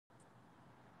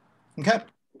Okay.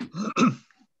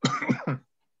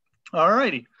 All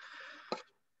righty.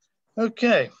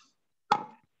 Okay.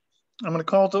 I'm going to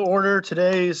call to order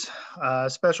today's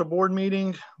special board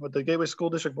meeting with the Gateway School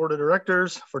District Board of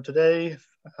Directors for today,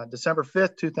 December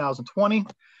 5th, 2020.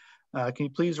 Can you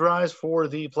please rise for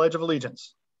the Pledge of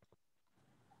Allegiance?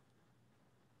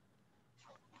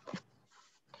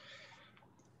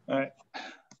 All right.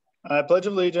 I pledge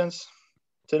allegiance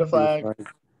to the flag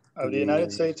of the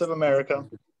United States of America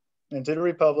and to the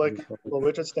republic for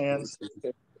which it stands,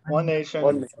 one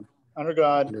nation, under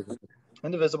God,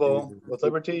 indivisible, with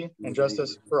liberty and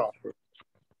justice for all.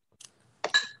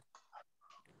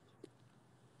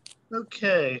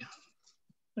 Okay.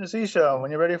 Ms. Isha,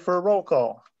 when you're ready for a roll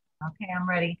call. Okay, I'm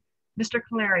ready. Mr.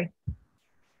 Caleri.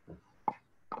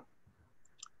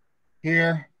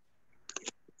 Here.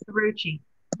 Mr. Rucci.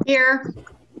 Here.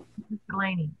 Mrs.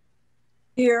 Delaney.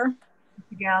 Here.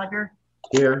 Mr. Gallagher.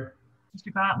 Here.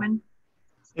 Mr. Gottman.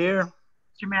 Here.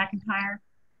 Mr. McIntyre.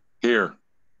 Here.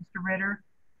 Mr. Ritter.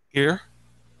 Here.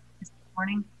 Mr.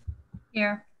 Corning.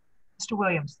 Here. Mr.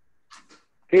 Williams.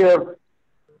 Here.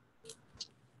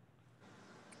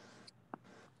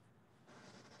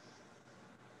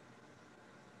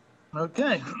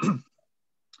 Okay.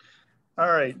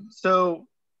 All right. So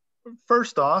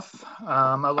first off,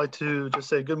 I'd like to just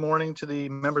say good morning to the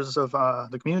members of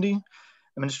the community,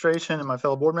 administration, and my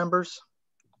fellow board members.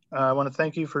 I want to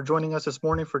thank you for joining us this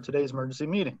morning for today's emergency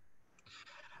meeting.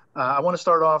 I want to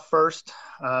start off first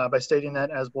by stating that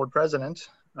as board president,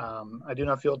 I do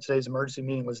not feel today's emergency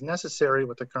meeting was necessary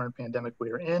with the current pandemic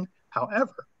we are in.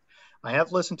 However, I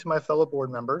have listened to my fellow board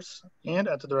members and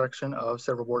at the direction of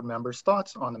several board members'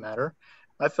 thoughts on the matter.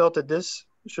 I felt that this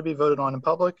should be voted on in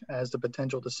public as the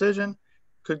potential decision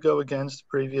could go against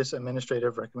previous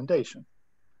administrative recommendation.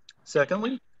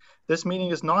 Secondly, this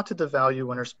meeting is not to devalue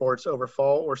winter sports over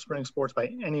fall or spring sports by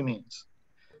any means.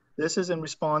 This is in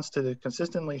response to the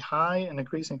consistently high and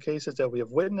increasing cases that we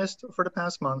have witnessed for the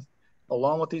past month,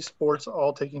 along with these sports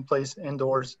all taking place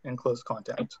indoors in close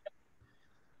contact.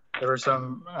 There was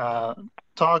some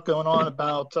talk going on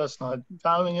about us not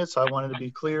valuing it, so I wanted to be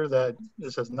clear that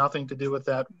this has nothing to do with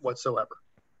that whatsoever.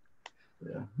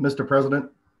 Yeah. Mr.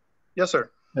 President? Yes, sir.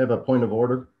 I have a point of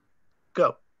order.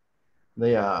 Go.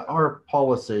 Our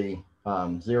policy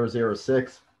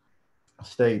 006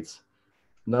 states,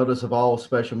 notice of all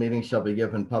special meetings shall be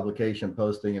given publication,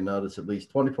 posting, and notice at least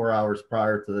 24 hours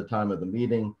prior to the time of the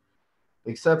meeting,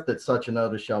 except that such a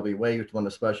notice shall be waived when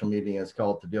a special meeting is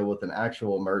called to deal with an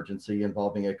actual emergency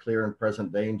involving a clear and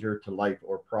present danger to life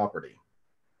or property.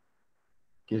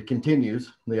 It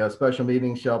continues, the special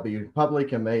meeting shall be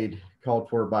public and made called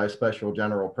for by special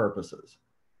general purposes.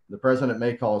 The president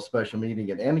may call a special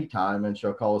meeting at any time and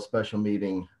shall call a special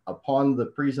meeting upon the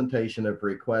presentation of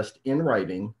request in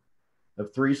writing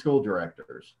of 3 school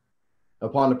directors.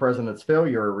 Upon the president's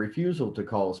failure or refusal to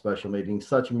call a special meeting,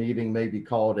 such a meeting may be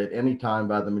called at any time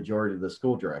by the majority of the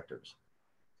school directors.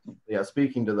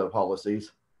 Speaking to the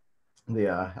policies,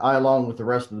 I, along with the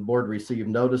rest of the board, received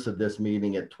notice of this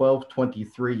meeting at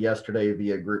 12:23 yesterday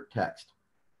via group text.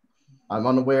 I'm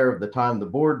unaware of the time the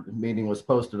board meeting was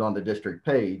posted on the district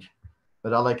page,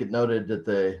 but I'd like it noted that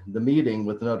the meeting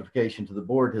with the notification to the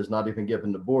board has not even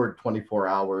given the board 24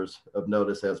 hours of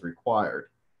notice as required.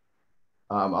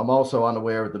 I'm also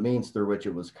unaware of the means through which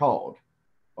it was called.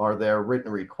 Are there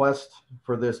written requests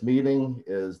for this meeting?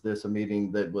 Is this a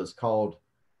meeting that was called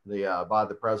by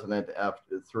the president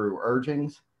through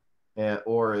urgings?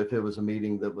 Or if it was a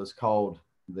meeting that was called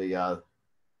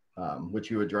which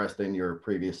you addressed in your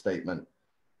previous statement,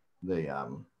 but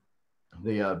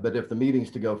if the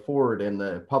meeting's to go forward and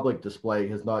the public display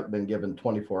has not been given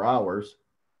 24 hours,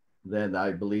 then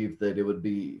I believe that it would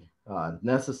be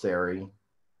necessary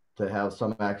to have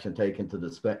some action taken to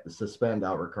suspend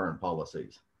our current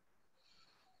policies.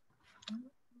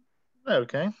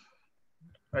 Okay.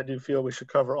 I do feel we should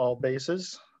cover all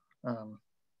bases. So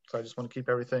I just want to keep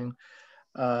everything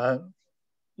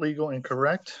legal and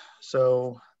correct.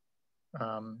 So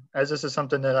as this is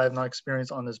something that I have not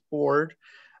experienced on this board,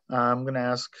 I'm going to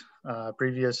ask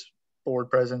previous board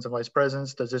presidents and vice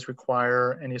presidents, does this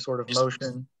require any sort of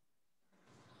motion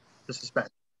to suspend?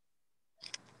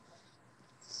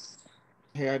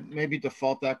 Hey, I'd maybe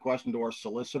default that question to our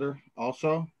solicitor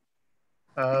also.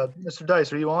 Mr.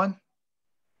 Dice, are you on?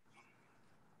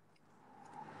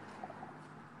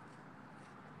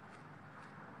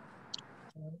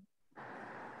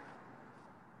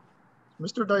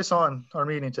 Mr. Dice on our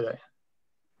meeting today?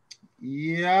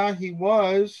 Yeah, he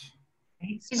was.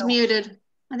 He's muted.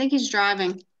 I think he's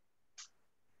driving.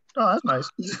 Oh, that's nice.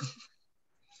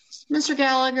 Mr.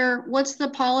 Gallagher, what's the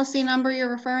policy number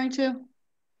you're referring to?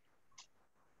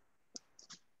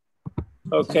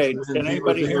 Okay, can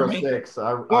anybody hear me? 006,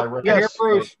 I Oh, yeah, here,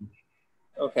 Bruce.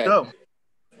 Okay. Go.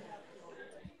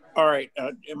 All right.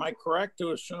 Am I correct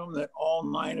to assume that all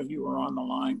 9 of you are on the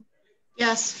line?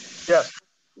 Yes. Yes.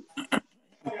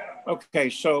 Okay,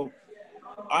 so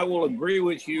I will agree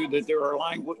with you that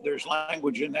there's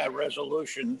language in that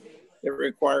resolution that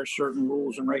requires certain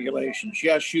rules and regulations.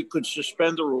 Yes, you could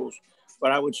suspend the rules,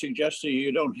 but I would suggest to you,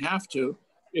 you don't have to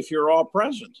if you're all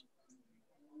present.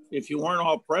 If you weren't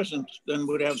all present, then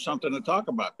we'd have something to talk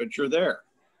about, but you're there.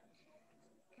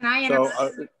 Can I So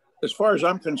interrupt? as far as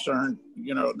I'm concerned,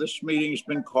 you know, this meeting's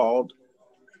been called.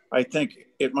 I think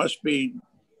it must be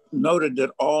noted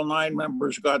that all 9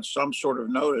 members got some sort of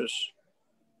notice,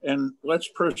 and let's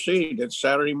proceed. It's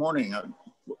Saturday morning.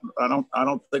 I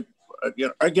don't think, you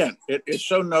know, again, it's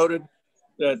so noted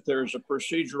that there's a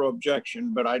procedural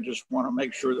objection, but I just want to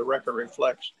make sure the record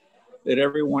reflects that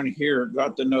everyone here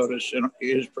got the notice and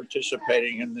is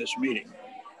participating in this meeting.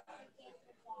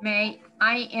 May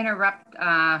I interrupt,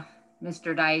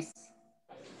 Mr. Dice?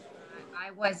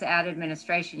 I was at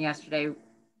administration yesterday.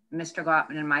 Mr.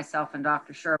 Gottman and myself and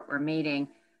Dr. Sherp were meeting.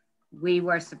 We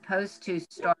were supposed to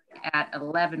start at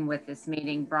 11 with this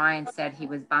meeting. Brian said he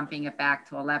was bumping it back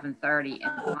to 11:30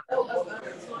 and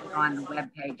on the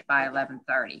webpage by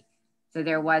 11:30. So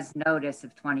there was notice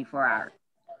of 24 hours.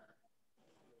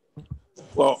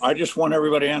 Well, I just want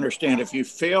everybody to understand, if you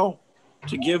fail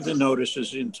to give the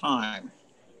notices in time,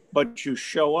 but you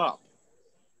show up,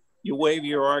 you waive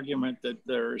your argument that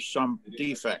there's some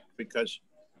defect because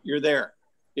you're there.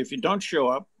 If you don't show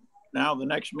up, now the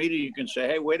next meeting you can say,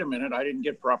 hey, wait a minute, I didn't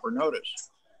get proper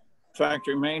notice. Fact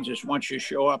remains is once you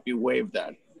show up, you waive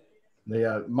that.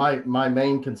 My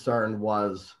main concern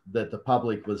was that the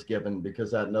public was given,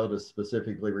 because that notice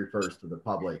specifically refers to the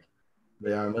public.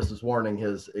 Mrs. Warning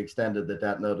has extended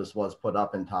that notice was put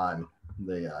up in time.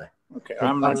 Okay,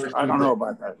 I don't know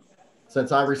about that.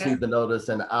 Since I received the notice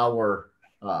an hour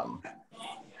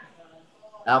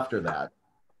after that,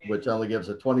 which only gives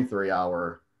a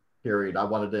 23-hour period, I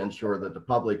wanted to ensure that the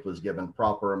public was given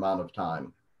proper amount of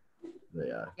time.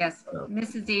 Yes,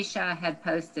 Mrs. Isha had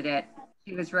posted it.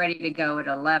 She was ready to go at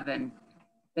 11,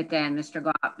 but then Mr.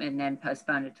 Gottman then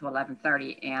postponed it to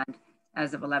 11:30, and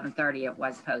as of 11:30, it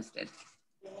was posted.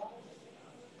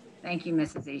 Thank you,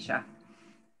 Mrs. Isha.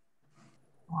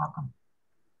 Welcome.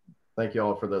 Thank you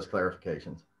all for those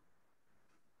clarifications.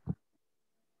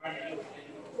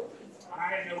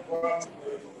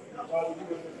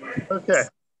 Okay.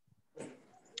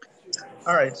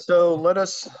 All right, so let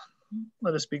us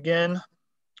begin.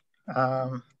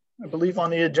 I believe on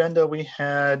the agenda we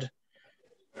had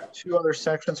 2 other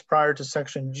sections prior to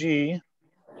section G.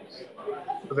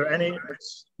 Are there any?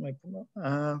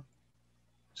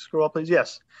 Scroll up, please.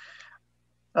 Yes.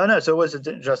 Oh no, so it was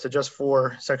adjusted just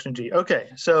for section G. Okay,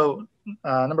 so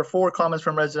number 4, comments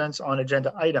from residents on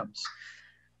agenda items.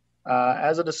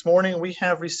 As of this morning, we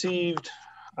have received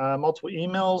multiple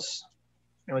emails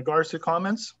in regards to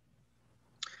comments.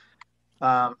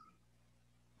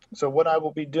 So what I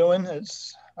will be doing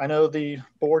is, I know the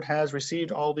board has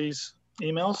received all these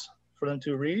emails for them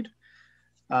to read,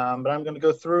 but I'm going to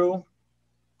go through.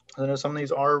 I know some of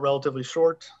these are relatively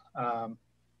short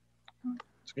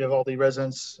to give all the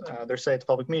residents their say at the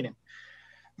public meeting.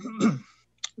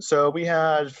 So we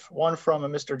have one from a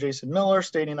Mr. Jason Miller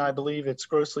stating, I believe it's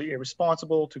grossly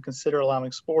irresponsible to consider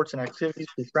allowing sports and activities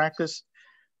to practice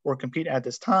or compete at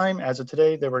this time. As of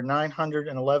today, there were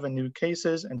 911 new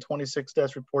cases and 26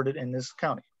 deaths reported in this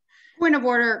county. Point of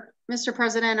order, Mr.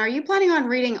 President. Are you planning on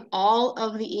reading all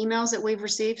of the emails that we've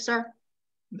received, sir?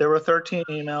 There were 13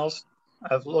 emails.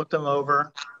 I've looked them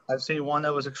over. I've seen one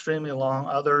that was extremely long.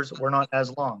 Others were not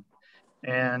as long.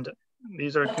 And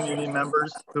these are community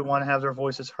members who want to have their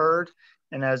voices heard.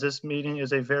 And as this meeting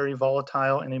is a very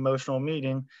volatile and emotional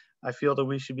meeting, I feel that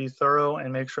we should be thorough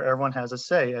and make sure everyone has a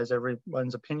say, as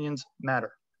everyone's opinions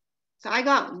matter. So I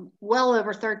got well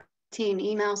over 13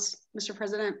 emails, Mr.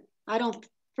 President.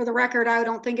 For the record, I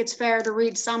don't think it's fair to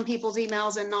read some people's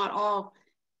emails and not all.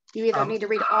 You either need to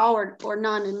read all or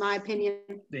none, in my opinion.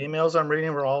 The emails I'm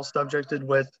reading were all subjected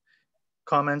with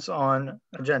comments on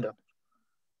agenda.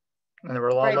 And there were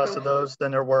a lot less of those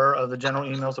than there were of the general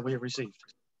emails that we have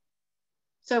received.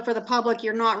 So for the public,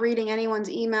 you're not reading anyone's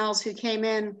emails who came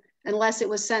in unless it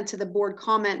was sent to the board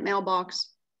comment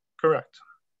mailbox. Correct.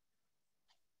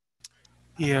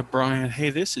 Yeah, Brian. Hey,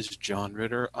 this is John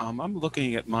Ritter. I'm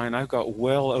looking at mine. I've got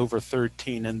well over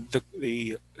 13, and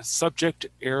the subject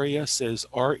area says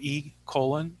RE: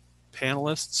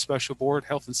 panelists, special board,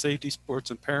 health and safety,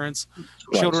 sports and parents,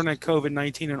 children and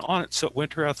COVID-19, and on it. So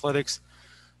winter athletics,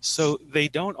 So they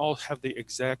don't all have the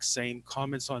exact same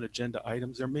comments on agenda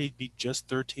items. There may be just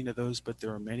 13 of those, but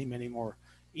there are many, many more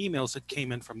emails that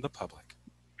came in from the public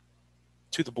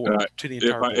to the board, to the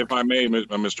entire board. If I may,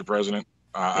 Mr. President,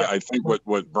 Yeah. I think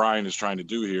what Brian is trying to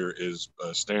do here is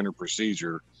a standard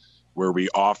procedure where we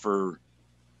offer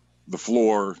the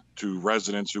floor to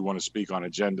residents who want to speak on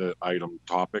agenda item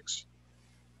topics.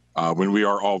 When we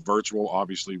are all virtual,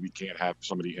 obviously we can't have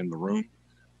somebody in the room.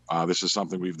 This is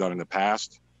something we've done in the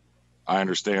past. I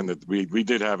understand that we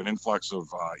did have an influx of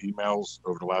emails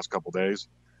over the last couple of days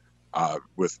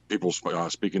with people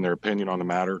speaking their opinion on the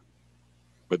matter.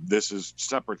 But this is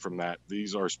separate from that.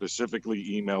 These are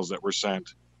specifically emails that were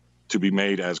sent to be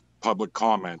made as public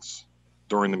comments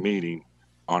during the meeting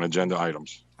on agenda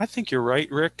items. I think you're right,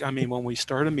 Rick. I mean, when we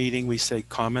start a meeting, we say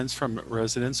comments from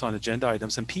residents on agenda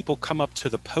items, and people come up to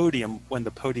the podium when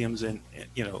the podium's in,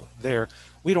 there.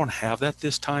 We don't have that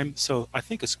this time, so I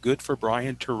think it's good for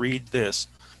Brian to read this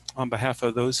on behalf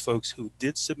of those folks who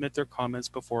did submit their comments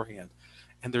beforehand,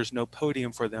 and there's no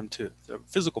podium for them the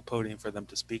physical podium for them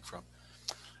to speak from.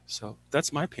 So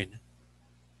that's my opinion.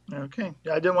 Okay.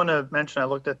 Yeah, I did want to mention, I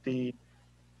looked at the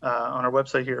on our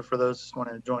website here for those who want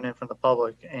to join in from the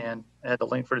public, and I had the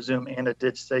link for Zoom, and it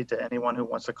did say to anyone who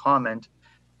wants to comment,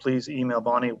 please email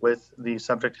Bonnie with the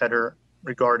subject header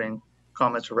regarding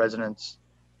comments for residents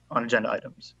on agenda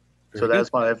items. So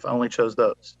that's why I've only chose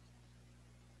those.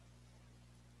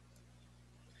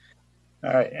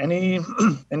 All right. Any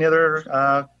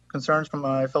other concerns from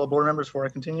my fellow board members before I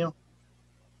continue?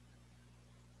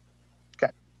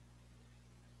 Okay.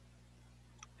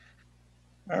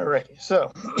 All right.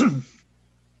 So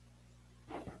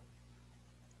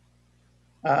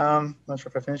not sure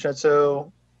if I finished that.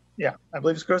 So yeah, I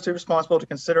believe it's grossly responsible to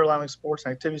consider allowing sports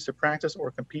and activities to practice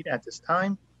or compete at this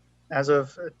time. As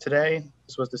of today,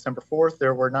 this was December 4th,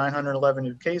 there were 911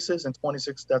 new cases and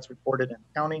 26 deaths reported in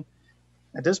the county.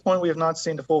 At this point, we have not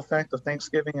seen the full effect of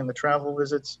Thanksgiving and the travel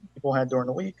visits people had during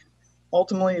the week.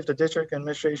 Ultimately, if the district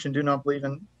administration do not believe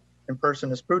in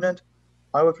person is prudent,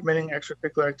 I would permitting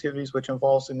extracurricular activities which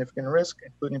involve significant risk,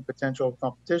 including potential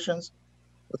competitions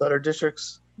with other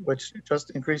districts, which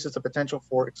just increases the potential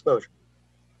for exposure.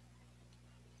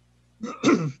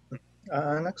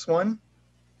 Next one.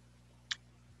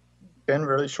 Again,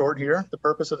 really short here. The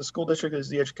purpose of the school district is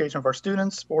the education of our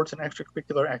students. Sports and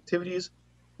extracurricular activities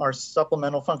are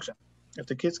supplemental function. If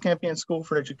the kids can't be in school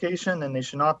for education, then they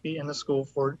should not be in the school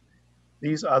for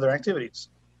these other activities.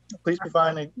 Please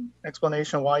provide an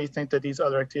explanation why you think that these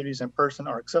other activities in person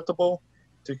are acceptable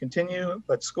to continue,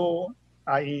 but school,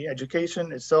 i.e.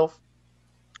 education itself,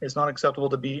 is not acceptable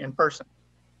to be in person.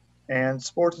 And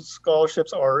sports and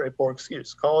scholarships are a poor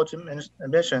excuse. College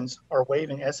admissions are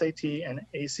waiving SAT and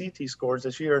ACT scores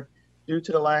this year due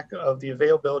to the lack of the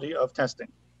availability of testing.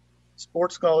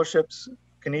 Sports scholarships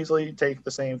can easily take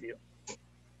the same view.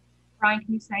 Brian,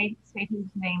 can you say whose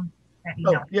name that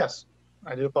you know? Yes,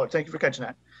 I do apologize. Thank you for catching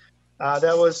that.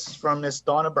 That was from Miss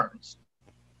Donna Burns.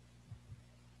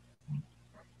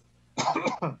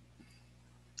 Sorry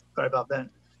about that.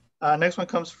 Next one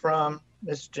comes from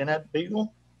Miss Jeanette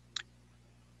Beagle.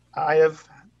 I'm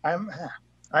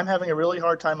having a really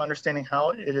hard time understanding how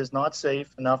it is not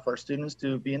safe enough for our students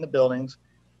to be in the buildings,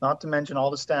 not to mention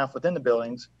all the staff within the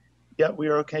buildings, yet we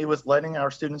are okay with letting our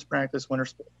students practice winter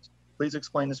sports. Please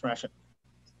explain this rationale.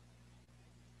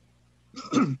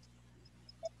 All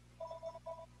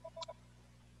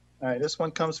right, this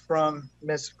one comes from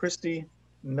Miss Christy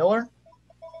Miller.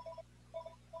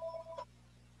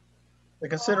 The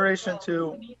consideration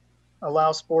to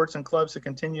allow sports and clubs to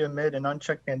continue amid an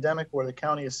unchecked pandemic where the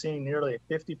county is seeing nearly a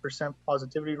 50%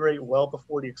 positivity rate well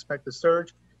before the expected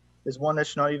surge is one that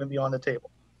should not even be on the table.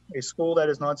 A school that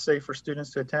is not safe for students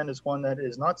to attend is one that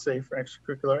is not safe for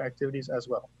extracurricular activities as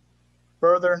well.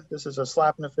 Further, this is a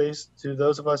slap in the face to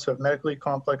those of us who have medically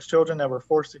complex children that were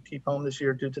forced to keep home this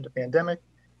year due to the pandemic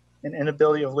and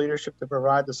inability of leadership to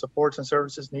provide the supports and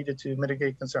services needed to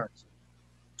mitigate concerns.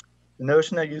 The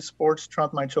notion that youth sports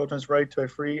trump my children's right to a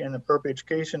free and appropriate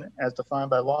education as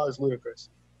defined by law is ludicrous.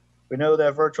 We know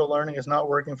that virtual learning is not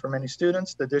working for many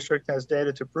students. The district has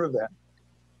data to prove that.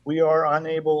 We are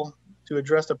unable to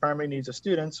address the primary needs of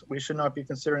students. We should not be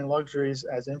considering luxuries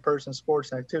as in-person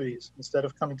sports and activities. Instead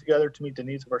of coming together to meet the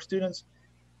needs of our students,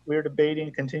 we are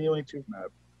debating continuing to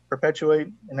perpetuate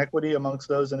inequity amongst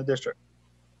those in the district.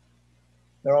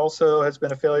 There also has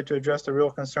been a failure to address the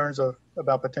real concerns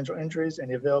about potential injuries and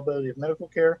the availability of medical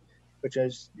care, which,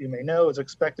 as you may know, is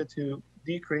expected to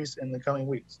decrease in the coming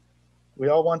weeks. We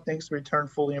all want things to return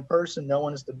fully in person. No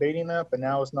one is debating that, but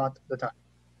now is not the time.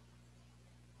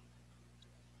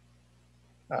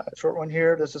 Short one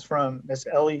here. This is from Miss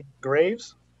Ellie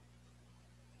Graves.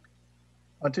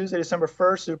 On Tuesday, December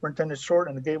 1st, Superintendent Short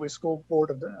and the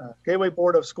Gateway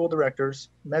Board of School Directors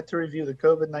met to review the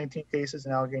COVID-19 cases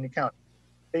in Allegheny County.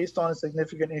 Based on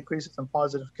significant increases in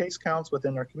positive case counts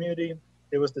within our community,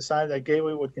 it was decided that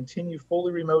Gateway would continue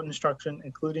fully remote instruction,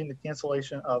 including the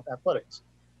cancellation of athletics.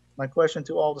 My question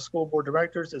to all the school board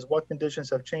directors is what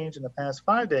conditions have changed in the past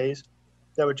 5 days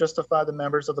that would justify the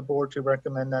members of the board to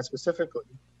recommend that specifically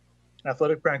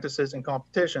athletic practices and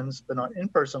competitions, but not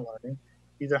in-person learning,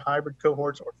 either hybrid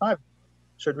cohorts or 5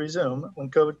 should resume when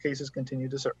COVID cases continue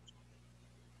to surge.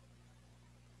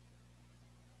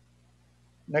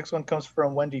 Next one comes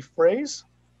from Wendy Fraze.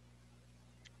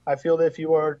 I feel that if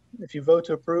you vote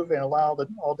to approve and allow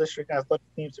all district athletic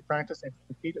teams to practice and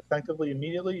compete effectively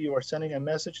immediately, you are sending a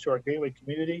message to our Gateway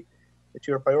community that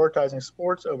you are prioritizing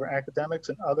sports over academics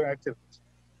and other activities.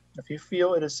 If you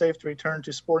feel it is safe to return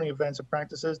to sporting events and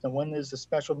practices, then when is the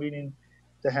special meeting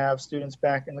to have students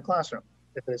back in the classroom?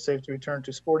 If it is safe to return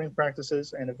to sporting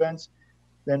practices and events,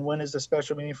 then when is the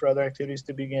special meeting for other activities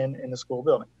to begin in the school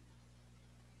building?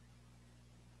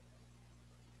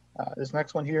 This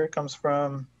next one here comes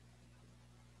from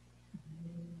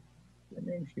the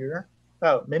name here.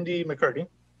 Oh, Mindy McCurdy.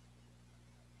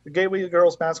 The Gateway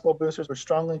girls basketball boosters would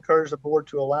strongly encourage the board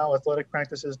to allow athletic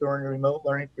practices during the remote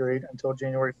learning period until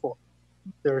January 4th.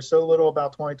 There is so little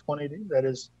about 2020 that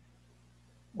is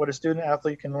what a student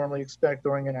athlete can normally expect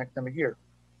during an academic year.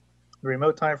 The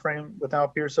remote time frame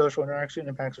without peer social interaction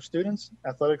impacts our students.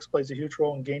 Athletics plays a huge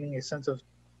role in gaining a sense of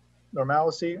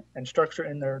normalcy and structure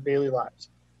in their daily lives.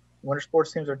 Winter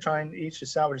sports teams are trying each to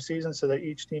salvage a season so that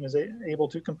each team is able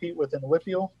to compete within the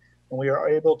WIPIAL, and we are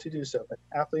able to do so. If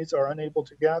athletes are unable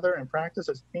to gather and practice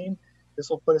as a team,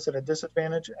 this will put us at a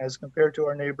disadvantage as compared to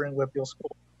our neighboring WIPIAL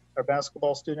school. Our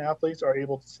basketball student athletes are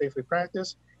able to safely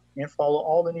practice and follow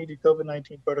all the needed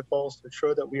COVID-19 protocols to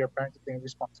ensure that we are practicing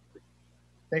responsibly.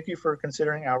 Thank you for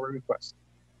considering our request.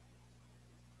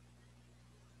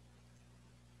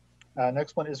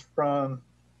 Next one is from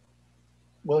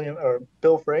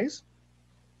Bill Fraze.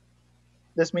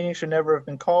 This meeting should never have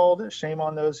been called. Shame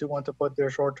on those who want to put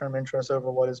their short-term interests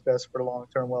over what is best for the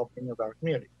long-term well-being of our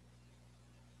community.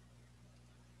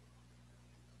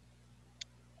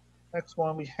 Next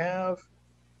one we have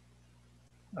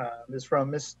is from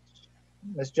Miss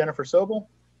Jennifer Sobel.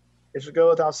 It should go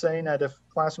without saying that if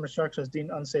classroom instruction is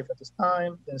deemed unsafe at this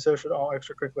time, then so should all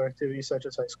extracurricular activities such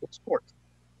as high school sports.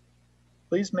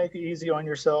 Please make it easy on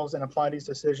yourselves and apply these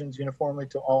decisions uniformly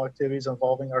to all activities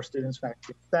involving our students,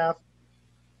 faculty, and staff.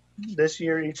 This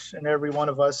year, each and every one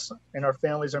of us and our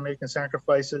families are making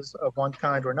sacrifices of one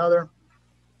kind or another.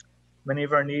 Many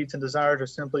of our needs and desires are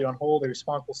simply on hold. A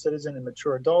responsible citizen and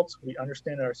mature adults, we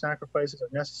understand that our sacrifices are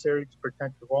necessary to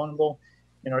protect the vulnerable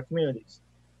in our communities,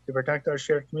 to protect our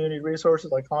shared community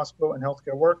resources like hospital and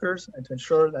healthcare workers, and to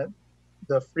ensure that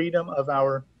the freedom of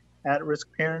our at-risk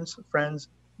parents, friends,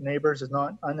 neighbors is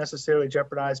not unnecessarily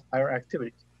jeopardized by our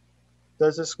activities.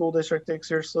 Does the school district take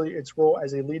seriously its role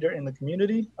as a leader in the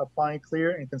community, applying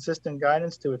clear and consistent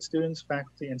guidance to its students,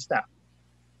 faculty, and staff?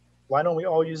 Why don't we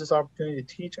all use this opportunity to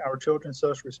teach our children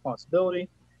social responsibility,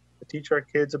 to teach our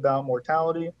kids about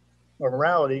morality,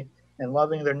 and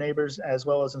loving their neighbors as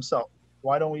well as themselves?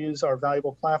 Why don't we use our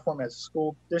valuable platform as a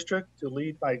school district to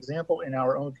lead by example in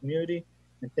our own community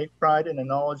and take pride in the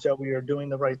knowledge that we are doing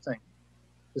the right thing?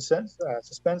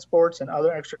 Suspend sports and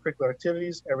other extracurricular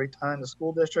activities every time the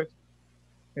school district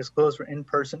is closed for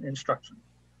in-person instruction.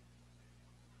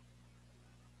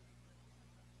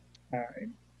 All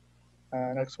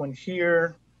right, next one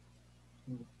here.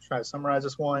 Try to summarize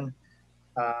this one.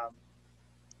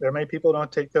 There are many people who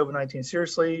don't take COVID-19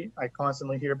 seriously. I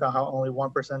constantly hear about how only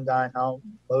 1% die and how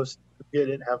most who get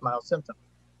it have mild symptoms.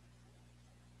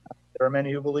 There are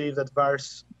many who believe in the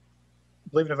virus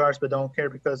but don't care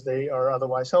because they are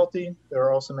otherwise healthy. There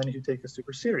are also many who take it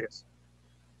super serious.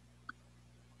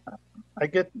 I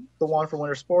get the one for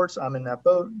winter sports. I'm in that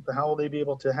boat, but how will they be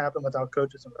able to happen without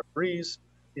coaches and referees?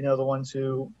 You know, the ones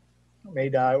who may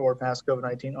die or pass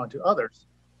COVID-19 onto others.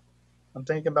 I'm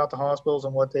thinking about the hospitals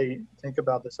and what they think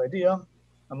about this idea.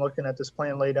 I'm looking at this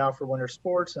plan laid out for winter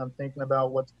sports, and I'm thinking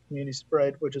about what the community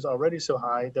spread, which is already so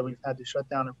high that we've had to shut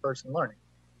down in-person learning.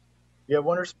 You have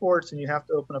winter sports and you have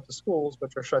to open up the schools,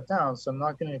 which are shut down, so I'm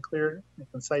not getting a clear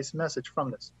and concise message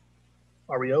from this.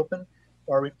 Are we open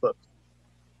or are we closed?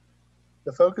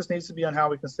 The focus needs to be on how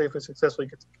we can safely, successfully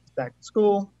get back to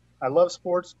school. I love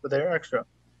sports, but they're extra.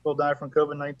 People die from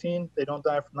COVID-19. They don't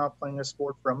die from not playing a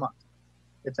sport for a month.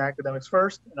 It's academics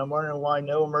first, and I'm wondering why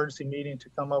no emergency meeting to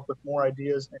come up with more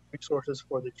ideas and resources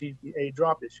for the GPA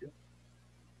drop issue.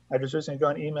 I just recently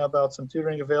got an email about some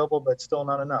tutoring available, but still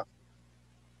not enough.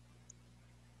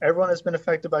 Everyone has been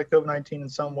affected by COVID-19 in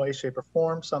some way, shape, or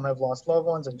form. Some have lost loved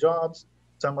ones and jobs.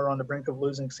 Some are on the brink of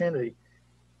losing sanity.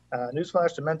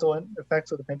 Newsflash, the mental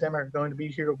effects of the pandemic are going to be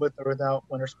here with or without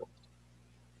winter schools.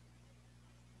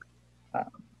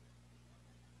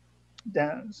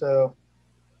 So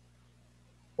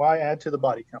why add to the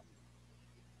body count?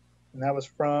 And that was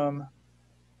from,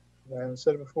 I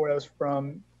said it before, that was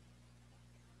from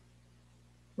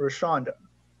Rashonda,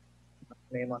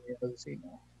 name on the end of this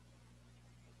email.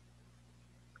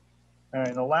 All right,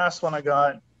 and the last one I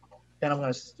got,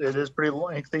 and it is pretty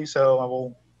lengthy, so I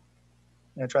will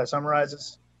try to summarize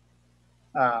this.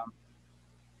 I'm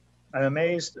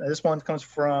amazed, this one comes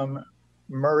from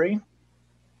Murray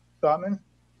Gottman.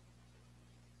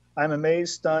 I'm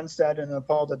amazed, stunned, saddened, and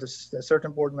appalled that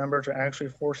certain board members are actually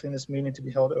forcing this meeting to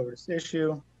be held over this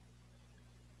issue.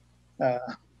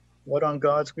 What on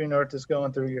God's green earth is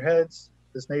going through your heads?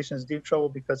 This nation is in deep trouble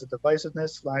because of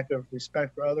divisiveness, lack of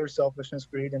respect for others, selfishness,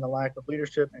 greed, and a lack of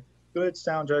leadership and good,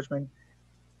 sound judgment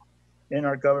in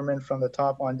our government from the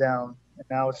top on down. And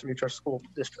now it's reached our school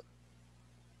district.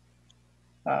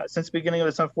 Since the beginning of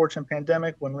this unfortunate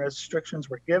pandemic, when restrictions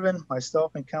were given,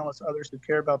 myself and countless others who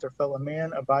care about their fellow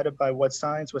man abided by what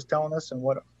science was telling us and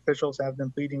what officials have been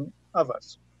pleading of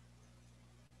us.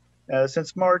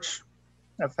 Since March,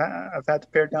 I've had to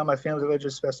pare down my family's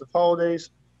religious festive holidays,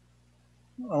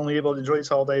 only able to enjoy these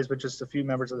holidays with just a few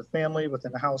members of the family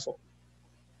within the household.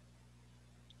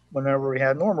 Whenever we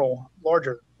had normal,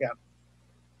 larger gatherings.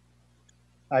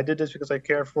 I did this because I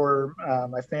care for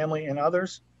my family and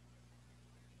others.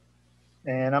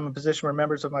 And I'm in a position where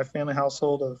members of my family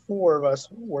household of 4 of us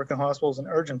work in hospitals and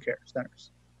urgent care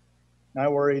centers. And I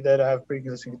worry that I have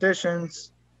pre-existing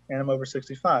conditions and I'm over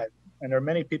 65. And there are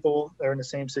many people that are in the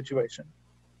same situation.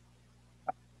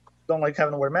 I don't like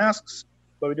having to wear masks,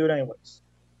 but we do it anyways.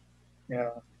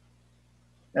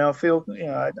 And I feel,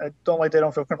 I don't like that I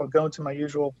don't feel comfortable going to my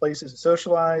usual places to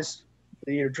socialize,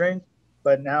 to eat or drink,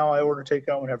 but now I order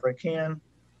takeout whenever I can.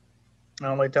 I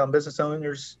don't like telling businesses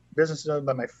owned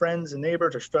by my friends and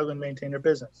neighbors are struggling to maintain their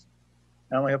business.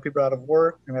 I don't like how people are out of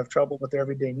work and have trouble with their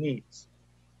everyday needs.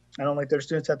 I don't like their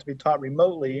students have to be taught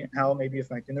remotely and how it may be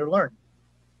affecting their learning.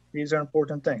 These are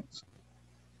important things.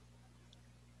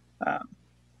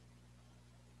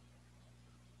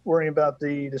 Worrying about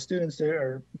the students that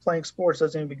are playing sports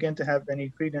doesn't even begin to have any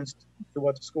credence to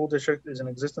what the school district is in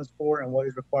existence for and what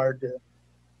is required to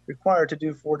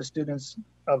do for the students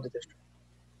of the district.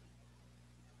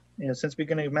 Since the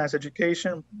beginning of mass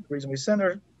education, the reason we send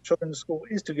our children to school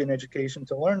is to get an education,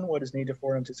 to learn what is needed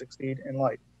for them to succeed in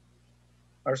life.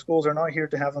 Our schools are not here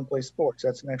to have them play sports.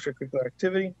 That's an extracurricular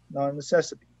activity, not a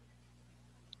necessity.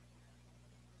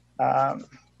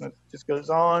 It just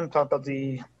goes on, talk about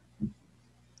the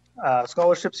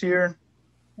scholarships here.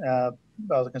 I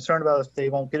was concerned about if they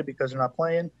won't get it because they're not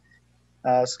playing.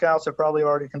 Scouts have probably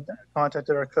already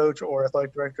contacted our coach or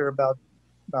athletic director about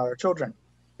our children.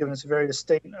 Given the severity the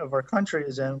state of our country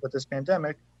is in with this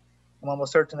pandemic, I'm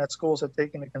almost certain that schools have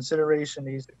taken into consideration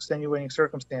these extenuating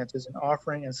circumstances in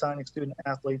offering and signing student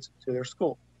athletes to their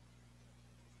school.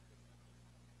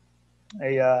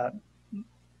 A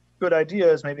good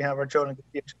idea is maybe have our children get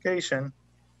the education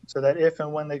so that if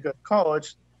and when they go to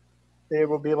college, they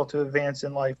will be able to advance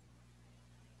in life.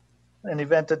 In the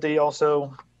event that they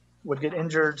also would get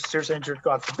injured, seriously injured,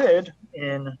 God forbid,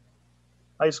 in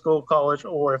high school, college,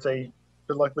 or if they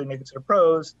could luckily make it to the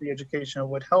pros, the education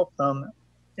would help them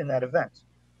in that event.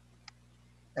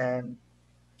 And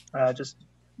just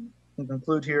to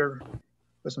conclude here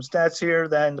with some stats here,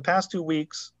 that in the past 2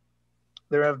 weeks,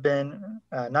 there have been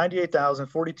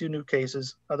 98,042 new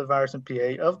cases of the virus in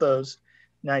PA. Of those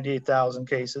 98,000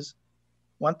 cases,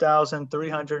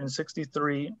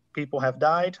 1,363 people have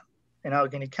died. In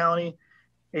Allegheny County,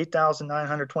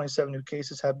 8,927 new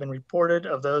cases have been reported.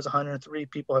 Of those, 103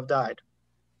 people have died.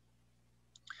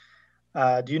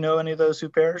 Do you know any of those who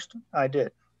perished? I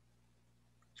did.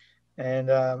 And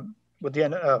with the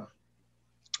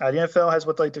NFL has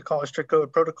what they like to call a strict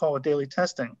COVID protocol with daily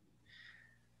testing.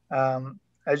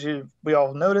 As we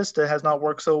all noticed, it has not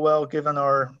worked so well given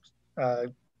our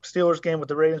Steelers game with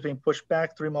the Ravens being pushed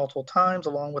back 3 multiple times,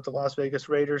 along with the Las Vegas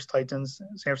Raiders, Titans,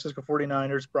 San Francisco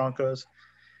 49ers, Broncos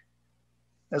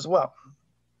as well.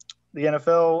 The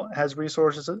NFL has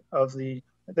resources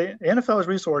the NFL has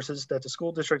resources that the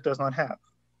school district does not have.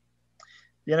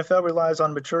 The NFL relies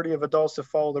on maturity of adults to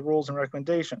follow the rules and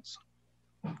recommendations.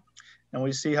 And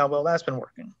we see how well that's been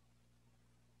working.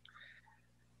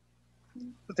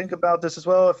 Think about this as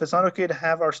well. If it's not okay to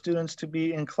have our students to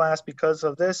be in class because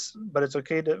of this, but it's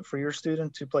okay for your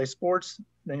student to play sports,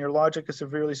 then your logic is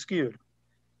severely skewed.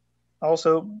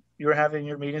 Also, you're having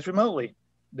your meetings remotely.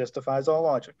 This defies all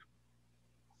logic.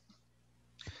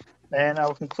 And I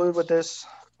will conclude with this.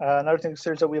 Another thing to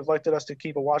consider is that we have elected us to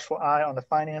keep a watchful eye on the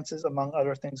finances, among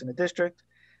other things in the district.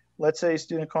 Let's say a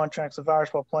student contracts a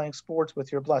virus while playing sports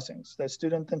with your blessings. That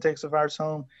student then takes the virus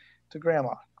home to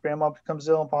grandma. Grandma becomes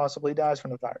ill and possibly dies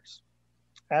from the virus.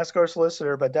 Ask our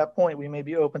solicitor, but at that point, we may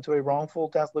be open to a wrongful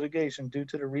death litigation due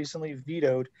to the recently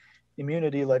vetoed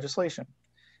immunity legislation.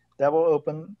 That will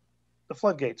open the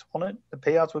floodgates, won't it? The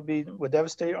payouts would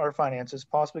devastate our finances,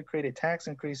 possibly create a tax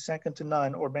increase second to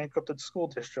none, or bankrupt the school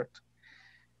district.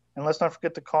 And let's not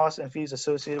forget the costs and fees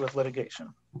associated with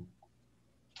litigation.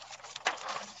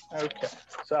 Okay,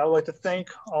 so I would like to thank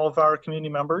all of our community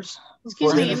members.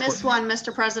 Excuse me, you missed one,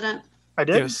 Mr. President. I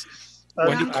did? Yes.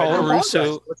 Wendy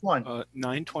Colarusso, which one?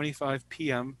 9:25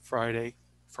 p.m. Friday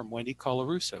from Wendy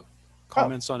Colarusso.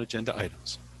 Comments on agenda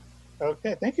items.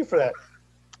 Okay, thank you for that.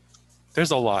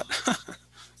 There's a lot.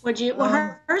 Would you, well,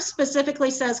 hers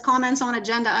specifically says comments on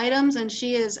agenda items, and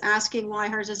she is asking why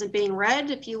hers isn't being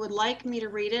read. If you would like me to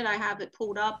read it, I have it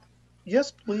pulled up.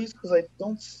 Yes, please, because I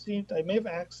don't see, I may have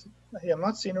asked, hey, I'm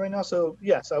not seeing it right now, so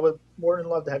yes, I would more than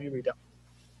love to have you read it.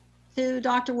 To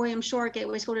Dr. William Short,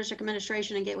 Gateway School District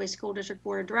Administration and Gateway School District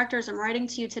Board of Directors, I'm writing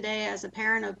to you today as a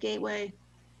parent of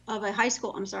a high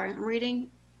school, I'm writing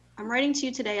to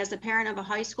you today as the parent of a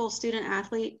high school student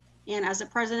athlete and as the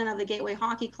president of the Gateway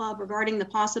Hockey Club regarding the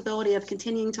possibility of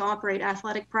continuing to operate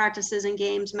athletic practices and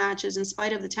games matches in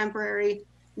spite of the temporary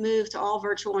move to all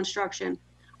virtual instruction.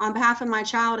 On behalf of my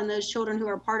child and those children who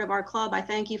are part of our club, I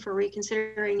thank you for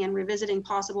reconsidering and revisiting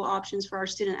possible options for our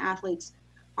student athletes.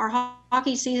 Our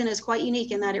hockey season is quite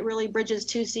unique in that it really bridges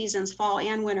two seasons, fall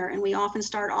and winter, and we often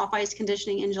start off-ice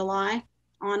conditioning in July,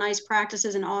 on-ice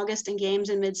practices in August, and games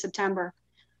in mid-September.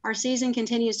 Our season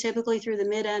continues typically through the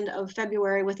mid-end of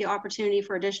February with the opportunity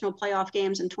for additional playoff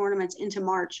games and tournaments into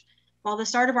March. While the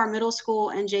start of our middle school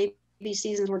and JV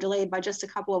seasons were delayed by just a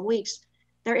couple of weeks,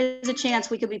 there is a chance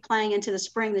we could be playing into the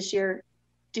spring this year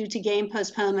due to game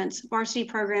postponements. Varsity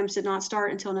programs did not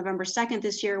start until November 2nd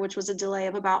this year, which was a delay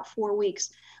of about 4 weeks.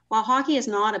 While hockey is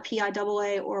not a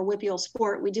PIAA or WPIAL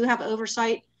sport, we do have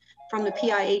oversight from the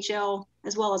PIHL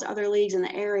as well as other leagues in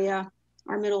the area.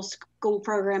 Our middle school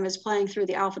program is playing through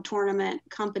the Alpha Tournament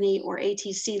Company or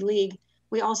ATC League.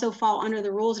 We also fall under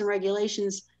the rules and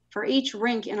regulations for each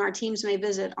rink, and our teams may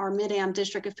visit our Mid-Am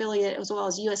district affiliate as well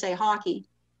as USA Hockey.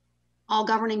 All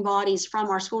governing bodies from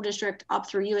our school district up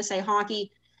through USA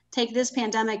Hockey take this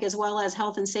pandemic as well as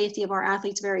health and safety of our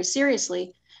athletes very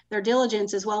seriously. Their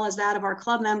diligence, as well as that of our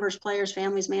club members, players,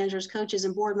 families, managers, coaches,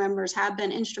 and board members, have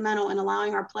been instrumental in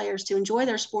allowing our players to enjoy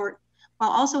their sport while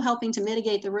also helping to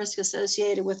mitigate the risk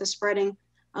associated with the spreading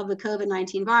of the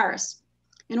COVID-19 virus.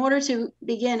 In order to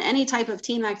begin any type of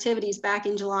team activities back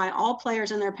in July, all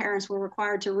players and their parents were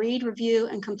required to read, review,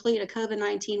 and complete a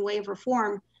COVID-19 waiver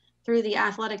form through the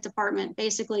athletic department,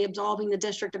 basically absolving the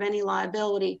district of any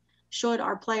liability should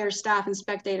our players, staff, and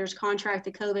spectators contract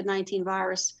the COVID-19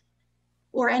 virus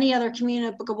or any other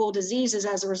communicable diseases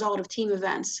as a result of team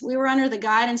events. We were under the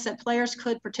guidance that players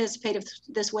could participate if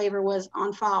this waiver was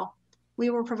on file. We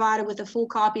were provided with a full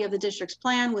copy of the district's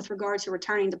plan with regard to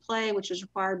returning to play, which was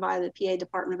required by the PA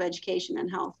Department of Education and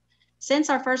Health. Since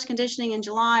our first conditioning in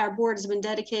July, our board has been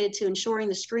dedicated to ensuring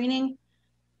the screening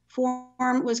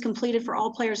form was completed for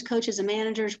all players, coaches, and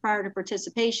managers prior to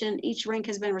participation. Each rink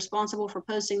has been responsible for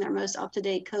posting their most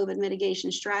up-to-date COVID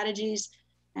mitigation strategies,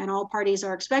 and all parties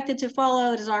are expected to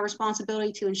follow. It is our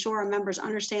responsibility to ensure our members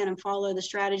understand and follow the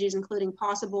strategies, including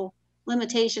possible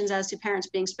limitations as to parents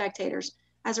being spectators.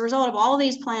 As a result of all of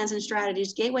these plans and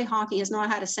strategies, Gateway Hockey has not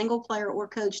had a single player or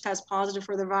coach test positive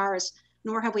for the virus,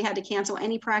 nor have we had to cancel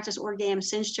any practice or game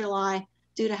since July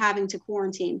due to having to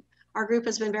quarantine. Our group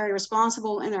has been very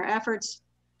responsible in their efforts,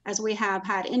 as we have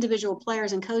had individual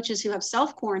players and coaches who have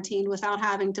self-quarantined without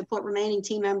having to put remaining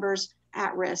team members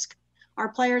at risk. Our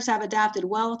players have adapted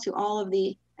well to all of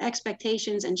the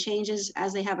expectations and changes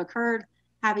as they have occurred,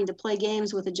 having to play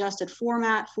games with adjusted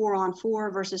format,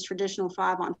 4-on-4 versus traditional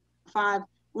 5-on-5,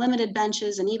 limited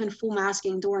benches, and even full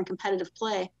masking during competitive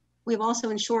play. We've also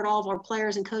ensured all of our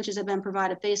players and coaches have been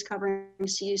provided face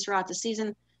coverings to use throughout the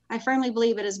season. I firmly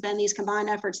believe it has been these combined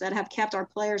efforts that have kept our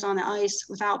players on the ice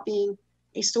without being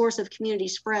a source of community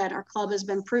spread. Our club has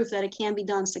been proof that it can be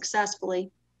done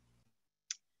successfully.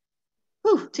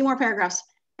 Whew, 2 more paragraphs.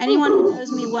 Anyone who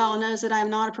knows me well knows that I am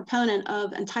not a proponent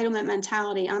of entitlement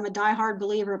mentality. I'm a diehard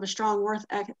believer of a strong work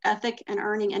ethic and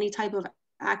earning any type of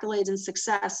accolades and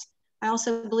success. I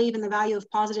also believe in the value of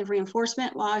positive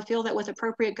reinforcement. While I feel that with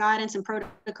appropriate guidance and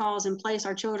protocols in place,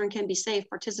 our children can be safe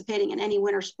participating in any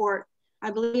winter sport, I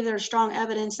believe there is strong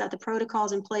evidence that the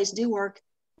protocols in place do work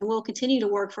will continue to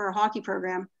work for our hockey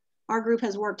program. Our group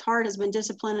has worked hard, has been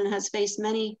disciplined, and has faced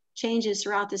many changes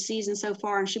throughout the season so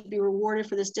far and should be rewarded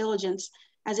for this diligence,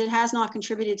 as it has not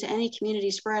contributed to any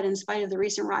community spread in spite of the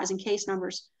recent rise in case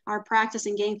numbers. Our practice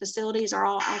and game facilities are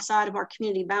all outside of our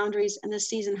community boundaries, and this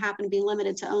season happened to be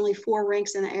limited to only 4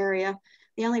 rinks in the area.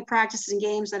 The only practices and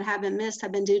games that have been missed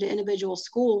have been due to individual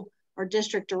school or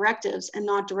district directives and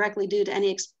not directly due to any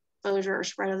exposure or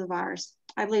spread of the virus.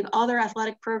 I believe other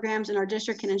athletic programs in our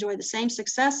district can enjoy the same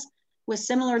success with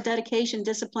similar dedication,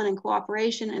 discipline, and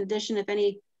cooperation. In addition, if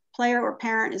any player or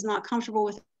parent is not comfortable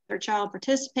with their child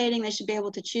participating, they should be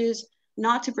able to choose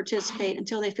not to participate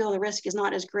until they feel the risk is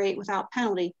not as great without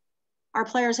penalty. Our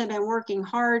players have been working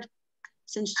hard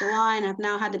since July and have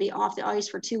now had to be off the ice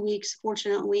for 2 weeks.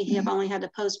 Fortunately, we have only had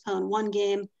to postpone 1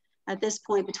 game at this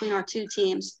point between our 2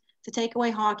 teams. To take away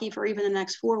hockey for even the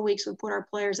next 4 weeks would put our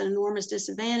players at an enormous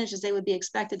disadvantage, as they would be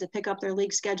expected to pick up their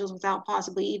league schedules without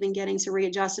possibly even getting to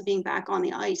readjust to being back on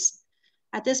the ice.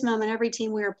 At this moment, every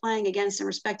team we are playing against in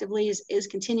respective leagues is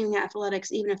continuing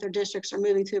athletics, even if their districts are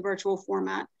moving to a virtual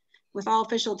format. With all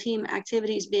official team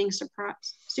activities being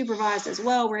supervised as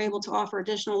well, we're able to offer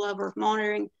additional level of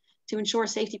monitoring to ensure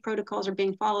safety protocols are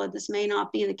being followed. This may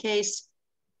not be the case.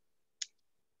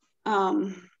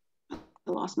 I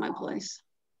lost my place.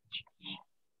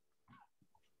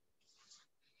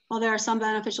 While there are some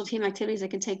beneficial team activities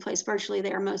that can take place virtually,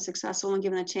 they are most successful when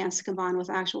given a chance to combine with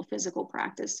actual physical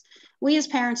practice. We as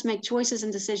parents make choices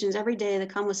and decisions every day that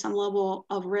come with some level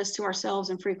of risk to ourselves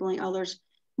and frequently others.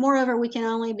 Moreover, we can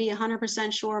only be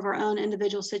 100% sure of our own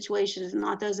individual situations and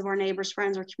not those of our neighbors,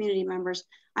 friends, or community members.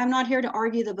 I'm not here to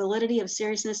argue the validity of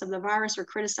seriousness of the virus or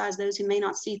criticize those who may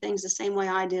not see things the same way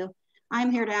I do.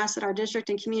 I'm here to ask that our district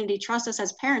and community trust us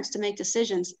as parents to make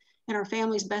decisions in our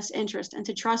family's best interest and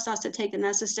to trust us to take the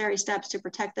necessary steps to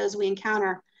protect those we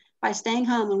encounter by staying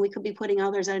home when we could be putting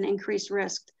others at an increased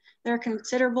risk. There are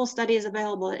considerable studies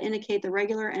available that indicate the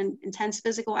regular and intense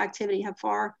physical activity have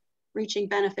far-reaching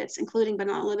benefits, including but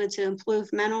not limited to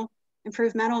improved mental,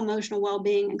 emotional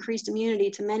well-being, increased immunity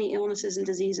to many illnesses and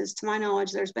diseases. To my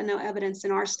knowledge, there's been no evidence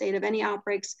in our state of any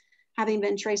outbreaks having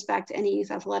been traced back to any youth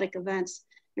athletic events.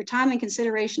 Your time and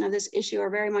consideration of this issue are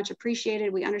very much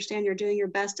appreciated. We understand you're doing your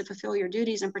best to fulfill your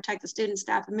duties and protect the students,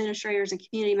 staff, administrators, and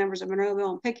community members of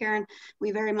Monroeville and Pitcairn.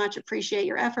 We very much appreciate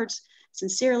your efforts.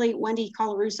 Sincerely, Wendy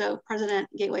Colarusso, President,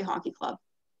 Gateway Hockey Club.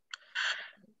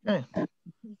 Okay,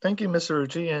 thank you, Mr.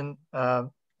 Rucci, and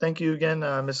thank you again,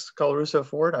 Ms. Colarusso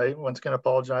Ford. I once again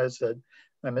apologize that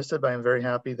I missed it, but I'm very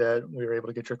happy that we were able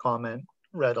to get your comment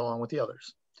read along with the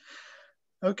others.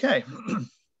 Okay.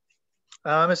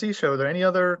 Ms. Isha, are there any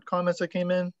other comments that came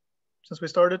in since we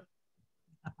started?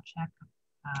 Double check.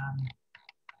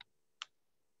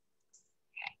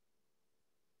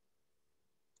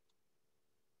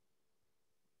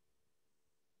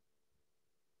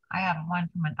 I have one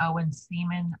from an Owen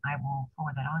Seaman. I will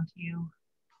forward that on to you.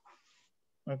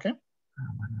 Okay. 1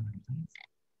 moment, please.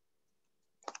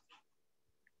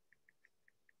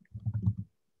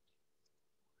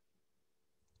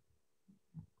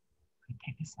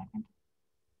 Take a second.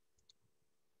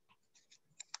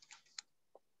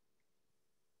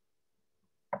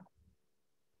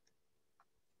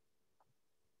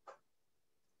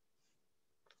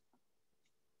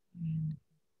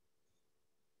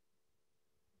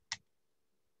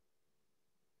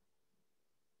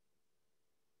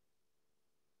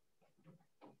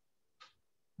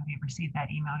 Have you received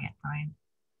that email yet, Brian?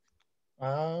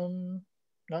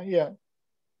 Not yet.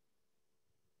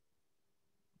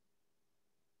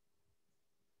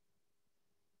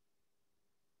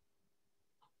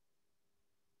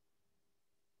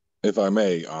 If I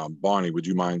may, Bonnie, would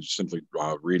you mind simply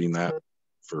reading that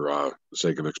for the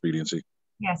sake of expediency?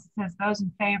 Yes, it says, those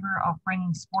in favor of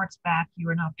bringing sports back, you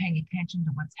are not paying attention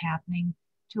to what's happening.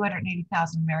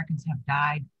 280,000 Americans have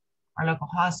died. Our local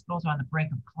hospitals are on the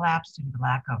brink of collapse due to the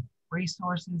lack of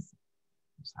resources.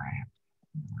 I'm sorry, I have to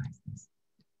minimize this.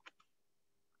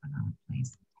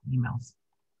 Please, emails.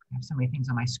 I have so many things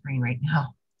on my screen right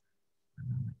now.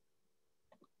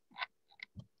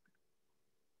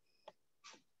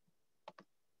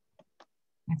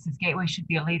 It says Gateway should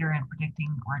be a leader in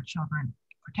protecting our children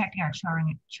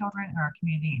in our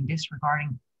community and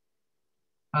disregarding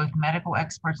both medical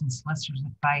experts and solicitors'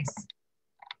 advice.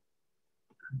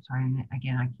 I'm sorry,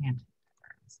 again, I can't.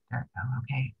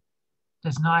 Okay.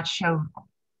 Does not show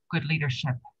good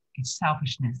leadership. It's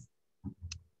selfishness.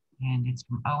 And it's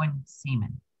from Owen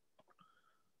Seaman.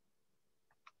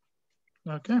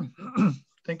 Okay.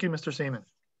 Thank you, Mr. Seaman.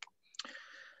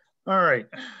 All right.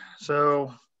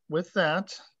 So with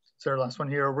that, it's our last one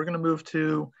here. We're going to move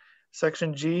to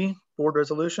Section G, Board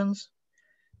Resolutions.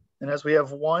 And as we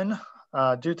have one,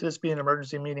 due to this being an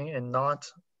emergency meeting and not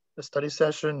a study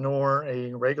session nor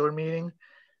a regular meeting,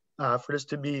 for this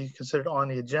to be considered on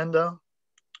the agenda,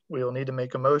 we will need to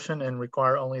make a motion and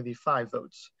require only the 5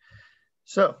 votes.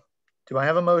 So do I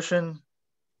have a motion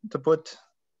to put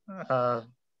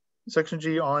Section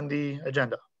G on the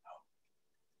agenda?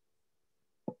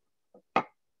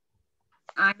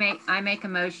 I make a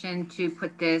motion to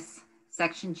put this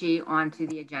Section G onto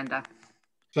the agenda.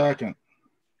 Second.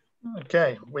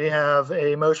 Okay, we have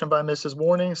a motion by Mrs.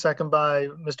 Warning, second by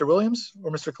Mr. Williams or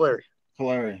Mr. Clary?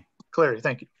 Clary. Clary,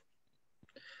 thank you.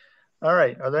 All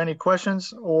right, are there any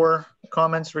questions or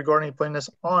comments regarding putting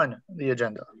this on the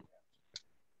agenda?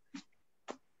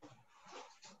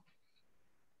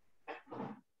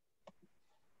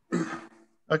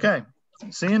 Okay,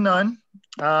 seeing none.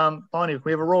 Bonnie, can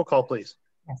we have a roll call, please?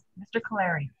 Yes, Mr.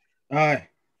 Clary. Aye.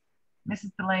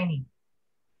 Mrs. Delaney.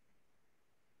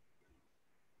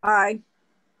 Aye.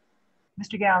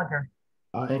 Mr. Gallagher.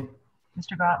 Aye.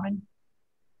 Mr. Gottman.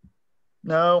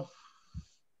 No.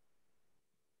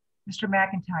 Mr.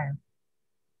 McIntyre.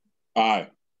 Aye.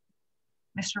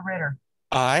 Mr. Ritter.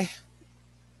 Aye.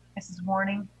 Mrs.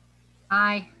 Warning.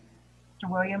 Aye.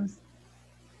 Mr. Williams.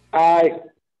 Aye.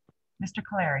 Mr.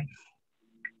 Clary.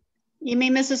 You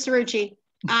mean Mrs. Cerrucci?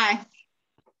 Aye.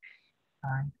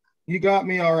 Aye. You got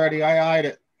me already. I eyed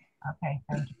it. Okay,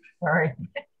 thank you. Sorry.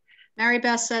 Mary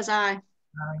Beth says aye.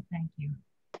 All right, thank you.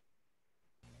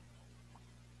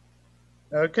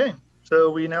 Okay, so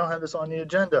we now have this on the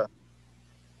agenda.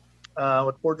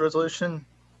 With board resolution,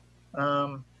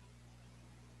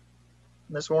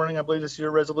 Ms. Warning, I believe this is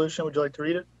your resolution. Would you like to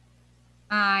read it?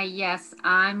 Yes,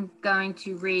 I'm going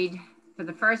to read for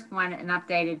the first one an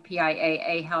updated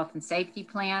PIAA health and safety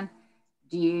plan.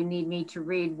 Do you need me to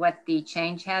read what the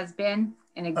change has been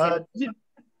in exhibit?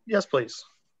 Yes, please.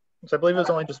 So I believe it was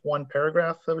only just one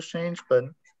paragraph that was changed, but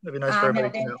it'd be nice for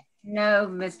everybody to know. No,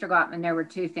 Mr. Gottman, there were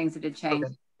 2 things that had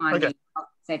changed on the health and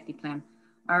safety plan.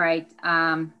 All right,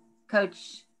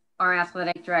 Coach, our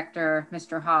athletic director,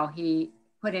 Mr. Hall, he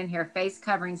put in here, face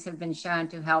coverings have been shown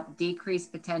to help decrease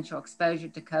potential exposure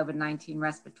to COVID-19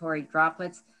 respiratory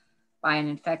droplets by an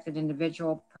infected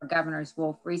individual. Per Governor's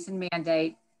Wolf recent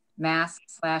mandate,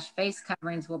 masks/face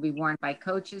coverings will be worn by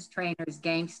coaches, trainers,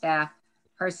 game staff,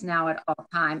 personnel at all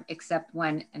time, except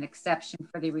when an exception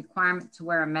for the requirement to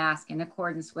wear a mask in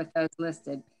accordance with those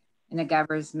listed in the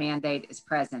governor's mandate is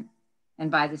present, and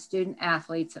by the student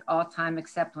athletes at all time,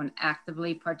 except when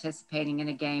actively participating in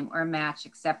a game or a match,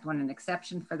 except when an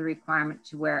exception for the requirement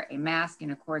to wear a mask in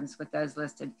accordance with those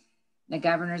listed in the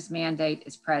governor's mandate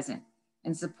is present.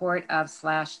 In support of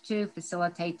 /2,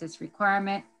 facilitate this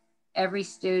requirement, every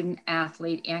student,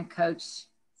 athlete, and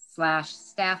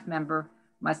coach/staff member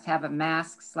must have a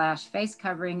mask/face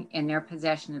covering in their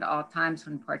possession at all times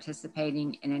when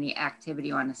participating in any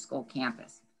activity on a school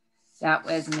campus. That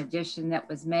was an addition that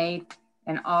was made,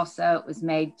 and also it was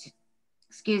made to,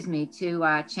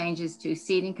 changes to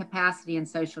seating capacity and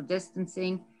social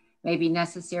distancing may be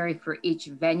necessary for each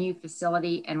venue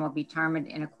facility and will be determined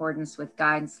in accordance with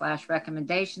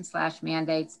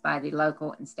guidance/recommendations/mandates by the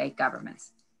local and state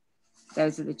governments.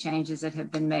 Those are the changes that have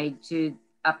been made to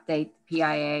update the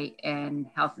PIA and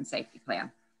health and safety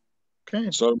plan.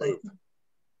 Okay. So Wait,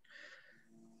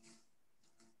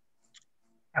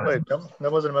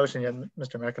 that wasn't a motion yet,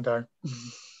 Mr. McIntyre.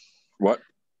 what?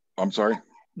 I'm sorry?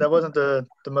 That wasn't the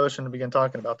motion to begin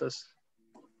talking about this.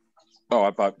 Oh, I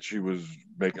thought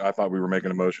I thought we were making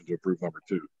a motion to approve number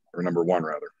 2, or number 1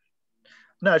 rather.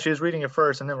 No, she was reading it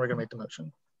first and then we're gonna make the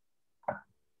motion.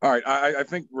 All right, I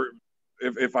think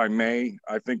if I may,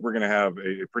 I think we're going to have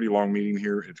a pretty long meeting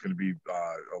here. It's going to be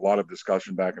a lot of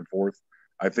discussion back and forth.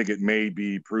 I think it may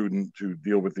be prudent to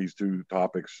deal with these 2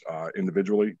 topics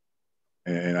individually.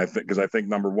 And I think, because I think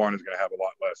number 1 is going to have a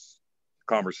lot less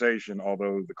conversation,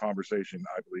 although the conversation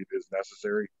I believe is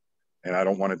necessary. And I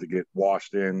don't want it to get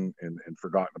washed in and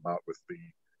forgotten about with the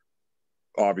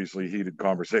obviously heated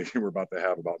conversation we're about to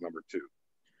have about number 2.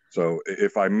 So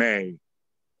if I may,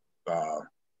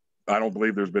 I don't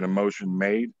believe there's been a motion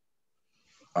made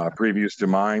previous to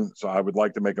mine. So I would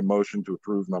like to make a motion to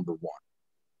approve number 1.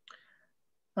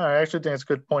 I actually think it's a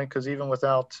good point because even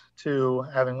without 2,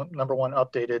 having number 1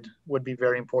 updated would be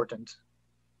very important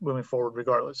moving forward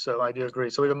regardless. So I do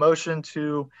agree. So we have a motion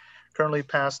to currently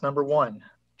pass number 1.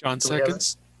 John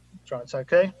seconds. John's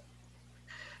okay.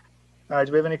 All right,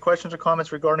 do we have any questions or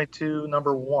comments regarding to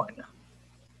number 1?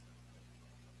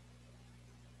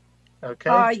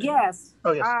 Okay. Yes.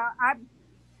 Oh, yes.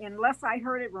 Unless I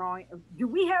heard it wrong, do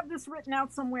we have this written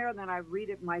out somewhere? Then I read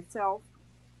it myself.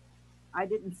 I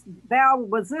didn't. Val,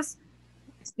 was this?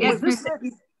 Yes, was this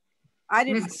written? I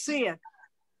didn't see it.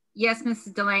 Yes,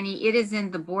 Mrs. Delaney, it is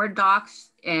in the board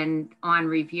docs and on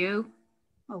review.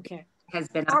 Okay. Has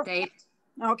been updated.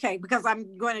 Okay, because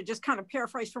I'm going to just kind of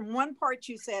paraphrase from one part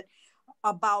you said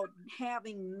about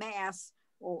having masks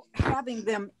or having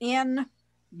them in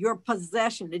your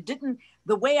possession. It didn't,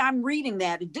 the way I'm reading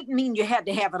that, it didn't mean you had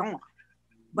to have it on.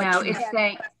 But no, it's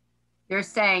saying, they're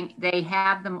saying they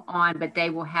have them on, but they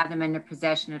will have them in their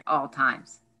possession at all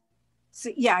times.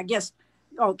 See, yeah, I guess,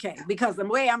 okay, because the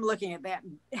way I'm looking at that,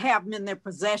 have them in their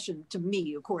possession to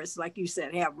me, of course, like you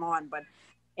said, have them on, but,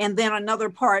 and then another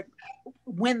part,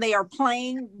 when they are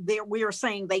playing, we are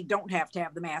saying they don't have to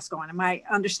have the mask on. Am I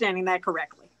understanding that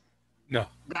correctly? No.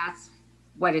 That's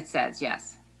what it says,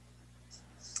 yes.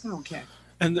 Okay.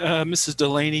 And Mrs.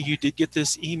 Delaney, you did get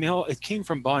this email. It came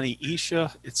from Bonnie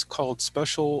Isha. It's called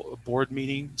Special Board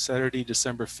Meeting, Saturday,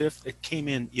 December 5th. It came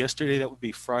in yesterday. That would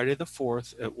be Friday the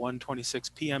 4th at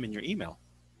 1:26 p.m. in your email.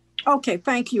 Okay,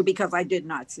 thank you, because I did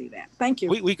not see that. Thank you.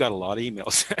 We got a lot of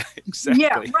emails. Exactly.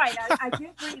 Yeah, right. I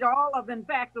did read all of, in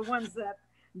fact, the ones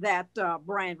that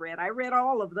Brian read. I read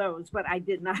all of those, but I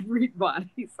did not read Bonnie's.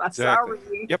 Exactly.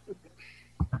 Sorry. Yep.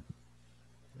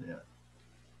 Yeah.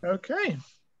 Okay.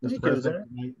 Mr. President,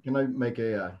 can I make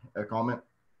a comment?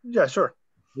 Yeah, sure.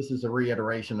 This is a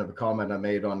reiteration of a comment I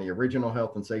made on the original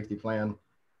health and safety plan.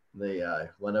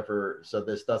 So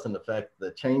this doesn't affect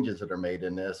the changes that are made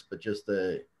in this, but just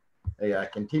a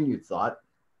continued thought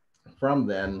from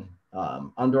then.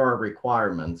 Under our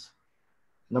requirements,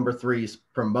 number 3 is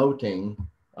promoting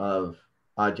of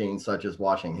hygiene such as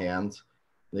washing hands.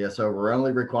 Yeah, so we're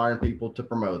only requiring people to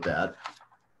promote that.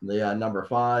 Number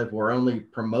 5, we're only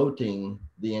promoting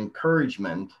the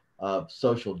encouragement of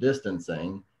social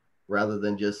distancing rather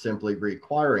than just simply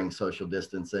requiring social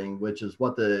distancing, which is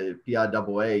what the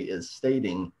PIAA is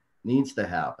stating needs to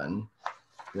happen.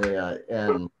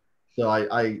 And so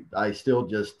I still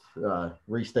just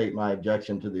restate my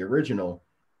objection to the original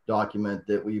document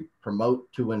that we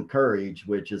promote to encourage,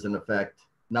 which is in effect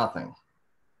nothing.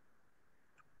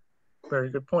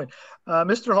 Very good point.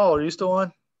 Mr. Hall, are you still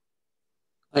on?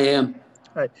 I am.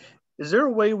 All right. Is there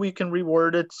a way we can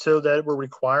reword it so that we're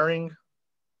requiring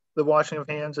the washing of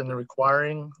hands and the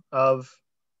requiring of,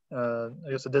 I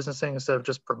guess, the distancing instead of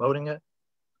just promoting it?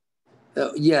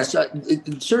 Yes,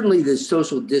 certainly the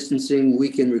social distancing we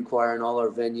can require in all our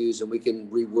venues, and we can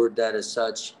reword that as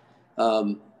such.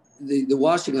 The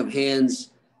washing of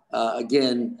hands,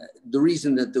 again, the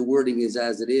reason that the wording is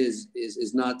as it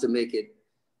is not to make it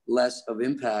less of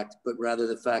impact, but rather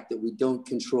the fact that we don't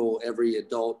control every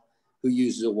adult who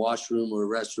uses a washroom or a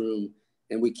restroom,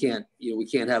 and we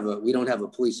don't have a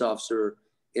police officer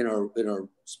in our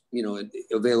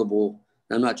available.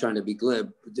 I'm not trying to be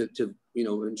glib to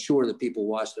ensure that people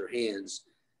wash their hands.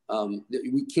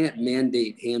 We can't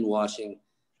mandate hand washing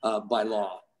by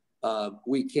law.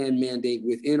 We can mandate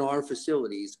within our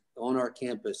facilities on our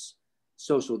campus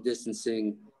social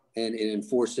distancing and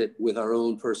enforce it with our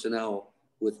own personnel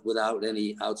without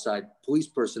any outside police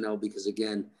personnel, because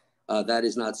again, that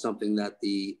is not something that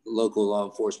the local law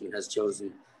enforcement has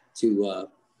chosen to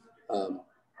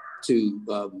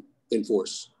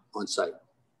enforce on site.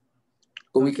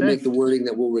 But we can make the wording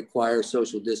that will require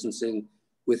social distancing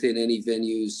within any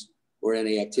venues or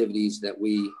any activities that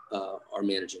we are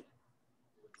managing.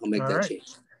 I'll make that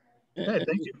change. Okay,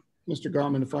 thank you. Mr.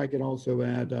 Garman, if I could also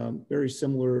add, very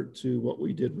similar to what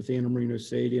we did with Anna Marino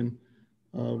Stadium,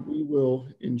 we will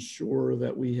ensure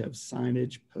that we have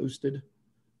signage posted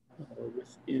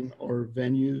within our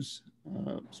venues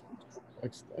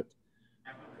that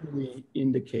really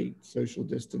indicate social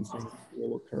distancing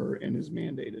will occur and is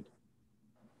mandated.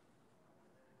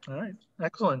 All right,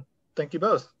 excellent. Thank you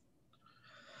both.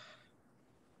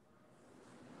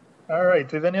 All right,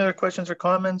 do we have any other questions or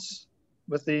comments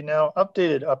with the now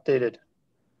updated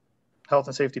health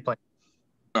and safety plan?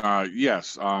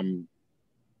 Yes, and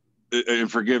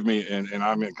forgive me, and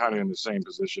I'm kind of in the same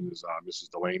position as Mrs.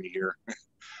 Delaney here.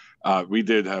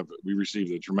 We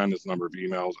received a tremendous number of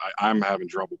emails. I'm having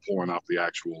trouble pulling up the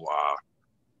actual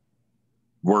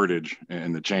wordage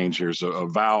and the change here. So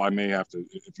Val, I may have to,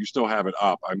 if you still have it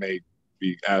up, I may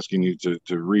be asking you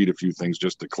to read a few things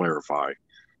just to clarify.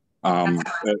 And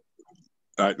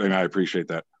I appreciate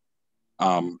that.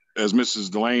 As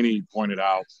Mrs. Delaney pointed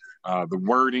out, the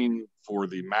wording for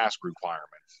the mask requirement,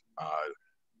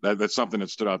 that's something that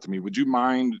stood out to me. Would you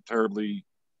mind terribly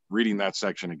reading that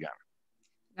section again?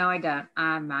 No, I don't.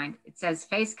 I mind. It says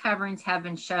face coverings have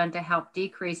been shown to help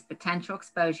decrease potential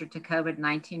exposure to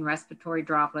COVID-19 respiratory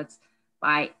droplets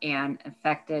by an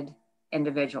affected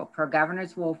individual. Per Governor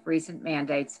Wolf's recent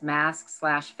mandates,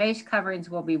 masks/face coverings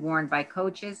will be worn by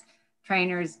coaches,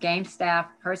 trainers, game staff,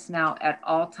 personnel at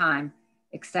all time,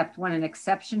 except when an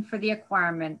exception for the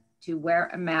requirement to wear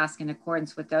a mask in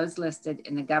accordance with those listed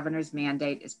in the governor's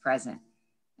mandate is present,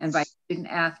 and by student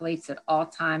athletes at all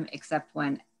time, except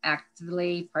when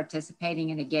actively participating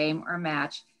in a game or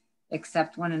match,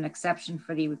 except when an exception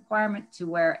for the requirement to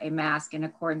wear a mask in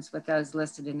accordance with those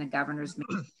listed in the governor's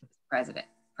mandate is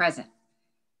present.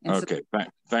 And okay,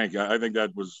 thank you. I think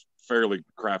that was fairly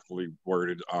craftily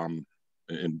worded,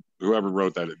 and whoever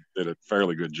wrote that did a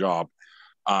fairly good job.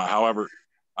 However,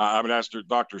 I would ask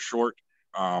Dr. Short.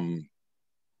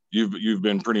 You've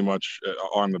been pretty much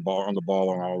on the ball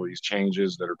on all these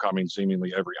changes that are coming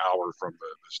seemingly every hour from the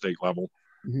state level.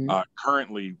 Mm-hmm.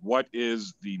 Currently, what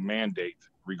is the mandate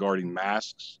regarding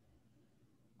masks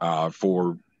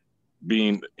for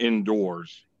being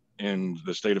indoors in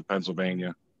the state of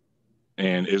Pennsylvania?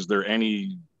 And is there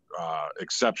any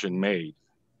exception made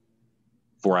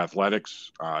for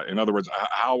athletics? In other words,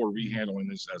 how are we handling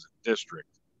this as a district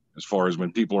as far as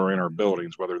when people are in our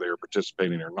buildings, whether they are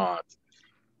participating or not?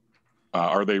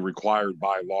 Are they required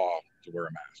by law to wear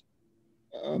a mask?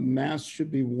 A mask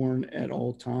should be worn at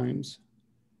all times.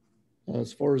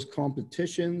 As far as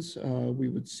competitions, we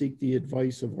would seek the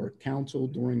advice of our counsel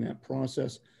during that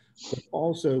process, but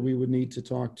also we would need to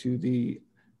talk to the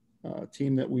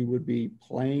team that we would be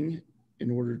playing in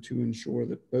order to ensure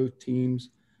that both teams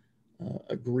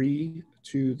agree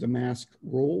to the mask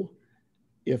rule.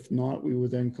 If not, we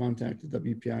would then contact the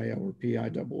WPIL or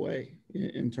PIAA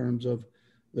in terms of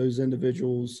those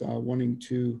individuals wanting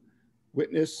to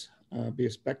witness, be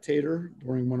a spectator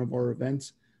during one of our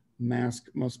events. Mask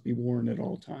must be worn at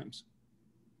all times.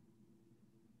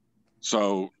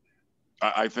 So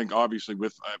I think obviously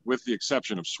with the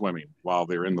exception of swimming while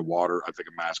they're in the water, I think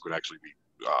a mask would actually be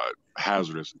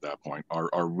hazardous at that point.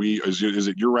 Is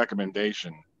it your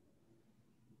recommendation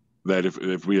that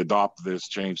if we adopt this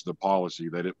change to the policy,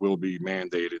 that it will be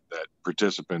mandated that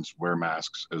participants wear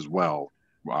masks as well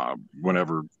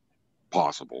whenever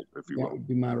possible, if you will? That would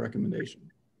be my recommendation.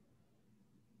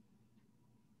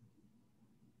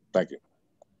 Thank you.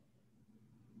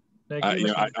 Thank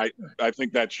you. I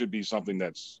think that should be something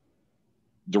that's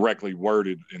directly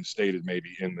worded and stated maybe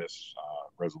in this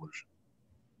resolution.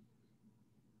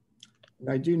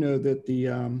 I do know that the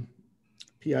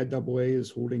PIAA is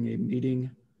holding a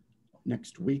meeting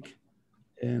next week,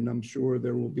 and I'm sure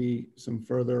there will be some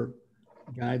further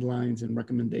guidelines and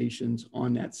recommendations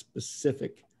on that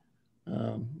specific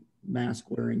mask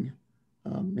wearing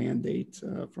mandate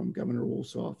from Governor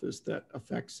Wolf's office that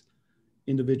affects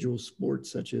individual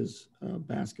sports such as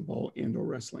basketball and or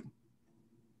wrestling.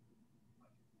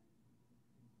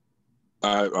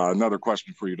 Another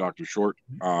question for you, Dr. Short.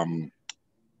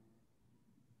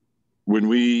 When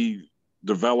we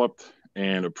developed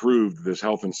and approved this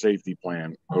health and safety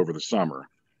plan over the summer,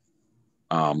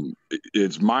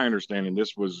 it's my understanding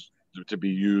this was to be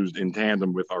used in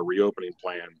tandem with our reopening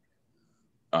plan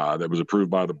that was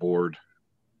approved by the board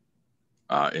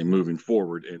and moving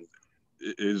forward. And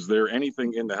is there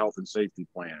anything in the health and safety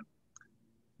plan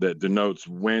that denotes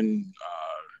when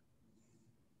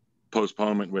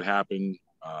postponement would happen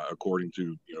according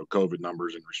to COVID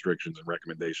numbers and restrictions and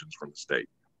recommendations from the state?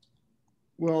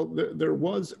 Well, there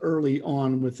was early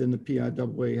on within the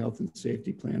PIAA health and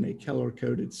safety plan a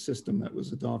color-coded system that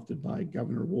was adopted by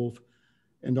Governor Wolf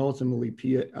and ultimately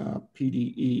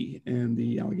PDE and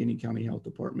the Allegheny County Health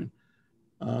Department.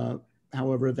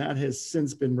 However, that has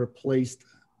since been replaced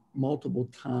multiple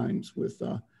times with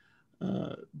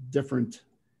different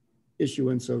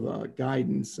issuance of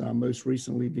guidance, most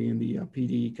recently being the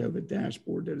PDE COVID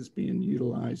dashboard that is being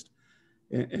utilized,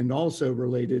 and also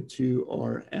related to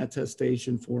our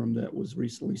attestation form that was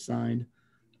recently signed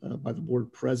by the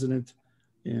board president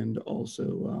and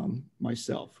also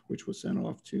myself, which was sent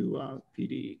off to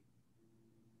PDE.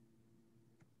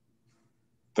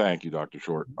 Thank you, Dr.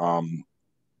 Short.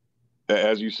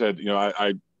 As you said,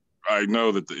 I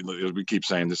know that as we keep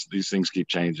saying this, these things keep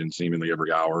changing seemingly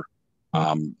every hour.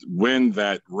 When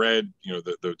that red,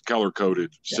 the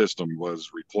color-coded system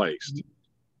was replaced,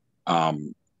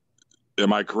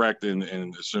 am I correct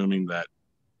in assuming that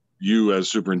you as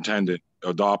superintendent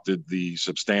adopted the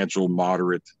substantial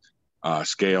moderate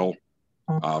scale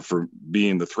for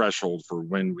being the threshold for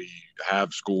when we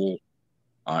have school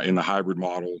in the hybrid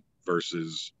model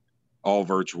versus all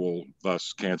virtual,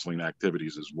 thus canceling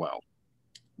activities as well?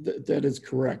 That is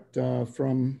correct.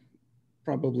 From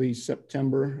probably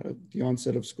September, the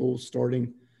onset of school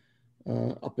starting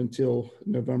up until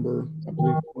November, I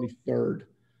believe 23rd,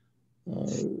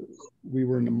 we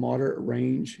were in the moderate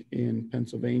range in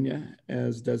Pennsylvania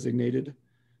as designated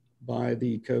by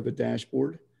the COVID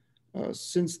dashboard.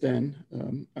 Since then,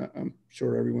 I'm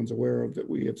sure everyone's aware of that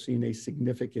we have seen a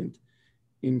significant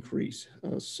increase,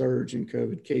 surge in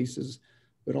COVID cases,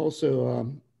 but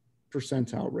also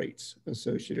percentile rates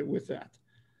associated with that.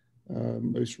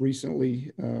 Most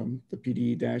recently, the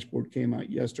PDE dashboard came out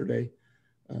yesterday.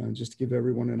 Just to give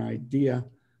everyone an idea,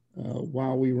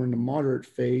 while we were in the moderate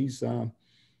phase,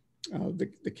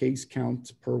 the case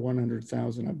count per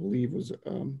 100,000, I believe, was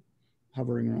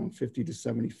hovering around 50 to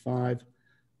 75.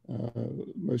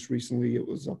 Most recently, it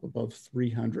was up above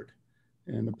 300.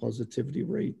 And the positivity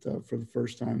rate for the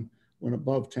first time went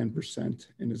above 10%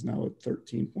 and is now at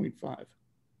 13.5,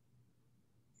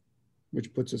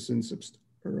 which puts us in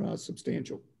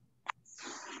substantial.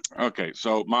 Okay,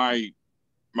 so my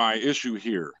issue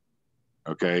here,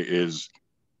 okay, is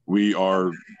we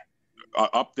are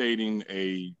updating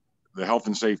the health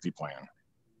and safety plan.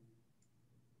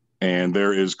 And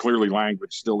there is clearly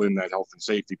language still in that health and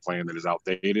safety plan that is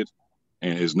outdated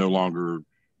and is no longer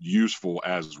useful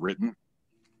as written.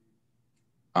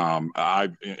 I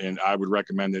would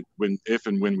recommend that if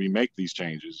and when we make these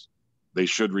changes, they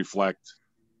should reflect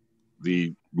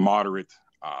the moderate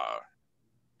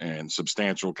and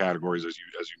substantial categories as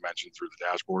you mentioned through the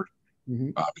dashboard,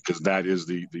 because that is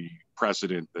the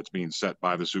precedent that's being set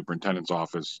by the superintendent's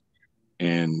office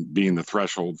and being the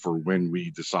threshold for when we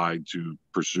decide to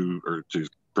pursue or to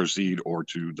proceed or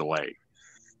to delay.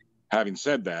 Having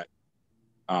said that,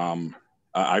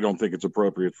 I don't think it's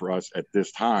appropriate for us at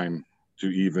this time to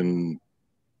even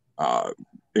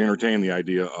entertain the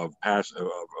idea of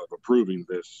approving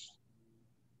this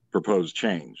proposed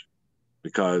change,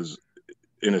 because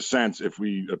in a sense, if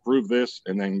we approve this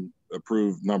and then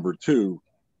approve number 2,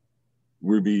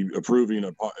 we'd be approving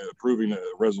a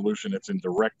resolution that's in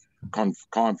direct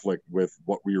conflict with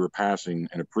what we were passing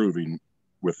and approving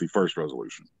with the first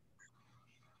resolution.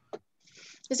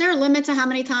 Is there a limit to how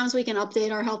many times we can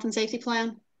update our health and safety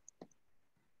plan?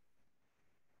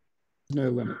 No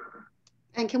limit.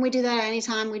 And can we do that at any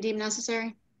time we deem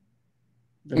necessary?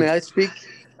 May I speak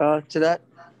to that?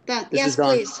 Yes,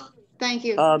 please. Thank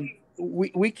you.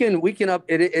 We can up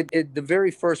it. The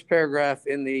very first paragraph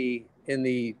in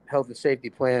the health and safety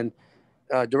plan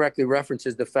directly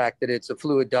references the fact that it's a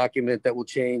fluid document that will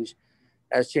change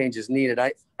as change is needed.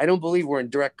 I don't believe we're in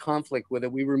direct conflict with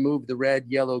it. We removed the red,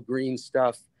 yellow, green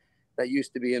stuff that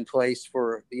used to be in place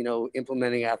for,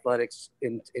 implementing athletics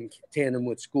in tandem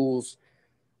with schools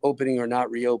opening or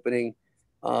not reopening.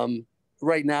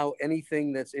 Right now,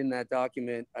 anything that's in that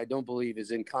document, I don't believe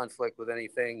is in conflict with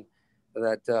anything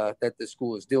that the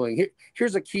school is doing.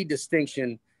 Here's a key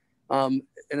distinction, and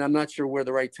I'm not sure where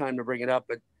the right time to bring it up,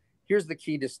 but here's the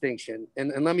key distinction.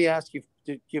 And let me ask you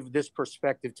to give this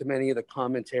perspective to many of the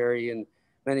commentary and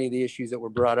many of the issues that were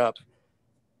brought up.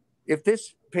 If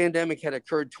this pandemic had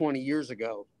occurred 20 years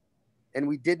ago and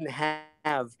we didn't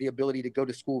have the ability to go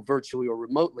to school virtually or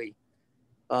remotely,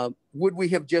 would we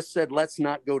have just said, let's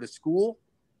not go to school?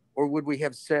 Or would we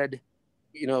have said,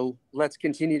 let's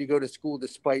continue to go to school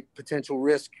despite potential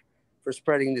risk for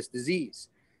spreading this disease?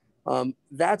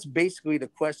 That's basically the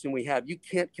question we have. You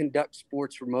can't conduct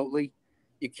sports remotely.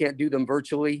 You can't do them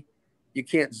virtually. You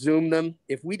can't Zoom them.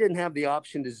 If we didn't have the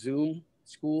option to Zoom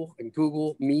school and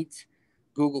Google Meet,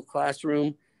 Google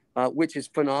Classroom, which is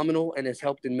phenomenal and has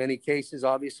helped in many cases,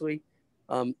 obviously,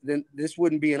 then this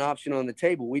wouldn't be an option on the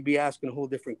table. We'd be asking a whole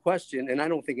different question. And I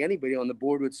don't think anybody on the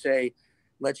board would say,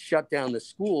 let's shut down the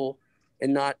school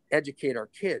and not educate our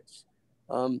kids.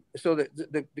 So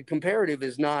the comparative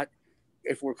is not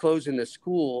if we're closing the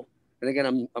school, and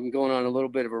again, I'm going on a little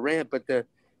bit of a rant, but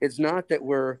it's not that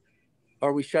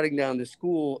are we shutting down the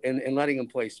school and letting them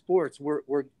play sports?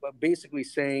 We're basically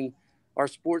saying our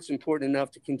sport's important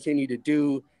enough to continue to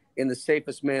do in the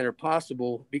safest manner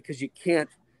possible, because you can't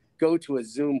go to a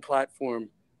Zoom platform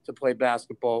to play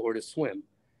basketball or to swim.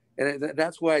 And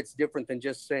that's why it's different than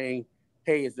just saying,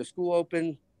 hey, is the school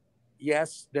open?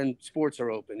 Yes, then sports are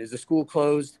open. Is the school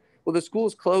closed? Well, the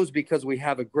school's closed because we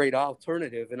have a great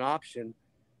alternative and option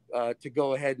to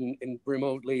go ahead and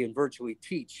remotely and virtually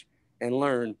teach and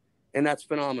learn. And that's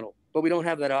phenomenal. But we don't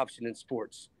have that option in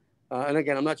sports. And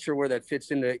again, I'm not sure where that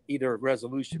fits into either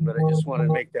resolution, but I just wanted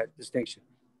to make that distinction.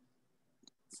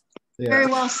 Yeah. Very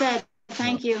well said.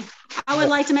 Thank you. I would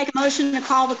like to make a motion to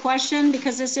call the question,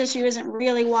 because this issue isn't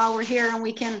really while we're here, and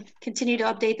we can continue to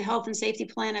update the health and safety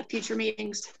plan at future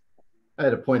meetings. I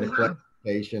had a point of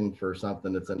clarification for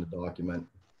something that's in the document.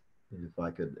 If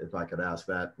I could ask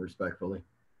that respectfully.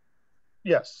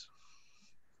 Yes.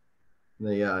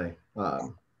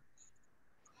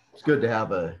 It's good to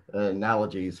have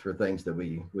analogies for things that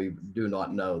we do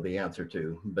not know the answer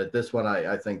to. But this one,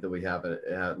 I think that we have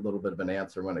a little bit of an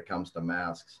answer when it comes to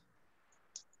masks.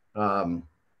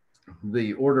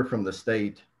 The order from the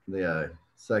state, the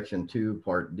Section 2,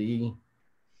 Part D,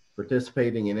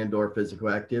 participating in indoor physical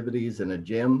activities in a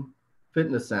gym,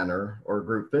 fitness center, or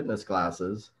group fitness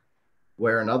classes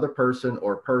where another person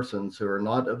or persons who are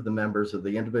not of the members of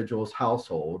the individual's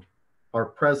household are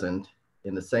present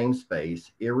in the same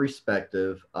space,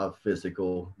 irrespective of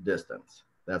physical distance.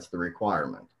 That's the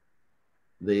requirement.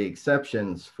 The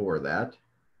exceptions for that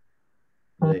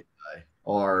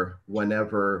are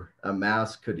whenever a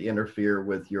mask could interfere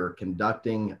with your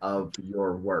conducting of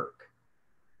your work.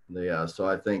 So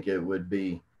I think it would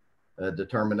be a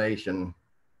determination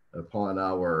upon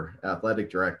our athletic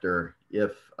director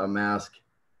if a mask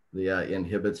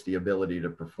inhibits the ability to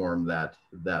perform that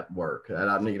work. And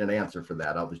I need an answer for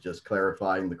that. I was just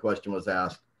clarifying. The question was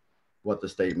asked what the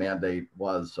state mandate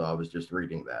was, so I was just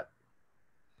reading that.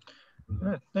 All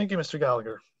right. Thank you, Mr.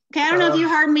 Gallagher. Okay, I don't know if you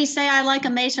heard me say I'd like to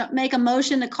make a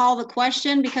motion to call the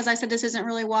question, because I said this isn't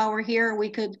really why we're here. We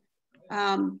could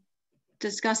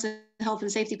discuss the health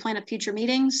and safety plan at future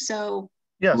meetings. So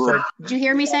yes, did you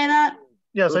hear me say that?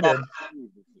 Yes, I did.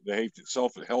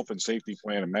 The health and safety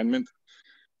plan amendment.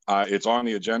 It's on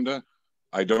the agenda.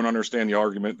 I don't understand the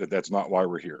argument that that's not why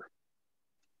we're here.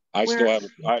 I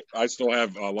still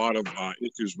have a lot of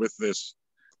issues with this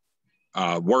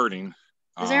wording.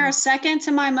 Is there a second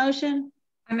to my motion?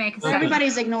 I make a second.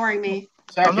 Everybody's ignoring me.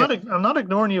 I'm not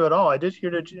ignoring you at all. I did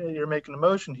hear that you're making a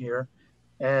motion here,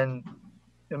 and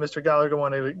Mr. Gallagher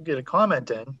wanted to get a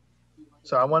comment in.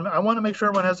 So I want to make sure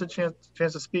everyone has a chance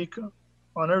to speak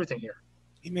on everything here.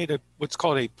 He made what's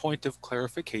called a point of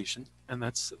clarification, and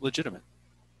that's legitimate.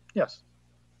 Yes.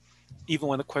 Even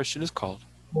when the question is called.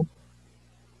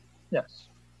 Yes.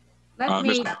 Let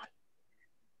me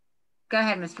go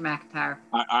ahead, Mr. McIntyre.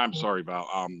 I'm sorry, Val.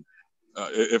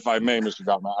 If I may, Mr.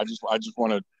 Gottman, I just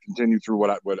want to continue through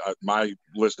my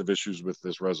list of issues with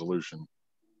this resolution.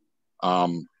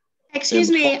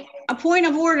 Excuse me, a point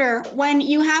of order. When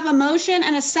you have a motion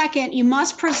and a second, you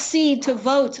must proceed to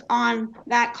vote on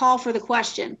that call for the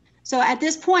question. So at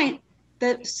this point,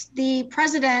 the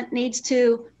president needs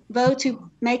to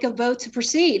make a vote to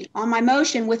proceed on my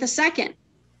motion with a second.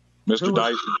 Mr.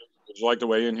 Dice, would you like to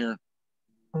weigh in here?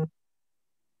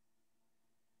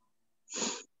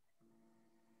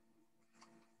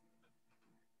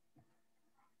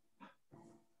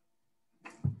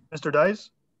 Mr. Dice?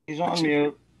 He's on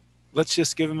mute. Let's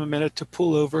just give him a minute to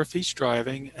pull over if he's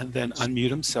driving and then unmute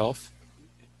himself.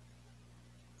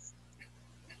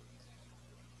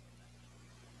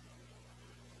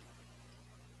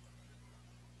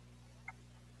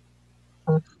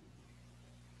 I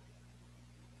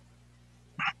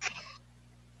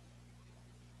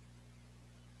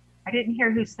didn't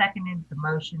hear who seconded the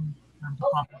motion.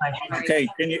 Okay,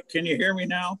 can you hear me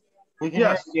now? We can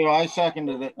hear you. I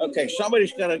seconded it. Okay,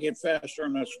 somebody's got to get faster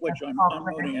on the switch on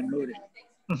unmuting and muting.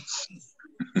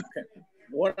 Okay.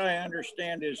 What I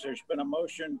understand is there's been a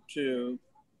motion to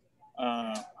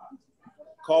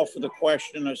call for the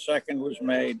question. A second was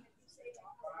made.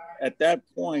 At that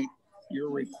point, you're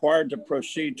required to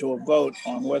proceed to a vote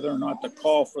on whether or not the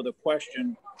call for the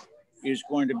question is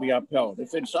going to be upheld.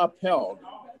 If it's upheld,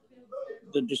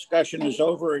 the discussion is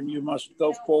over and you must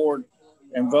go forward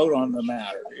and vote on the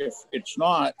matter. If it's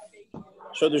not,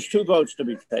 so there's two votes to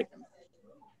be taken.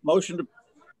 Motion to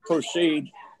proceed,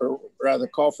 or rather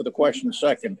call for the question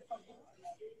second.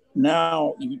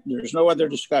 Now, there's no other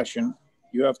discussion.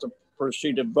 You have to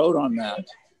proceed to vote on that.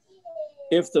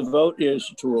 If the vote is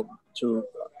to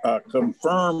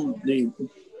confirm the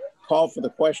call for the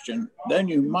question, then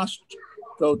you must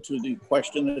go to the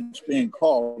question that's being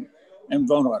called and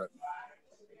vote on it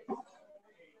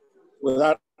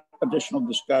without additional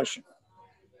discussion.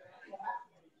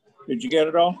 Did you get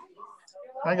it all?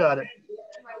 I got it.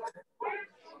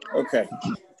 Okay.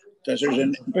 Because there's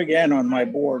a big N on my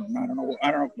board, and I don't know.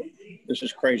 This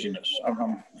is craziness.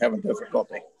 I'm having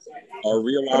difficulty. Are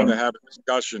we allowed to have a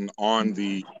discussion on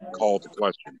the call to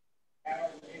question?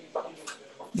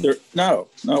 No.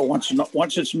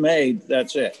 Once it's made,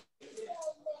 that's it.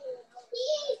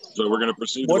 So we're going to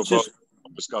proceed to a vote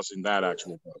discussing that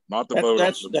actual vote, not the vote.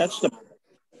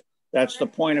 That's the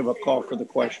point of a call for the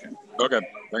question. Okay,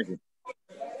 thank you.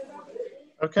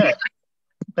 Okay,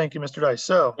 thank you, Mr. Dice.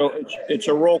 So it's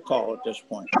a roll call at this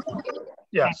point.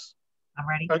 Yes. I'm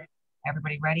ready. Okay.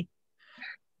 Everybody ready?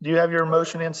 Do you have your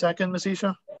motion and second, Ms.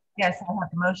 Isha? Yes, I have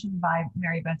the motion by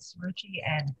Mary Beth Cerrucci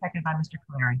and second by Mr.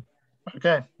 Clary.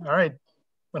 Okay, all right.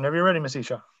 Whenever you're ready, Ms.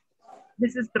 Isha.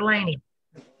 Mrs. Delaney.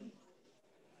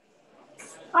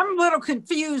 I'm a little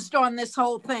confused on this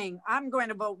whole thing. I'm going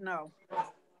to vote no.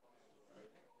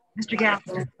 Mr.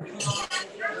 Gallagher.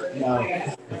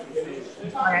 No.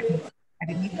 Sorry, I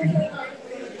didn't hear anything.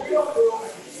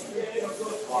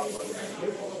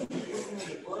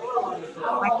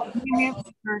 Mike, can you mute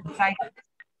your site?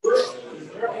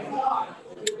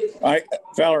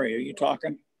 Valerie, are you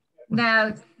talking?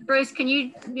 No, Bruce, can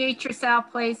you mute yourself,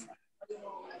 please?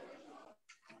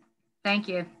 Thank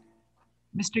you.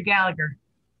 Mr. Gallagher.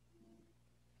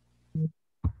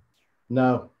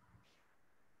 No.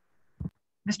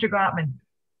 Mr. Gottman.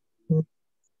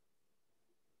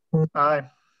 Aye.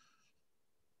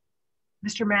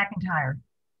 Mr. McIntyre.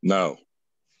 No.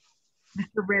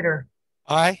 Mr. Ritter.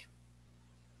 Aye.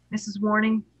 Mrs.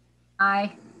 Warning.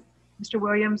 Aye. Mr.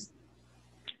 Williams.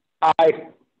 Aye.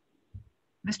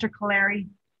 Mr. Caleri.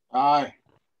 Aye.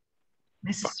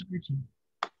 Mrs. Cerrucci.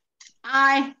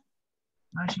 Aye.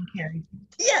 Motion carries.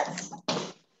 Yes.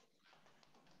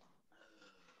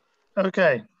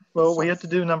 Okay. Well, we have to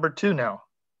do number 2 now.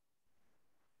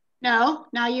 No,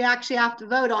 now you actually have to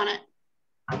vote on it.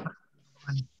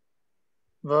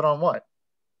 Vote on what?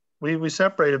 We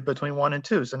separated between 1 and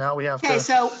 2, so now we have Okay, to.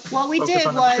 so what we focus did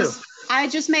on number was, I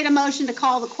just made a motion to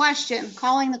call the question.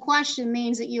 Calling the question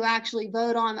means that you actually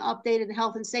vote on the updated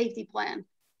health and safety plan.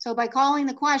 So by calling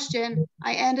the question,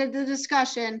 I ended the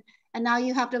discussion, and now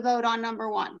you have to vote on number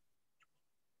 1.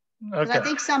 Okay. I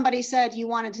think somebody said you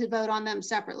wanted to vote on them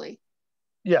separately.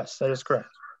 Yes, that is correct.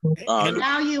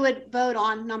 Now you would vote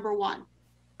on number 1.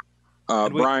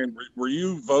 Brian, were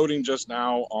you voting just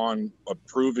now on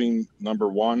approving number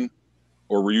 1,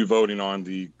 or were you voting on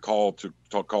the call to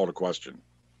question?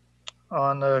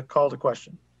 On the call to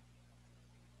question.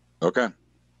 Okay.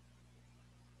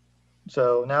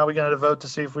 So now we're going to vote to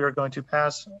see if we are going to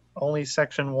pass only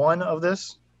section 1 of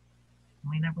this.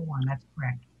 Only number 1, that's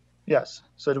correct. Yes.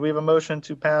 So do we have a motion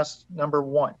to pass number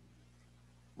 1?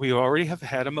 We already have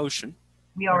had a motion.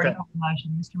 We already have a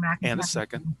motion. Mr. McIntyre. And a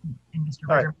second. And Mr.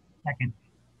 Ritter, second.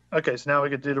 Okay, so now we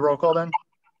could do the roll call then?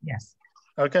 Yes.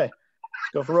 Okay,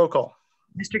 let's go for roll call.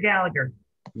 Mr. Gallagher.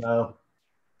 No.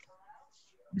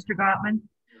 Mr. Gottman.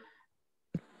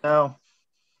 No.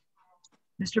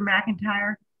 Mr.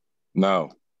 McIntyre.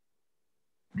 No.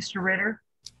 Mr. Ritter.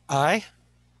 Aye.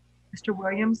 Mr.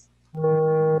 Williams.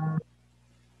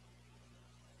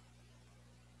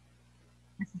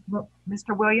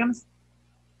 Mr. Williams.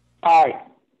 Aye.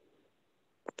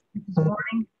 Mrs.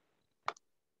 Warning.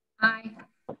 Aye.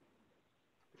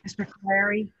 Mr.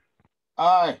 Caleri.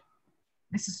 Aye.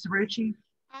 Mrs. Cerrucci.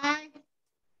 Aye.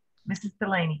 Mrs.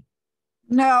 Delaney.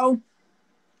 No.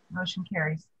 Motion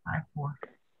carries 5-4.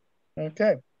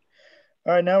 Okay.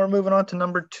 All right, now we're moving on to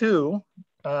number 2.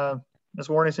 Ms.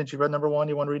 Warning, since you read number 1,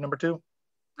 you want to read number 2?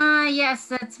 Yes,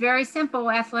 that's very simple.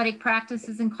 Athletic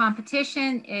practices and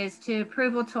competition is to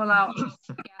approval to allow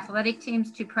athletic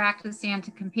teams to practice and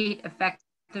to compete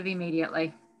effective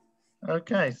immediately.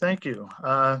 Okay, thank you.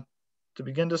 To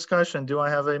begin discussion, do I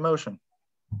have a motion?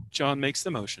 John makes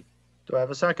the motion. Do I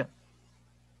have a second?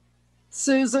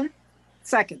 Susan,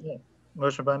 second. Yeah.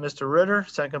 Motion by Mr. Ritter,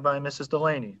 second by Mrs.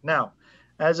 Delaney. Now,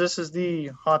 as this is the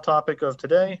hot topic of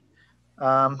today,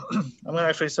 I'm going to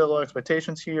actually set a lot of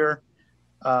expectations here.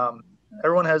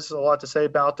 Everyone has a lot to say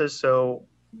about this, so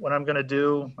what I'm going to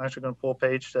do, I'm actually going to pull a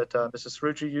page that Mrs.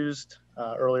 Cerrucci used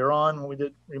earlier on when we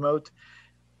did remote,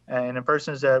 and in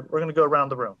person is that we're going to go around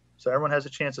the room. So everyone has a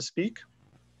chance to speak.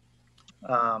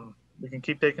 We can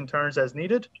keep taking turns as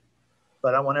needed,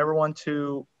 but I want everyone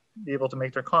to be able to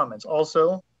make their comments.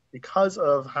 Also, because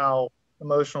of how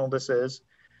emotional this is,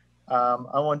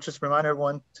 I want to just remind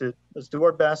everyone to let's do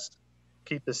our best,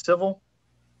 keep this civil,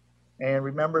 and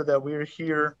remember that we're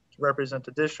here to represent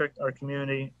the district, our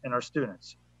community, and our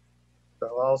students. So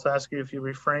I'll also ask you if you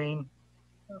refrain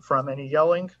from any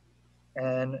yelling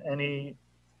and any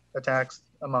attacks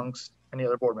amongst any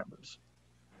other board members.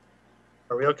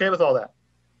 Are we okay with all that?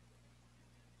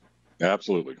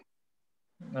 Absolutely.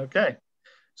 Okay,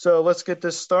 so let's get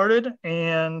this started.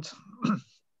 And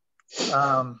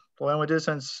the way we do,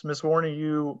 since Ms. Warner,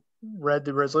 you read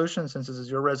the resolution, since this is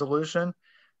your resolution,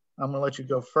 I'm going to let you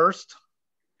go first.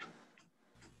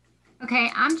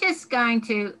 Okay, I'm just going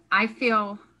to, I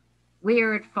feel we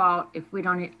are at fault if we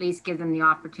don't at least give them the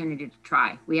opportunity to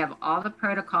try. We have all the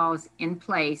protocols in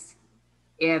place.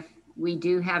 If we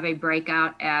do have a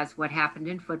breakout as what happened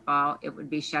in football, it would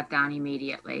be shut down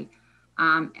immediately.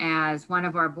 As one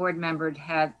of our board members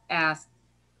had asked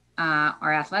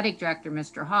our athletic director,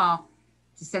 Mr. Hall,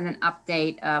 to send an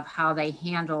update of how they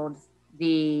handled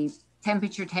the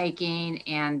temperature taking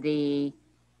and the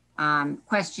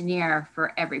questionnaire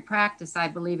for every practice. I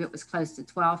believe it was close to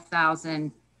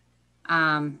 12,000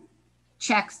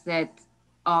 checks that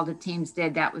all the teams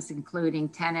did. That was including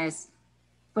tennis,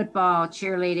 football,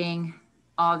 cheerleading,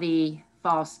 all the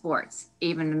fall sports,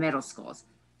 even the middle schools.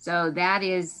 So that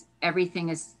is, everything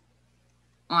is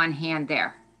on hand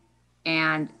there.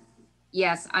 And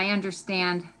yes, I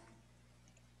understand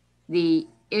the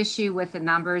issue with the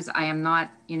numbers. I am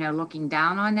not, looking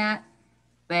down on that,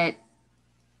 but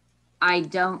I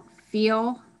don't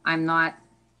feel, I'm not,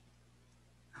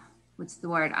 what's the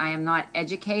word? I am not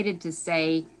educated to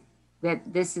say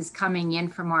that this is coming in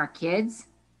from our kids,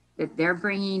 that they're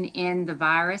bringing in the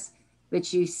virus.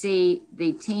 But you see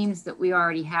the teams that we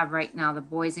already have right now, the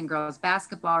boys and girls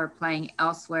basketball, are playing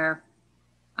elsewhere,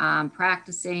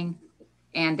 practicing,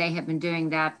 and they have been doing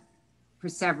that for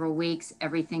several weeks.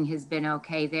 Everything has been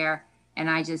okay there. And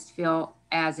I just feel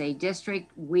as a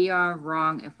district, we are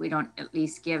wrong if we don't at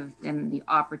least give them the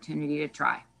opportunity to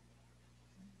try.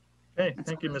 Okay,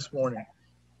 thank you, Ms. Warning.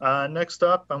 Next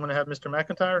up, I'm going to have Mr.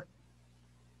 McIntyre.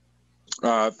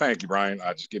 Thank you, Brian.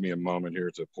 Just give me a moment here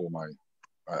to pull my,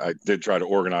 I did try to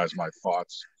organize my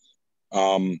thoughts.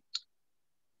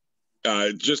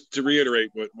 Just to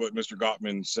reiterate what Mr.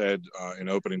 Gottman said in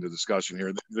opening the discussion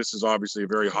here, this is obviously a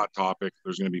very hot topic.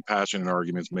 There's going to be passionate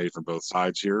arguments made from both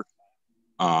sides here.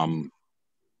 To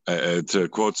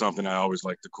quote something I always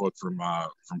like to quote from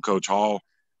Coach Hall,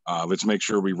 let's make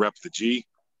sure we rep the G.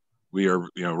 We are,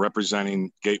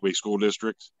 representing Gateway School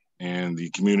District and the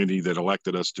community that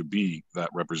elected us to be that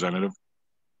representative.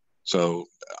 So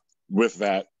with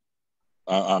that,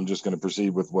 I'm just going to proceed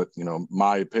with what,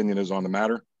 my opinion is on the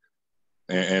matter.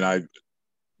 And I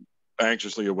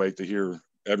anxiously await to hear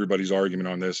everybody's argument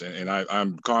on this. And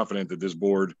I'm confident that this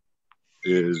board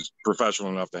is professional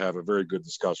enough to have a very good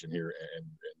discussion here and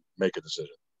make a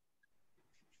decision.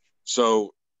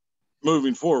 So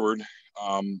moving forward,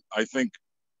 I think,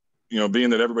 being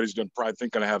that everybody's going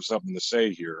to have something to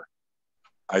say here,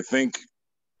 I think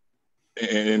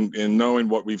in knowing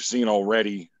what we've seen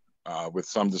already with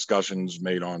some discussions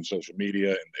made on social media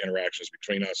and the interactions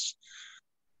between us,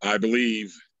 I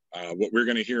believe what we're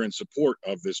going to hear in support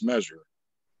of this measure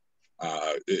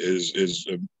is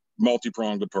a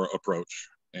multi-pronged approach.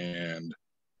 And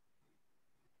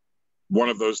one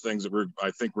of those things that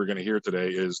I think we're going to hear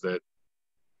today is that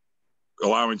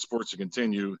allowing sports to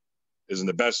continue is in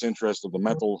the best interest of the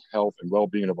mental health and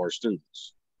well-being of our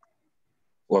students.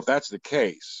 Well, if that's the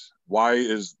case, why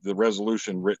is the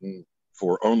resolution written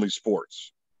for only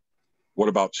sports? What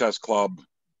about chess club,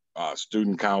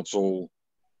 student council,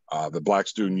 the Black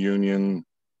Student Union,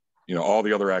 all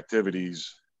the other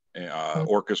activities,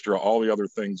 orchestra, all the other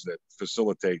things that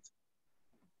facilitate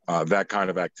that kind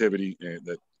of activity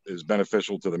that is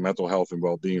beneficial to the mental health and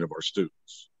well-being of our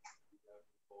students.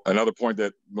 Another point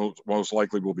that most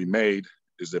likely will be made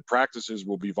is that practices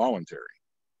will be voluntary.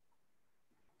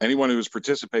 Anyone who has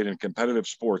participated in competitive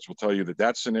sports will tell you that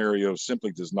that scenario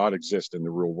simply does not exist in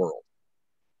the real world.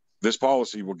 This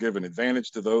policy will give an advantage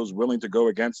to those willing to go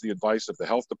against the advice of the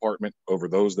health department over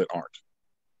those that aren't.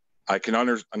 I can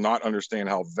not understand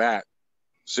how that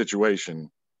situation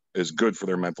is good for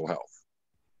their mental health.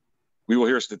 We will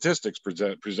hear statistics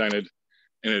presented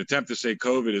in an attempt to say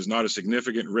COVID is not a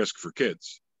significant risk for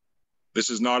kids. This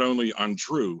is not only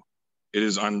untrue, it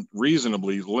is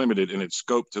unreasonably limited in its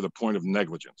scope to the point of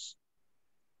negligence.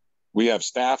 We have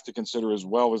staff to consider as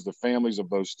well as the families of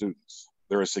those students.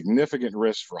 There are significant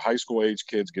risks for high school age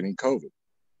kids getting COVID,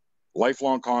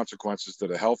 lifelong consequences to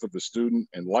the health of the student,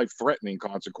 and life-threatening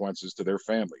consequences to their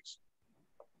families.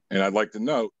 And I'd like to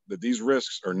note that these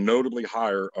risks are notably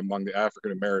higher among the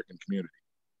African-American community.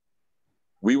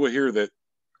 We will hear that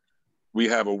we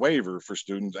have a waiver for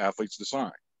student athletes to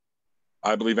sign.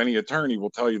 I believe any attorney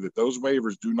will tell you that those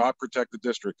waivers do not protect the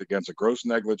district against a gross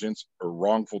negligence or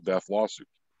wrongful death lawsuit.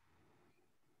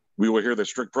 We will hear that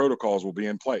strict protocols will be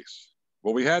in place.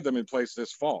 Well, we had them in place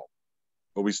this fall,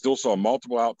 but we still saw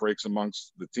multiple outbreaks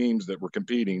amongst the teams that were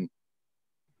competing,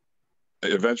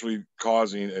 eventually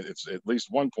causing it's at least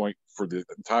one point for the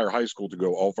entire high school to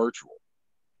go all virtual.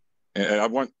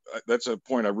 And that's a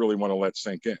point I really want to let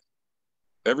sink in.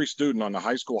 Every student on the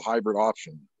high school hybrid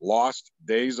option lost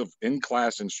days of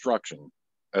in-class instruction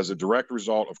as a direct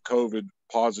result of COVID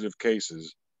positive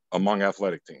cases among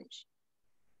athletic teams.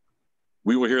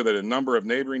 We will hear that a number of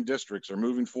neighboring districts are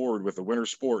moving forward with the winter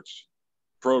sports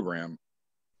program,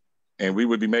 and we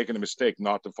would be making a mistake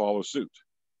not to follow suit.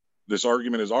 This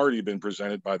argument has already been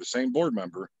presented by the same board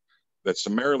member that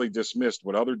summarily dismissed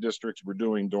what other districts were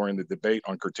doing during the debate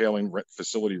on curtailing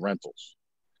facility rentals.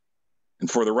 And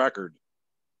for the record,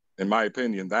 in my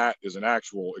opinion, that is an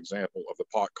actual example of the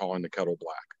pot calling the kettle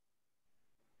black.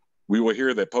 We will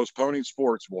hear that postponing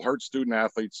sports will hurt student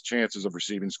athletes' chances of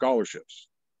receiving scholarships.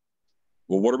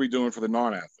 Well, what are we doing for the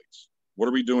non-athletes? What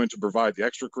are we doing to provide the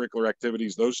extracurricular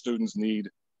activities those students need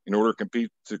in order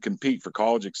to compete for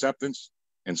college acceptance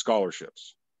and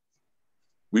scholarships.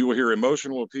 We will hear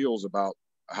emotional appeals about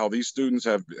how these students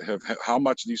how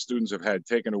much these students have had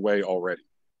taken away already.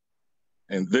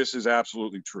 And this is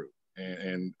absolutely true.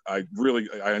 And I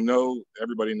know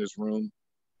everybody in this room,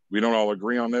 we don't all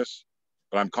agree on this,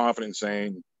 but I'm confident in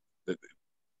saying that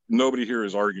nobody here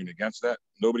is arguing against that.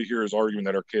 Nobody here is arguing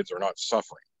that our kids are not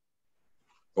suffering.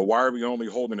 But why are we only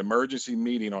holding an emergency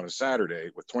meeting on a Saturday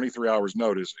with 23 hours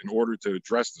notice in order to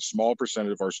address the small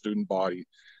percentage of our student body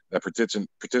that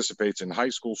participates in high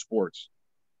school sports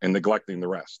and neglecting the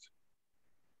rest?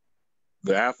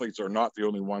 The athletes are not the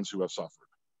only ones who have suffered.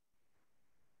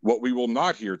 What we will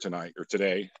not hear tonight or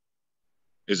today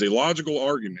is a logical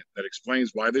argument that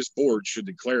explains why this board should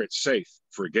declare it safe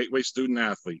for a Gateway student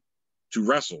athlete to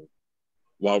wrestle,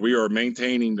 while we are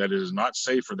maintaining that it is not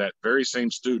safe for that very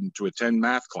same student to attend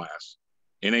math class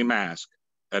in a mask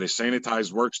at a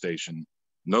sanitized workstation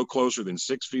no closer than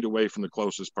 6 feet away from the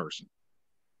closest person.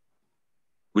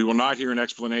 We will not hear an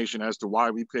explanation as to why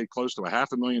we pay close to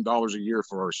 $500,000 a year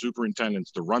for our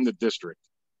superintendents to run the district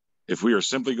if we are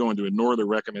simply going to ignore the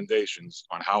recommendations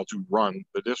on how to run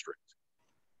the district.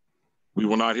 We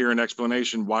will not hear an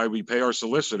explanation why we pay our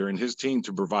solicitor and his team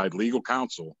to provide legal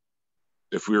counsel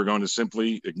if we are going to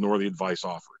simply ignore the advice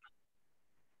offered.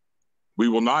 We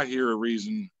will not hear a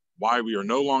reason why we are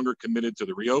no longer committed to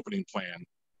the reopening plan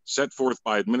set forth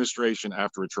by administration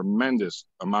after a tremendous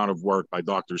amount of work by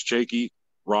Drs. Chakey,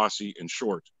 Rossi, and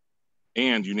Short,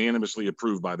 and unanimously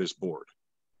approved by this board.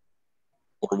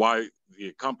 Or why the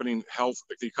accompanying health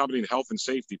and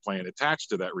safety plan attached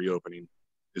to that reopening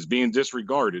is being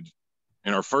disregarded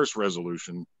in our first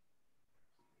resolution,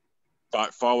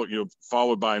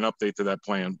 followed by an update to that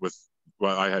plan with,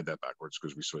 well, I had that backwards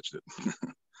because we switched it.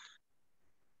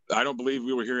 I don't believe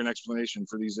we will hear an explanation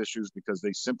for these issues because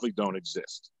they simply don't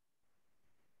exist.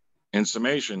 In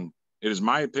summation, it is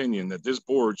my opinion that this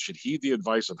board should heed the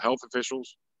advice of health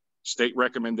officials, state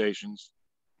recommendations,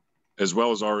 as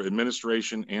well as our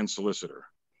administration and solicitor.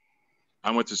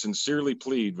 I want to sincerely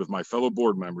plead with my fellow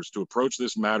board members to approach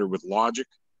this matter with logic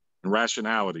and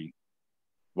rationality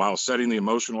while setting the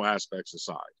emotional aspects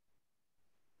aside.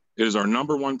 It is our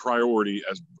number one priority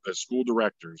as school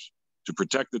directors to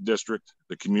protect the district,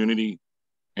 the community,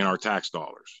 and our tax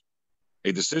dollars.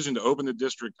 A decision to open the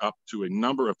district up to a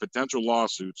number of potential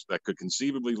lawsuits that could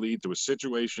conceivably lead to a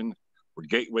situation where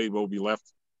Gateway will be left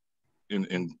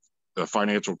in a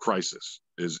financial crisis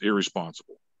is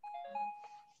irresponsible.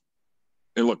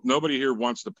 And look, nobody here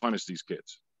wants to punish these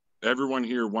kids. Everyone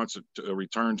here wants a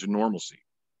return to normalcy.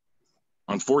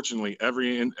 Unfortunately,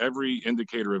 every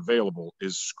indicator available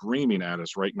is screaming at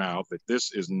us right now that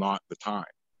this is not the time.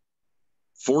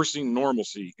 Forcing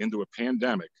normalcy into a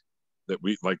pandemic that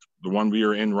we, like the one we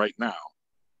are in right now,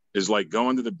 is like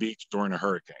going to the beach during a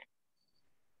hurricane.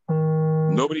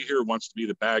 Nobody here wants to be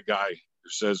the bad guy who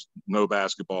says no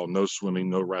basketball, no swimming,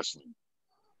 no wrestling.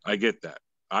 I get that.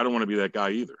 I don't want to be that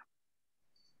guy either.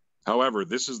 However,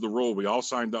 this is the role we all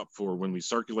signed up for when we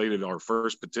circulated our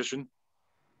first petition,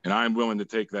 and I am willing to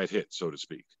take that hit, so to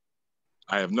speak.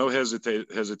 I have no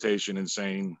hesitation in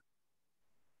saying,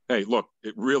 hey, look,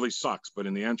 it really sucks, but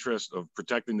in the interest of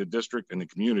protecting the district and the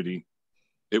community,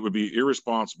 it would be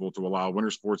irresponsible to allow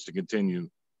winter sports to continue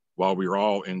while we are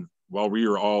all in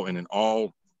an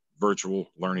all virtual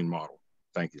learning model.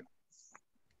 Thank you.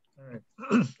 All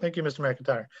right. Thank you, Mr.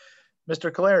 McIntyre.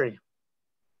 Mr. Caleri.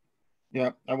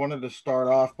 Yeah, I wanted to start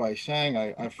off by saying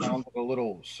I found it a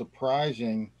little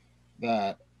surprising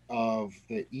that of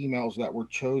the emails that were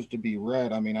chose to be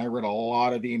read. I mean, I read a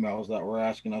lot of emails that were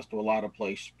asking us to allow to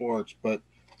play sports, but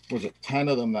was it 10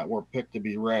 of them that were picked to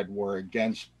be read were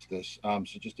against this?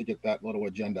 So just to get that little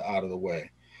agenda out of the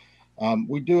way.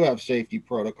 We do have safety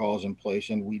protocols in place,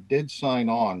 and we did sign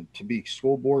on to be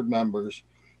school board members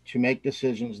to make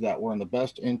decisions that were in the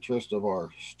best interest of our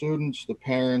students, the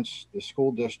parents, the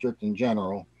school district in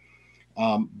general.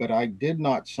 But I did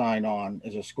not sign on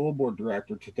as a school board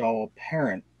director to tell a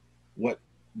parent what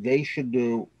they should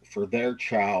do for their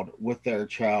child with their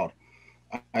child.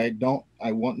 I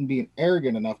wouldn't be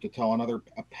arrogant enough to tell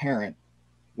a parent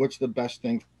what's the best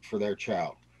thing for their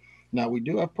child. Now, we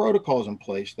do have protocols in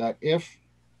place that if,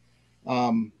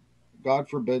 God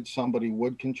forbid, somebody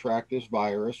would contract this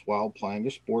virus while playing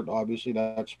a sport, obviously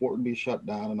that sport would be shut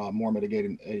down and more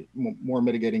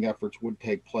mitigating efforts would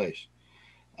take place.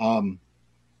 And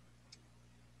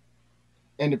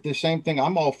if the same thing,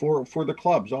 I'm all for the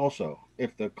clubs also.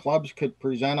 If the clubs could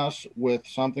present us with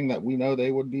something that we know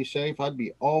they would be safe, I'd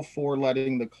be all for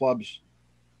letting the clubs,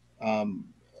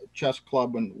 chess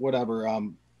club and whatever,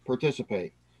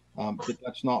 participate. But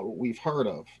that's not what we've heard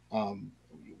of.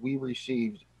 we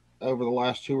received over the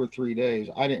last 2 or 3 days.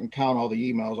 I didn't count all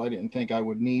the emails. I didn't think I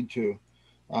would need to,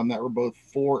 that were both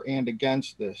for and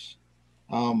against this.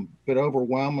 But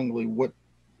overwhelmingly, what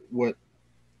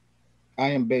I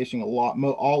am basing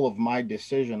all of my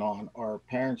decision on are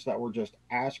parents that were just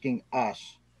asking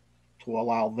us to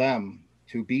allow them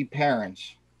to be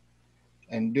parents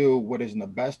and do what is in the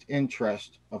best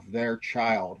interest of their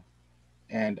child.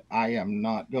 And I am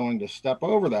not going to step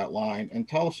over that line and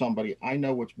tell somebody I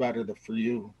know what's better for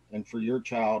you and for your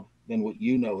child than what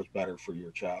you know is better for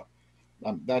your child.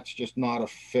 That's just not a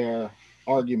fair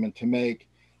argument to make.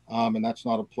 And that's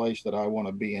not a place that I want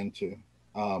to be into.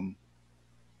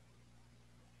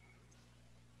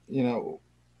 You know,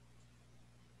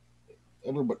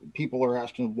 people are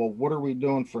asking, well, what are we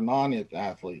doing for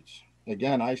non-athletes?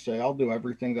 Again, I say I'll do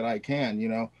everything that I can. You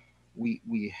know,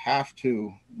 we have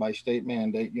to, by state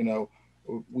mandate, you know,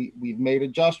 we've made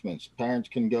adjustments. Parents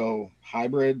can go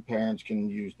hybrid, parents can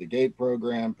use the GATE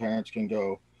program, parents can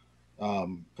go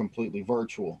completely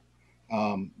virtual.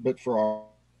 But for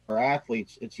our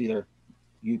athletes, it's either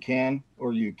you can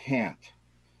or you can't.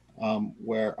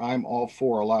 Where I'm all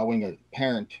for allowing a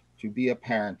parent to be a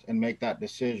parent and make that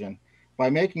decision. By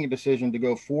making a decision to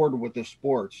go forward with the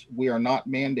sports, we are not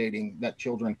mandating that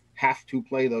children have to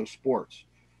play those sports.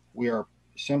 We are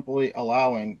simply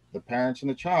allowing the parents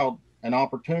and the child an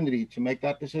opportunity to make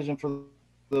that decision for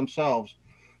themselves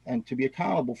and to be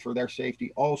accountable for their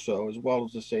safety also, as well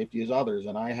as the safety as others.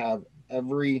 And I have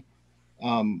every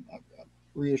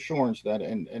reassurance that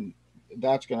and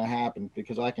that's going to happen,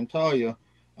 because I can tell you,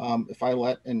 if I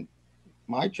let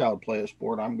my child play a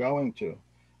sport, I'm going to.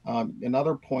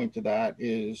 Another point to that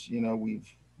is, you know, we've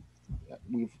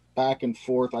back and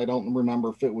forth. I don't remember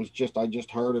if it was I just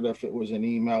heard it, if it was in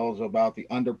emails about the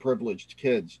underprivileged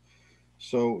kids.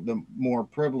 So the more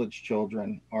privileged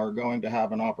children are going to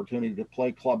have an opportunity to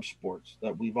play club sports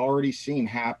that we've already seen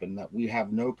happen, that we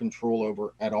have no control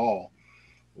over at all.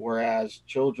 Whereas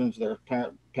their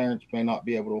parents may not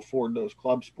be able to afford those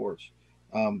club sports.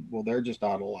 Well, they're just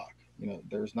out of luck. You know,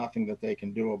 there's nothing that they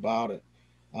can do about it.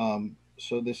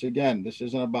 So this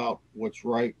isn't about what's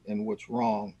right and what's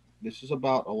wrong. This is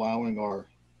about allowing our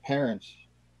parents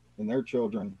and their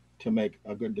children to make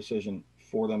a good decision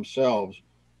for themselves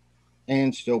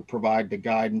and still provide the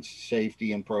guidance,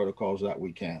 safety, and protocols that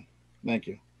we can. Thank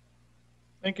you.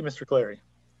 Thank you, Mr. Clary.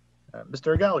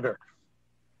 Mr. Gallagher.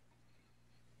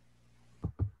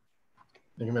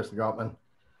 Thank you, Mr. Gottman.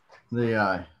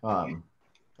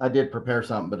 I did prepare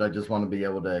something, but I just want to be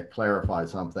able to clarify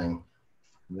something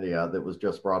that was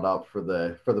just brought up for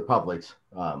the public's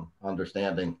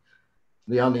understanding.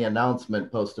 On the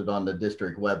announcement posted on the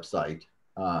district website,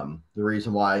 the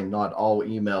reason why not all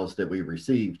emails that we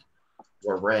received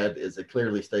were read is it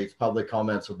clearly states public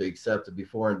comments will be accepted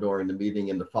before and during the meeting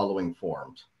in the following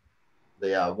forms.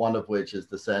 One of which is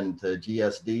to send to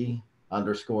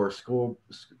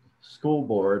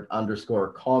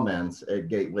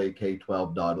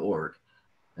gsd_schoolboard_comments@gatewayk12.org.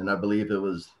 And I believe it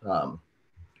was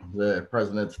the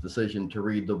president's decision to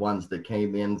read the ones that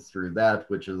came in through that,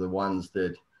 which are the ones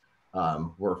that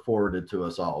were forwarded to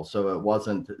us all. So it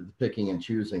wasn't picking and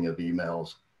choosing of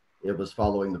emails. It was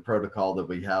following the protocol that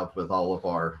we have with all of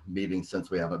our meetings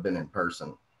since we haven't been in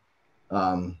person.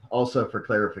 Also, for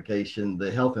clarification,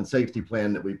 the health and safety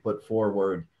plan that we put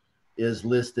forward is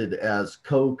listed as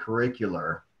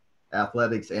co-curricular,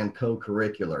 athletics and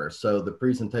co-curricular. So the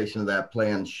presentation of that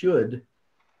plan should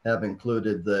have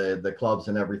included the clubs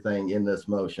and everything in this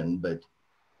motion, but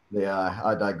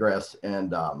I digress.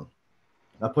 And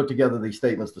I put together these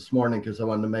statements this morning because I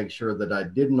wanted to make sure that I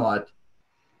did not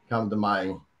come to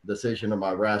my decision or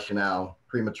my rationale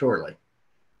prematurely.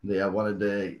 I wanted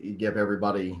to give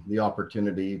everybody the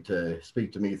opportunity to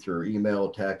speak to me through email,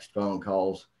 text, phone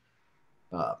calls.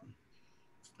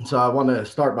 So I want to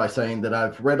start by saying that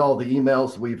I've read all the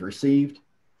emails we've received.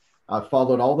 I've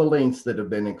followed all the links that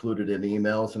have been included in the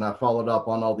emails, and I followed up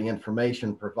on all the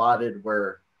information provided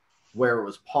where it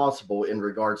was possible in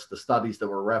regards to studies that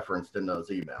were referenced in those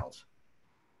emails.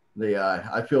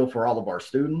 I feel for all of our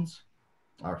students,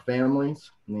 our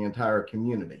families, and the entire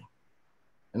community.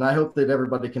 And I hope that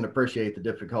everybody can appreciate the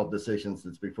difficult decisions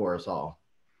that's before us all.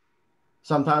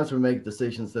 Sometimes we make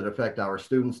decisions that affect our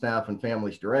students, staff, and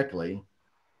families directly.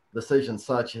 Decisions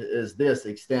such as this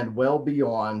extend well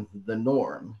beyond the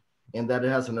norm, and that it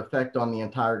has an effect on the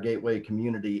entire Gateway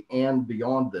community and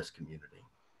beyond this community.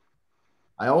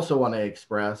 I also want to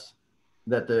express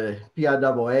that the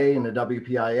PIAA and the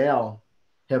WPIL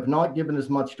have not given as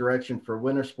much direction for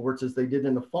winter sports as they did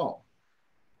in the fall.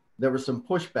 There were some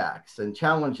pushbacks and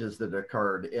challenges that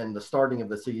occurred in the starting of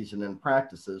the season and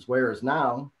practices, whereas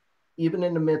now, even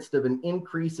in the midst of an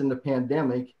increase in the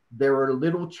pandemic, there are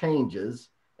little changes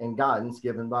and guidance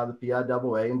given by the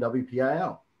PIAA and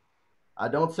WPIL. I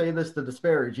don't say this to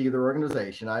disparage either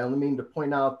organization. I only mean to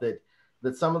point out that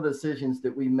some of the decisions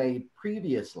that we made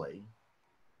previously,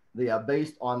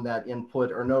 based on that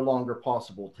input, are no longer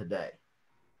possible today.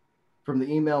 From the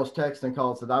emails, texts, and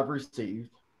calls that I've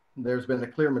received, there's been a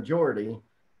clear majority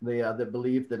that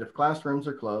believe that if classrooms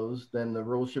are closed, then the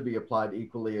rules should be applied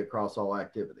equally across all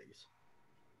activities.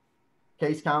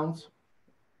 Case counts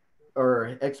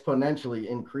are exponentially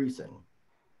increasing,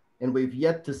 and we've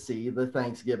yet to see the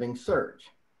Thanksgiving surge,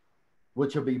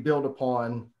 which will be built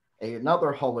upon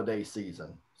another holiday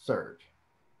season surge,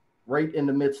 right in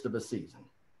the midst of a season.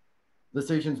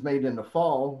 Decisions made in the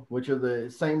fall, which are the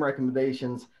same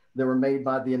recommendations that were made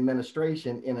by the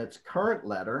administration in its current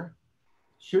letter,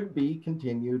 should be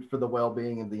continued for the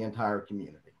well-being of the entire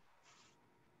community.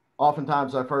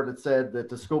 Oftentimes I've heard it said that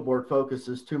the school board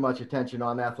focuses too much attention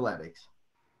on athletics.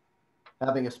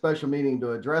 Having a special meeting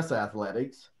to address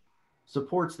athletics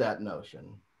supports that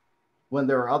notion when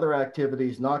there are other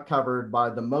activities not covered by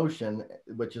the motion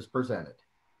which is presented.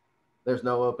 There's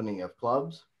no opening of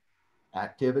clubs,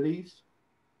 activities,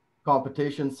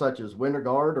 competitions such as Winter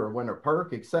Guard or Winter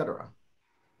Perk, etc.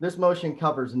 This motion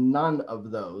covers none of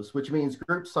those, which means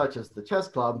groups such as the chess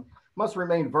club must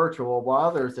remain virtual while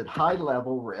others at high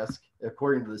level risk,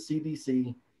 according to the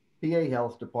CDC, PA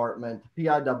Health Department,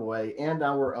 PIAA, and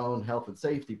our own health and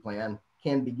safety plan,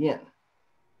 can begin.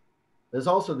 There's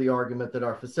also the argument that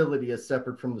our facility is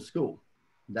separate from the school.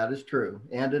 That is true,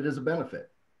 and it is a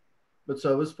benefit, but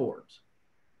so is Forbes.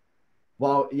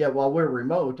 While we're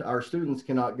remote, our students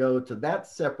cannot go to that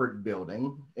separate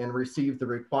building and receive the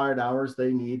required hours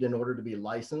they need in order to be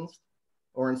licensed,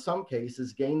 or in some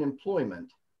cases gain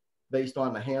employment based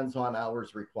on the hands-on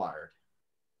hours required.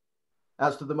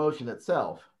 As to the motion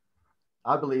itself,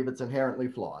 I believe it's inherently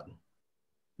flawed.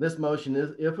 This motion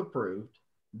is, if approved,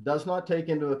 does not take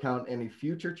into account any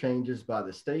future changes by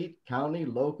the state, county,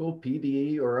 local,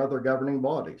 PDE, or other governing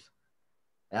bodies.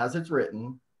 As it's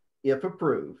written, if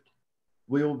approved,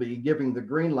 we will be giving the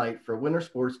green light for winter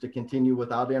sports to continue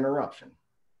without interruption,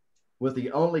 with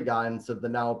the only guidance of the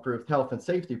now approved health and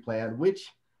safety plan, which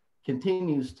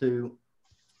continues to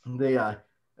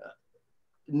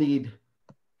need,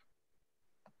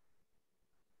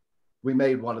 we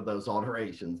made one of those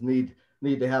alterations, need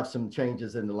to have some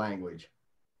changes in the language.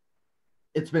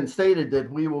 It's been stated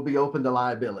that we will be open to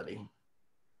liability.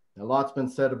 A lot's been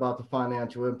said about the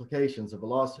financial implications of a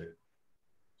lawsuit.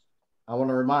 I want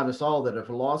to remind us all that if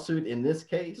a lawsuit in this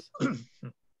case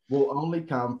will only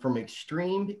come from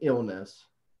extreme illness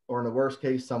or in the worst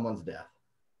case, someone's death.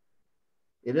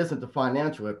 It isn't the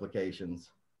financial implications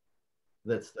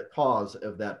that's the cause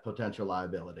of that potential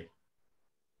liability.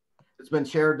 It's been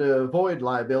shared to avoid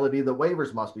liability that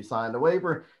waivers must be signed. A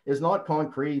waiver is not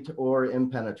concrete or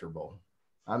impenetrable.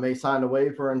 I may sign a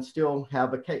waiver and still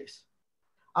have a case.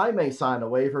 I may sign a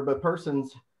waiver, but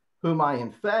persons whom I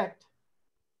infect,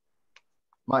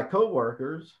 my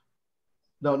coworkers,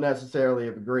 don't necessarily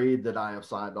have agreed that I have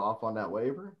signed off on that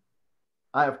waiver.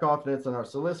 I have confidence in our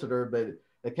solicitor, but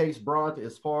a case brought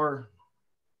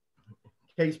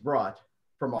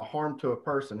from a harm to a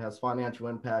person has financial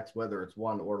impacts, whether it's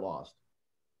won or lost.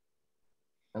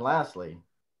 And lastly,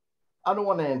 I don't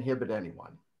want to inhibit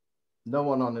anyone. No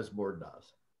one on this board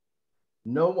does.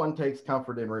 No one takes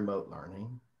comfort in remote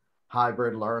learning,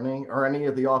 hybrid learning, or any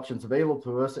of the options available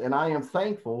to us. And I am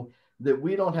thankful that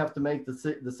we don't have to make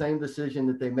the same decision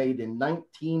that they made in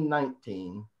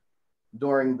 1919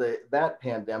 during that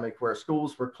pandemic where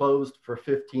schools were closed for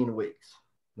 15 weeks.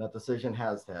 That decision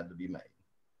has had to be made.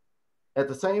 At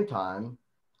the same time,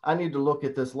 I need to look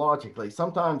at this logically.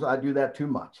 Sometimes I do that too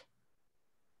much.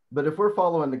 But if we're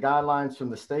following the guidelines from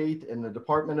the state and the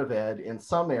Department of Ed in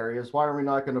some areas, why are we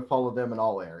not going to follow them in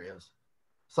all areas?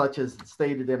 Such as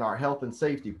stated in our health and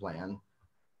safety plan,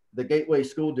 the Gateway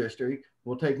School District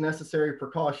will take necessary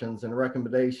precautions and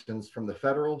recommendations from the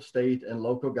federal, state, and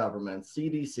local governments,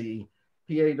 CDC,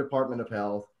 PA Department of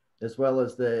Health, as well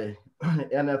as the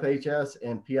NFHS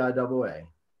and PIAA.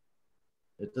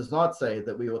 It does not say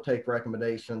that we will take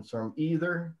recommendations from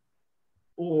either,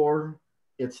 or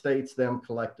it states them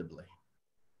collectively.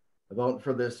 A vote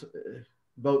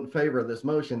in favor of this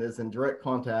motion is in direct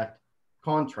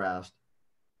contrast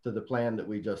to the plan that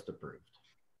we just approved.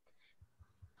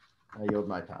 I yield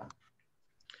my time.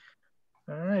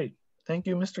 All right, thank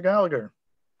you, Mr. Gallagher.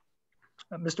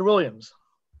 Mr. Williams.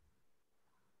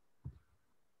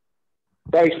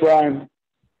 Thanks, Brian.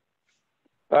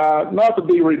 Not to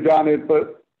be redundant,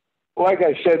 but like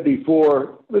I said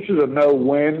before, this is a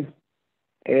no-win.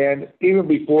 And even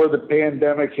before the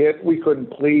pandemic hit, we couldn't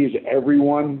please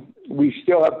everyone. We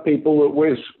still have people that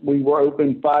wish we were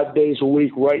open 5 days a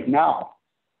week right now.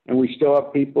 And we still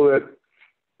have people that,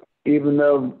 even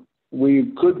though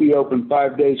we could be open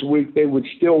 5 days a week, they would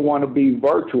still want to be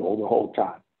virtual the whole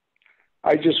time.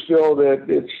 I just feel that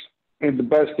it's in the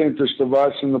best interest of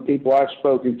us and the people I've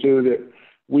spoken to that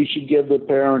we should give the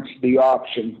parents the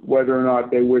option whether or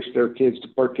not they wish their kids to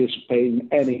participate in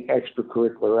any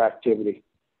extracurricular activity.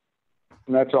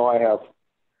 And that's all I have.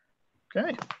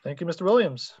 Okay, thank you, Mr.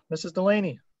 Williams. Mrs.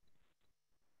 Delaney.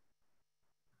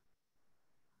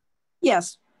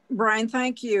 Yes, Brian,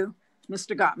 thank you.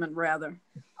 Mr. Gottman, rather.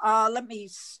 Let me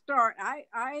start.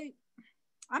 I'm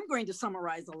going to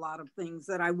summarize a lot of things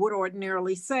that I would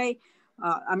ordinarily say.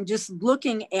 I'm just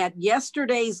looking at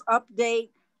yesterday's update,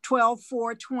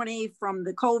 12/4/20 from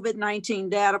the COVID-19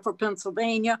 data for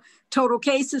Pennsylvania. Total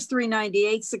cases,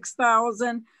 398,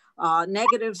 6,000.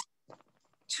 Negatives,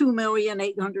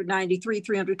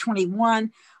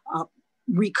 2,893,321.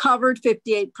 Recovered,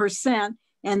 58%.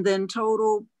 And then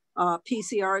total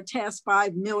PCR tests,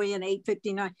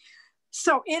 5,859,000.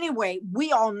 So anyway,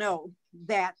 we all know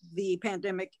that the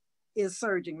pandemic is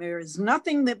surging. There is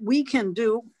nothing that we can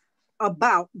do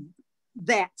about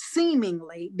that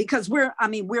seemingly, because we're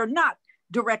not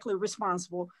directly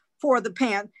responsible for the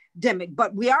pandemic,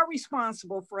 but we are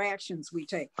responsible for actions we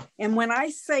take. And when I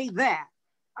say that,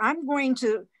 I'm going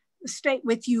to state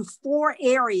with you 4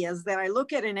 areas that I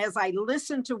look at, and as I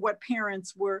listen to what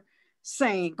parents were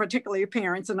saying, particularly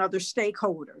parents and other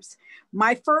stakeholders.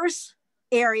 My first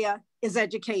area is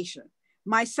education.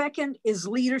 My second is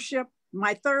leadership.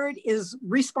 My third is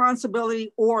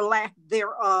responsibility or lack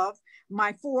thereof.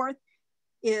 My fourth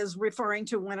is referring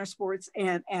to winter sports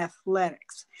and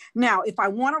athletics. Now, if I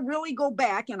want to really go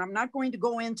back, and I'm not going to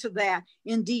go into that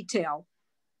in detail,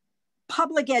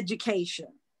 public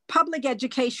education. Public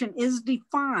education is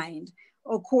defined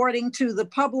according to the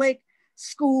Public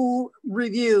School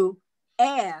Review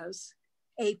as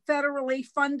a federally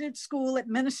funded school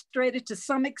administered to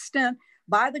some extent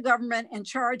by the government and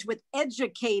charged with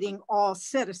educating all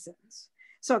citizens.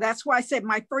 So that's why I said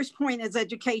my first point is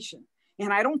education.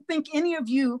 And I don't think any of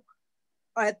you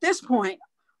at this point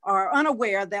are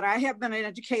unaware that I have been an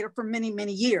educator for many,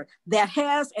 many years. That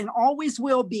has and always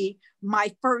will be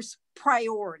my first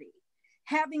priority.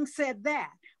 Having said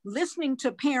that, listening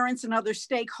to parents and other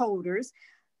stakeholders,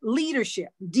 leadership,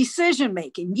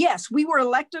 decision-making. Yes, we were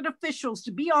elected officials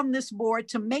to be on this board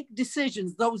to make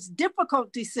decisions, those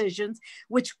difficult decisions,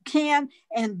 which can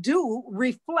and do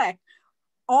reflect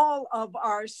all of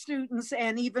our students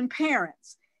and even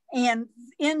parents. And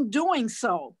in doing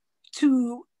so,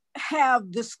 to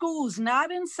have the schools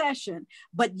not in session,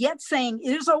 but yet saying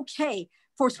it is okay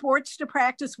for sports to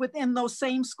practice within those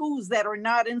same schools that are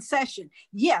not in session.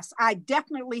 Yes, I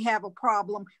definitely have a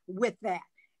problem with that.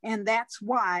 And that's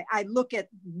why I look at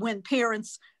when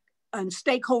parents and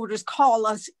stakeholders call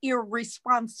us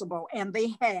irresponsible, and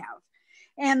they have.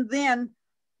 And then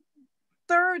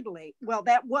thirdly, well,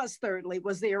 that was thirdly,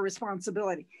 was their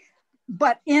responsibility.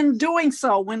 But in doing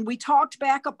so, when we talked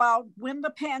back about when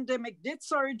the pandemic did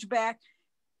surge back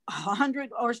 100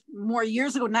 or more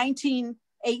years ago,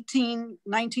 1918,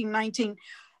 1919,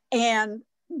 and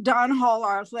Don Hall,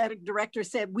 our athletic director,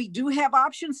 said, we do have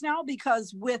options now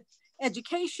because with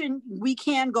education, we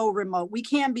can go remote, we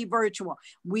can be virtual.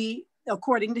 We,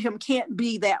 according to him, can't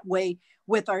be that way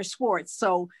with our sports.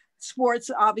 So sports,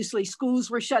 obviously schools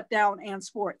were shut down and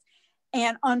sports.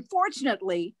 And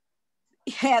unfortunately,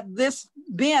 had this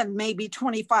been maybe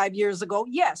 25 years ago,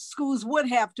 yes, schools would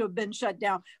have to have been shut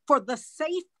down for the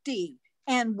safety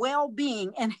and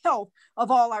well-being and health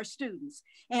of all our students.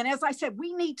 And as I said,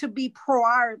 we need to be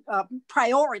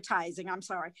prioritizing,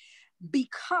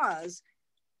 because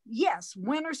yes,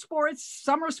 winter sports,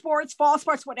 summer sports, fall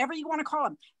sports, whatever you want to call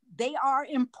them, they are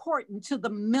important to the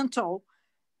mental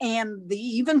and the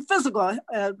even physical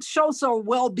social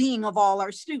well-being of all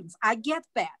our students. I get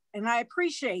that, and I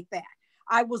appreciate that.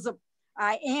 I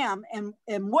am and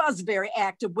was very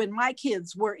active when my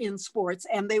kids were in sports,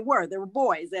 and they were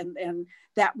boys, and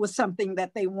that was something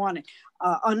that they wanted,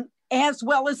 as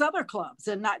well as other clubs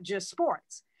and not just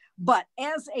sports. But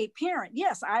as a parent,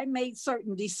 yes, I made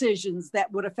certain decisions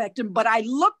that would affect them, but I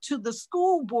looked to the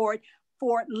school board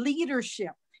for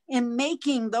leadership in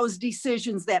making those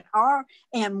decisions that are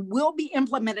and will be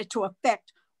implemented to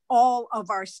affect all of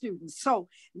our students. So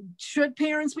should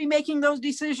parents be making those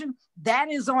decisions? That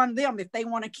is on them. If they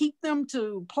want to keep them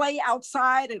to play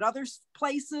outside at other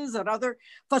places, at other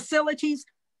facilities,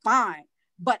 fine.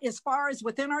 But as far as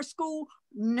within our school,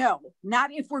 no,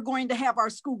 not if we're going to have our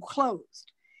school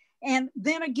closed. And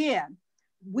then again,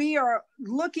 we are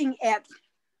looking at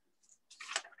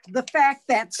the fact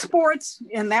that sports,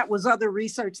 and that was other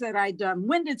research that I'd done,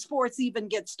 when did sports even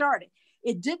get started?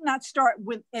 It did not start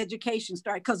when education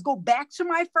started, because go back to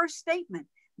my first statement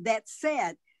that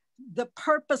said the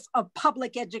purpose of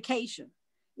public education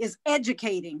is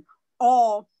educating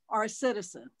all our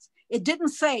citizens. It didn't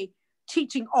say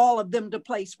teaching all of them to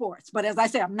play sports, but as I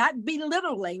said, I'm not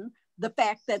belittling the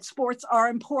fact that sports are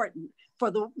important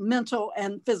for the mental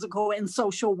and physical and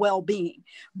social well-being.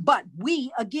 But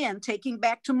we, again, taking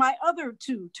back to my other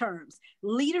two terms,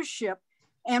 leadership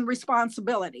and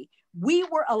responsibility. We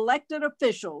were elected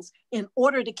officials in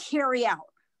order to carry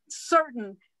out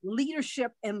certain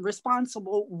leadership and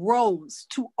responsible roles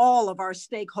to all of our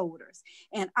stakeholders.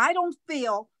 And I don't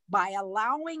feel by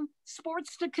allowing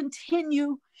sports to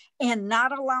continue and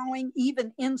not allowing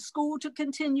even in school to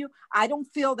continue, I don't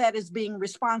feel that is being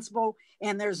responsible.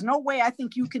 And there's no way I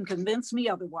think you can convince me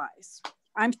otherwise.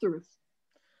 I'm through.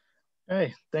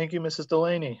 Hey, thank you, Mrs.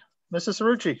 Delaney. Mrs.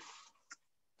 Cerrucci.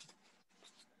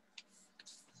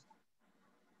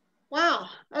 Wow.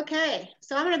 Okay.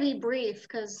 So I'm going to be brief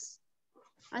because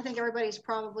I think everybody's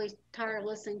probably tired of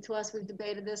listening to us. We've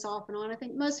debated this off and on. I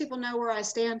think most people know where I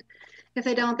stand. If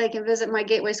they don't, they can visit my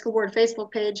Gateway School Board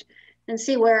Facebook page and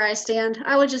see where I stand.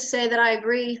 I would just say that I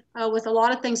agree with a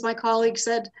lot of things my colleagues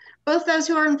said, both those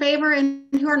who are in favor and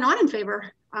who are not in favor.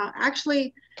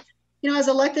 Actually, you know, as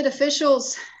elected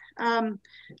officials, I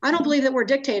don't believe that we're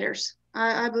dictators.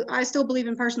 I still believe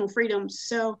in personal freedoms.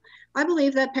 So I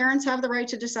believe that parents have the right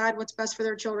to decide what's best for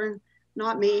their children,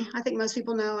 not me. I think most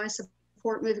people know I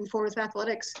support moving forward with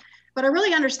athletics. But I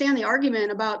really understand the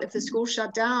argument about if the school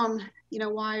shut down, you know,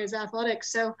 why is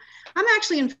athletics? So I'm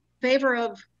actually in favor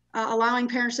of allowing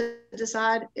parents to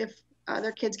decide if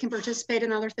their kids can participate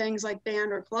in other things like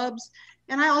band or clubs.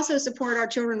 And I also support our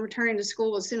children returning to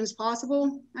school as soon as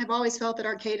possible. I've always felt that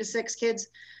our K-6 kids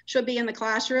should be in the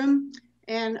classroom,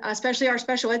 and especially our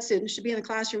special ed students should be in the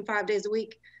classroom 5 days a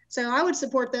week. So I would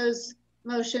support those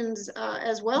motions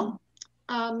as well.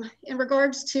 In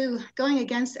regards to going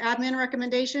against admin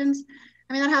recommendations,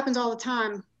 I mean, that happens all the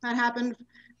time. That happened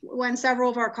when several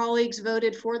of our colleagues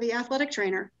voted for the athletic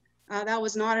trainer. That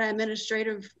was not an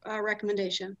administrative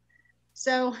recommendation.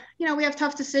 So, you know, we have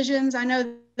tough decisions. I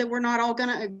know that we're not all going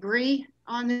to agree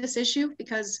on this issue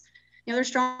because, you know, there's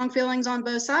strong feelings on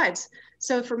both sides.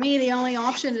 So for me, the only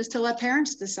option is to let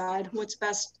parents decide what's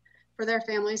best for their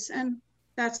families. And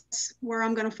that's where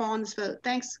I'm going to fall on this vote.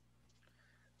 Thanks.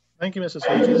 Thank you, Mrs.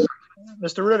 Hughes.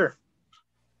 Mr. Ritter.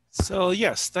 So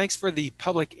yes, thanks for the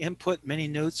public input. Many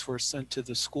notes were sent to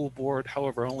the school board.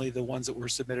 However, only the ones that were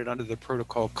submitted under the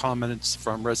protocol comments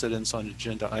from residents on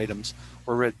agenda items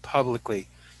were read publicly.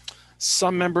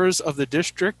 Some members of the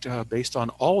district, based on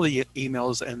all the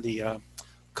emails and the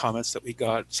comments that we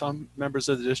got, some members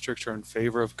of the district are in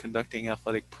favor of conducting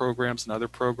athletic programs and other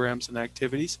programs and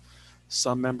activities.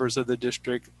 Some members of the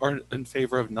district are in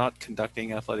favor of not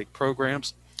conducting athletic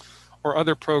programs or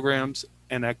other programs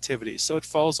and activities. So it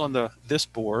falls on this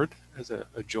board as a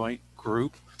joint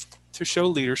group to show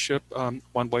leadership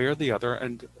one way or the other.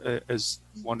 And as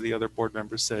one of the other board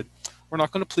members said, we're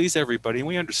not going to please everybody, and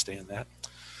we understand that.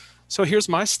 So here's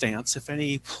my stance. If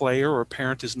any player or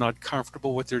parent is not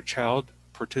comfortable with their child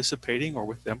participating or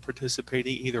with them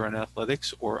participating either in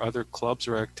athletics or other clubs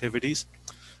or activities,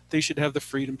 they should have the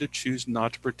freedom to choose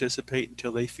not to participate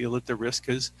until they feel that the risk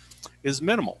is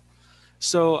minimal.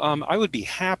 So I would be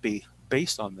happy,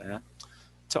 based on that,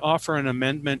 to offer an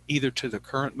amendment either to the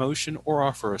current motion or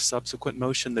offer a subsequent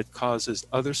motion that causes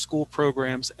other school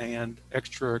programs and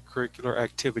extracurricular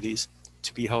activities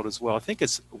to be held as well. I think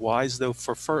it's wise, though,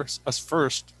 for us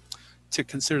first to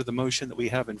consider the motion that we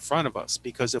have in front of us,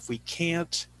 because if we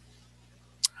can't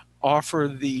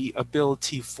offer the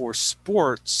ability for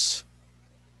sports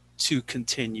to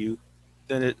continue,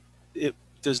 then it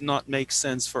does not make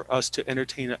sense for us to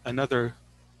entertain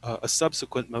a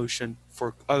subsequent motion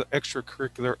for other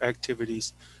extracurricular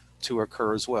activities to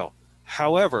occur as well.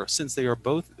 However, since they are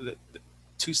both the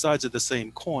two sides of the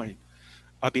same coin,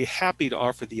 I'd be happy to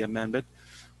offer the amendment,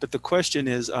 but the question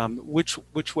is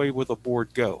which way will the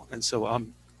board go? And so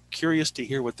I'm curious to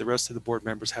hear what the rest of the board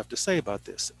members have to say about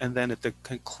this. And then at the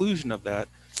conclusion of that,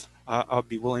 I'll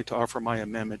be willing to offer my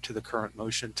amendment to the current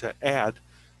motion to add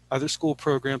other school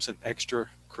programs and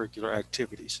extracurricular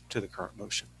activities to the current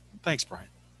motion. Thanks, Brian.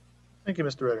 Thank you,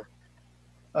 Mr. Ritter.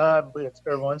 I believe it's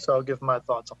everyone, so I'll give my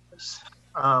thoughts on this.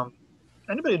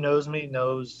 Anybody who knows me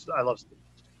knows I love sports.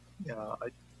 You know,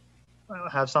 I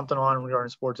have something on regarding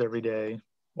sports every day,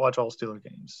 watch all Steeler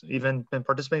games, even been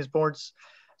participating in sports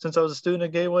since I was a student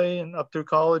at Gateway and up through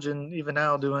college, and even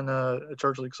now doing a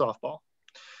church league softball.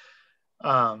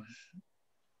 And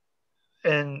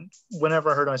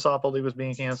whenever I heard my softball league was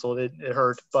being canceled, it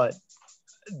hurt, but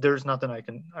there's nothing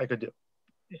I could do.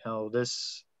 You know,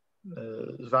 this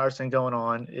virus thing going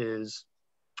on is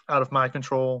out of my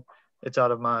control. It's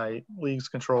out of my league's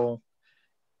control.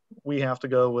 We have to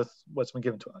go with what's been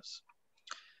given to us.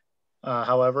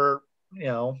 However, you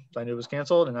know, I knew it was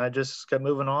canceled and I just kept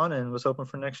moving on and was hoping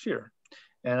for next year.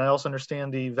 And I also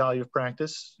understand the value of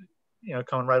practice. You know,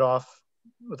 coming right off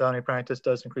without any practice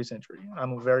does increase injury.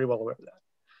 I'm very well aware of that.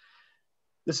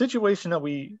 The situation that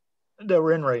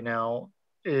we're in right now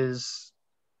is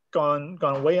gone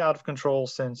way out of control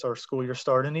since our school year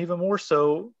started, and even more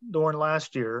so during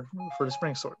last year for the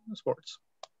spring sports.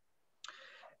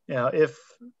 You know, if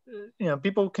you know,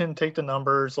 people can take the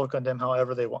numbers, look at them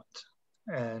however they want,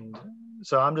 and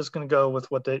so I'm just going to go with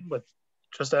what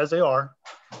just as they are.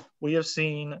 We have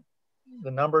seen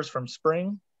the numbers from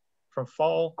spring, from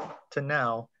fall to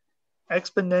now,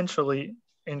 exponentially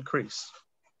increase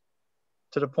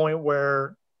to the point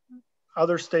where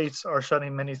other states are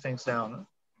shutting many things down.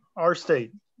 Our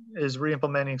state is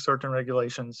re-implementing certain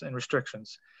regulations and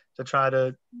restrictions to try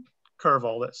to curb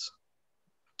all this.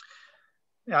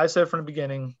 I said from the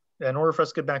beginning, in order for us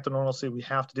to get back to normalcy, we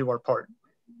have to do our part.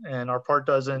 And our part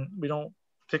we don't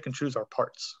pick and choose our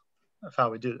parts of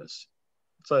how we do this.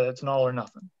 So it's an all or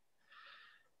nothing.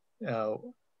 You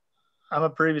know, I'm a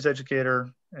previous educator,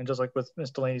 and just like what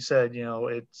Ms. Delaney said, you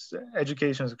know,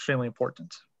 education is extremely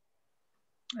important.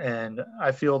 And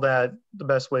I feel that the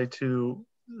best way to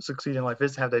succeed in life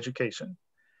is to have the education.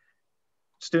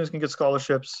 Students can get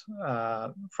scholarships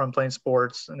from playing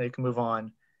sports and they can move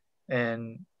on.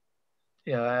 And,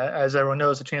 you know, as everyone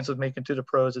knows, the chance of making it to the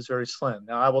pros is very slim.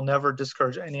 Now, I will never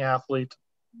discourage any athlete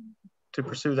to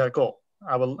pursue that goal.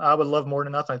 I would love more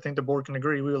than nothing. I think the board can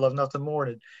agree. We would love nothing more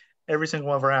than every single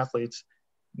one of our athletes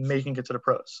making it to the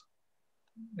pros.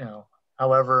 You know,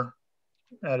 however,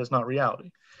 that is not reality.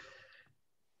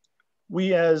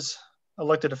 We as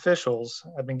elected officials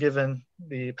have been given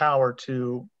the power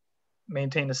to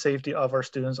maintain the safety of our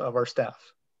students, of our staff.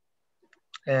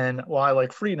 And while I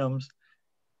like freedoms,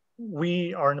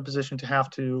 we are in a position to have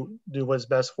to do what's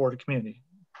best for the community.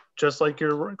 Just like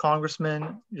your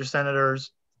congressmen, your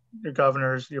senators, your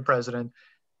governors, your president,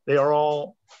 they are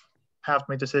all have to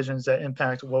make decisions that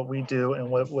impact what we do and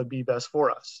what would be best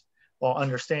for us, while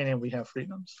understanding we have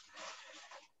freedoms.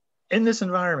 In this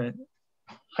environment,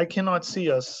 I cannot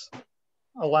see us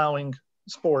allowing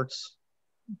sports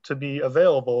to be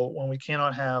available when we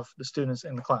cannot have the students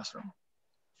in the classroom.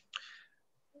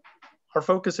 Our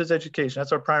focus is education.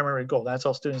 That's our primary goal. That's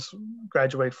how students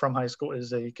graduate from high school, is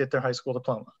they get their high school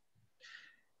diploma.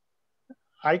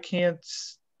 I can't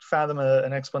fathom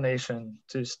an explanation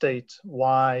to state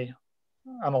why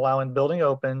I'm allowing the building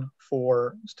open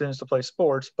for students to play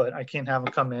sports, but I can't have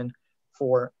them come in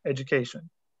for education.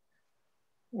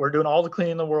 We're doing all the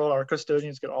cleaning in the world. Our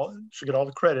custodians should get all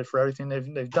the credit for everything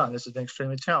they've done. This has been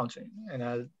extremely challenging.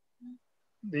 And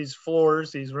these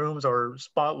floors, these rooms are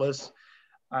spotless.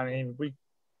 I mean, we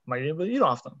might even eat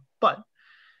off them. But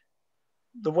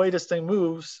the way this thing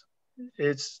moves,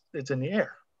 it's in the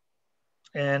air.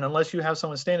 And unless you have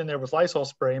someone standing there with Lysol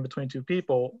spray in between two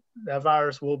people, that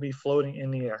virus will be floating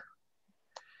in the air.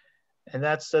 And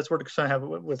that's where the concern I have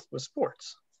with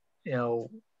sports. You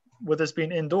know, with this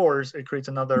being indoors, it creates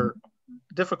another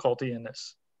difficulty in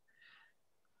this.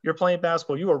 You're playing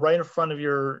basketball, you are right in front of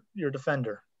your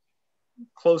defender,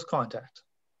 close contact.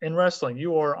 In wrestling,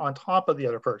 you are on top of the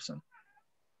other person.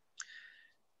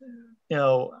 You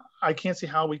know, I can't see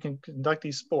how we can conduct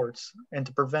these sports and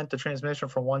to prevent the transmission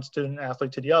from one student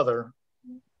athlete to the other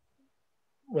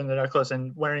when they're that close.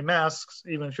 And wearing masks,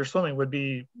 even if you're swimming, would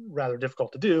be rather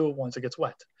difficult to do once it gets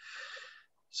wet.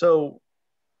 So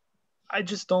I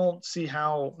just don't see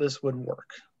how this would work.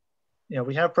 You know,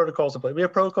 we have protocols in place. We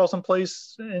have protocols in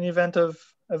place in the event of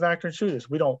active shooters.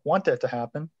 We don't want that to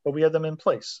happen, but we have them in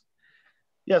place.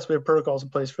 Yes, we have protocols in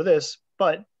place for this,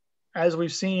 but as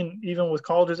we've seen, even with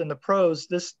colleges and the pros,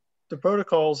 the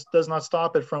protocols does not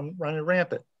stop it from running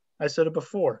rampant. I said it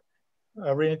before,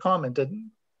 reading a comment that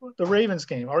the Ravens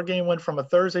game, our game went from a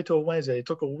Thursday to a Wednesday. It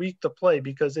took a week to play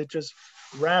because it just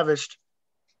ravished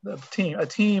the team, a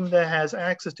team that has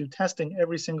access to testing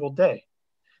every single day,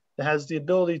 that has the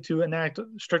ability to enact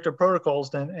stricter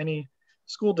protocols than any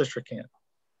school district can.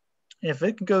 If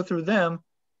it can go through them,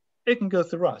 it can go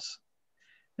through us.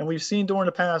 And we've seen during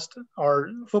the past, our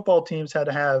football teams had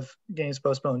to have games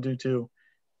postponed due to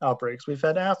outbreaks. We've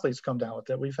had athletes come down with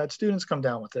it. We've had students come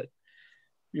down with it.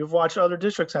 You've watched other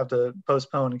districts have to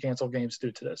postpone and cancel games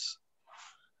due to this.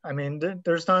 I mean,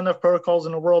 there's not enough protocols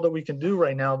in the world that we can do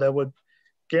right now that would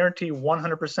guarantee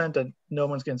 100% that no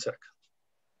one's getting sick.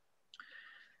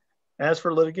 As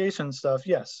for litigation stuff,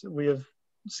 yes, we have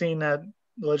seen that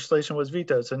the legislation was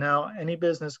vetoed. So now any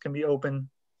business can be open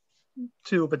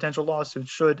to a potential lawsuit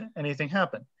should anything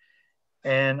happen.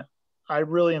 And I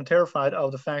really am terrified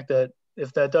of the fact that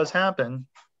if that does happen,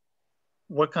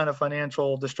 what kind of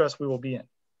financial distress we will be in.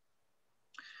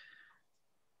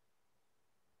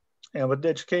 And with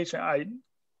education,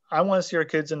 I want to see our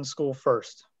kids in school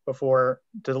first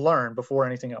to learn before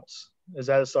anything else, as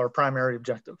that is our primary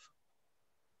objective.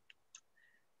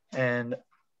 And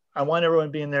I want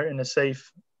everyone being there in a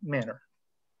safe manner.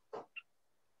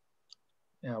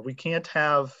 You know, we can't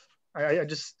have, I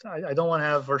don't want to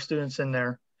have our students in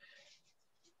there,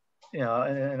 you know,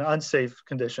 in unsafe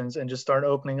conditions and just start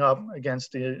opening up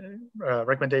against the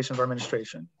recommendations of our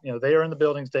administration. You know, they are in the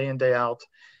buildings day in, day out.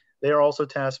 They are also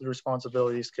tasked with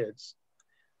responsibilities, kids.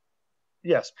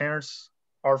 Yes, parents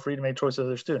are free to make choices of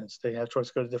their students. They have choice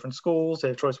to go to different schools. They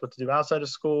have choice what to do outside of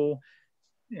school.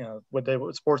 You know,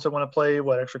 what sports they want to play,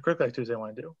 what extracurricular activities they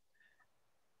want to do.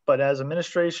 But as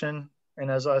administration and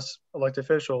as us elected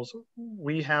officials,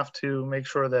 we have to make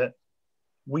sure that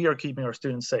we are keeping our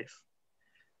students safe.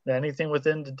 That anything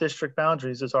within the district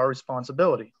boundaries is our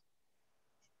responsibility.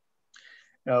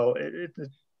 You know,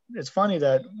 it's funny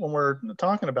that when we're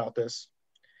talking about this,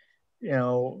 you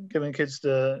know, giving parents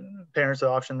the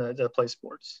option to play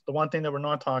sports. The one thing that we're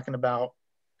not talking about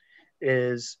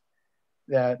is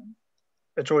that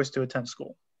a choice to attend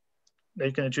school.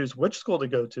 They can choose which school to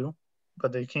go to,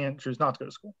 but they can't choose not to go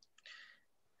to school.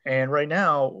 And right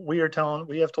now, we have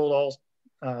told all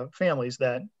families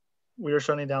that we are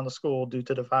shutting down the school due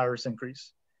to the virus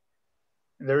increase.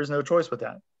 There is no choice with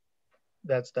that.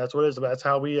 That's what it is. That's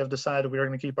how we have decided we are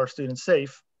going to keep our students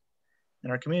safe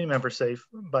and our community members safe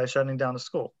by shutting down the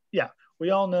school. Yeah,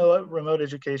 we all know that remote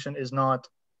education is not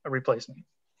a replacement.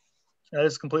 That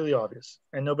is completely obvious,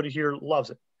 and nobody here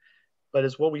loves it. But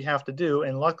it's what we have to do.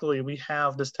 And luckily we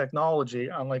have this technology,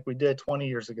 unlike we did 20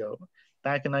 years ago,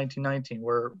 back in 1919,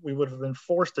 where we would have been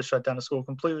forced to shut down a school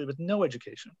completely with no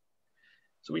education.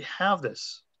 So we have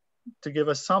this to give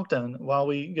us something while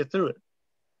we get through it.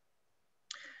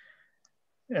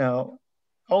 You know,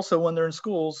 also when they're in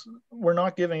schools, we're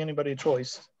not giving anybody a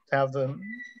choice to have them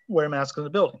wear masks in the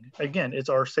building. Again, it's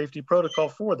our safety protocol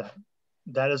for that.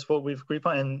 That is what we've agreed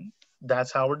upon, and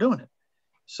that's how we're doing it.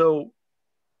 So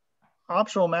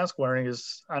optional mask wearing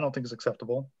I don't think is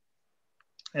acceptable.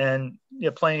 And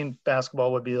yeah, playing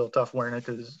basketball would be a little tough wearing it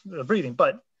because of breathing.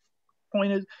 But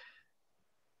point is,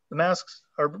 the masks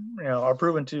are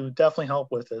proven to definitely help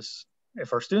with this.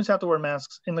 If our students have to wear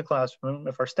masks in the classroom,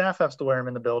 if our staff has to wear them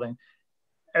in the building,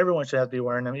 everyone should have to be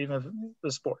wearing them, even if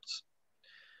the sports.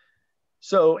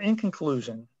 So in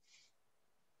conclusion,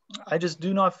 I just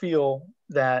do not feel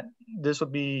that this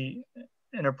would be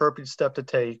an appropriate step to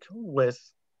take with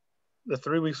the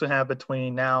 3 weeks we have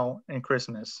between now and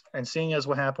Christmas, and seeing as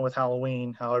what happened with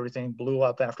Halloween, how everything blew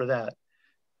up after that.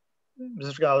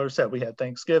 Mr. Scholar said we had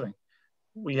Thanksgiving,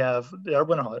 we have our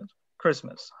winter holidays,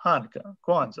 Christmas, Hanukkah,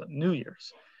 Kwanzaa, New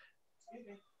Year's.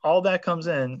 All that comes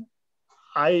in.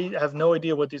 I have no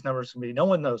idea what these numbers can be. No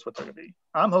one knows what they're going to be.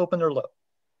 I'm hoping they're low,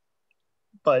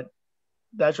 but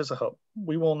that's just a hope.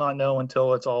 We will not know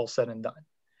until it's all said and done.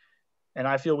 And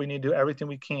I feel we need to do everything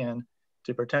we can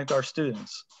to protect our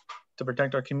students, to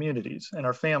protect our communities and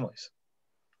our families.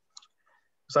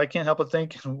 So I can't help but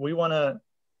think we want to,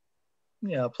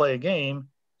 play a game,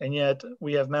 and yet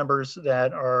we have members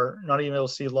that are not even able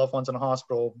to see loved ones in a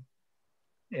hospital,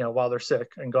 while they're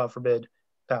sick and God forbid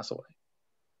pass away.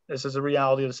 This is a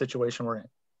reality of the situation we're in.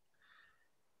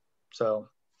 So,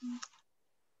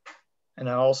 and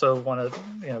I also want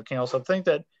to, can also think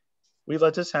that we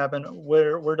let this happen.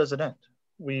 Where does it end?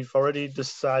 We've already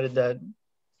decided that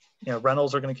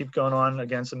rentals are going to keep going on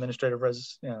against administrative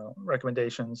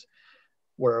recommendations.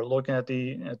 We're looking at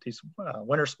these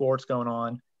winter sports going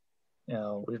on.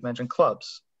 We've mentioned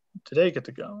clubs. Today get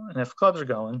to go. And if clubs are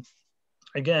going,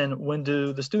 again, when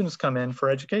do the students come in for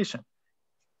education?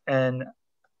 And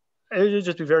it would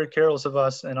just be very careless of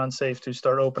us and unsafe to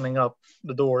start opening up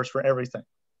the doors for everything,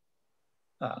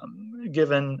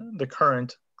 given the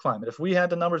current climate. If we had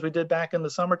the numbers we did back in the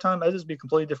summertime, that'd just be a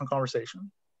completely different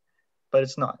conversation. But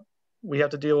it's not. We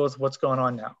have to deal with what's going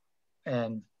on now.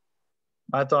 And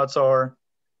my thoughts are,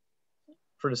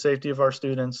 for the safety of our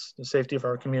students, the safety of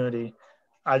our community,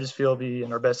 I just feel it'd be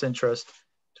in our best interest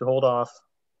to hold off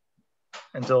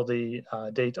until the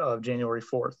date of January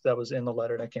 4th. That was in the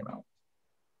letter that came out.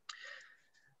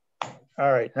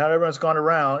 All right, now everyone's gone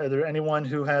around. Is there anyone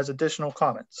who has additional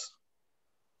comments?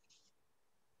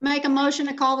 Make a motion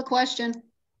to call the question.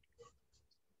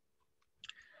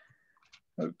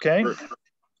 Okay.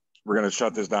 We're going to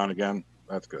shut this down again.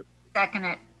 That's good. Second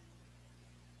it.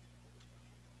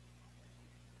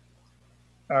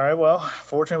 All right. Well,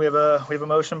 fortunately, we have a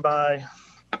motion by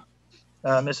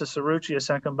Mrs. Cerrucci, a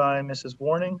second by Mrs.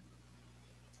 Warning.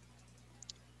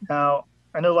 Now,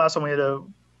 I know last time we had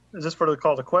is this for the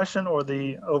call to question or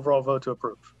the overall vote to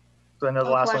approve? Because I know the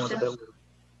last one was a bit weird.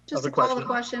 Just to call the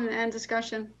question and end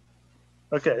discussion.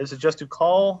 Okay, this is just to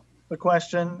call the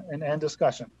question and end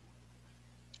discussion.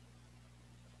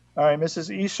 All right,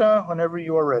 Mrs. Isha, whenever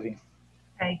you are ready.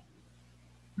 Okay.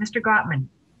 Mr. Gottman.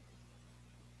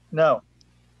 No.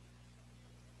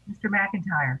 Mr.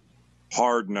 McIntyre.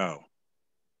 Hard no.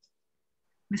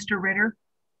 Mr. Ritter.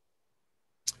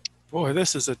 Boy,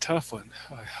 this is a tough one.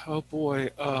 Oh boy,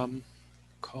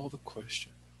 call the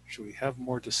question. Should we have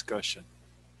more discussion?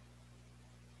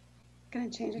 Gonna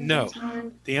change it. No.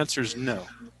 The answer is no.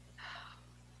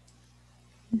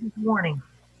 Mrs. Warning.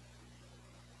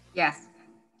 Yes.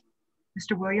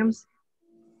 Mr. Williams.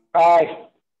 Aye.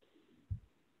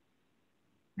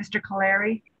 Mr.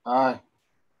 Caleri. Aye.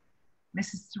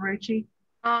 Mrs. Cerrucci.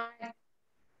 Aye.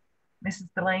 Mrs.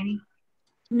 Delaney.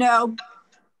 No.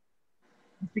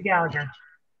 Mr. Gallagher.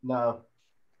 No.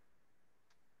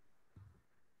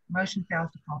 Motion fails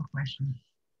to call the question.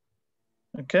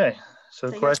 Okay, so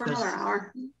the question for is, another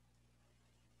hour.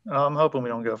 I'm hoping we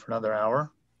don't go for another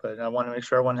hour, but I want to make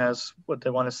sure everyone has what they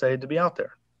want to say to be out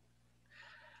there.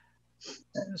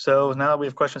 So now we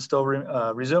have questions still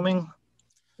resuming.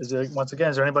 Once again,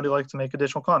 is there anybody who'd like to make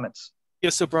additional comments?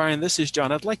 Yes, so Brian, this is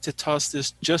John. I'd like to toss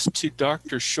this just to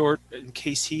Dr. Short in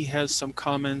case he has some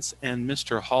comments, and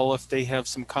Mr. Hall if they have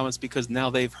some comments, because now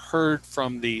they've heard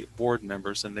from the board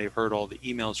members and they've heard all the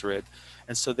emails read.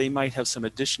 And so they might have some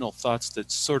additional thoughts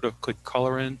that sort of could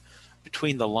color in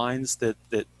between the lines that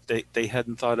they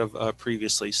hadn't thought of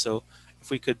previously. So if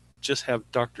we could just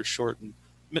have Dr. Short and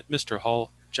Mr.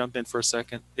 Hall jump in for a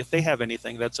second. If they have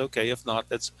anything, that's okay. If not,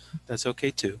 that's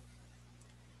okay too.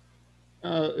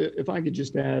 If I could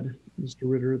just add, Mr.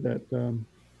 Ritter, that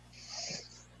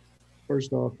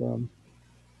first off, I want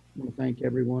to thank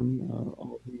everyone,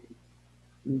 all the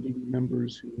community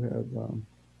members who have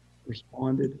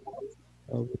responded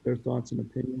with their thoughts and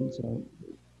opinions.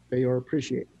 They are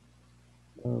appreciated.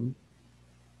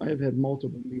 I have had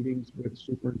multiple meetings with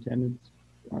superintendents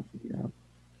throughout the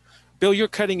Bill, you're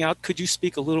cutting out. Could you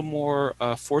speak a little more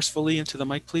forcefully into the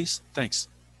mic, please? Thanks.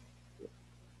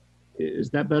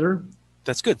 Is that better?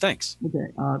 That's good, thanks.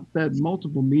 Okay, I've had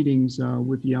multiple meetings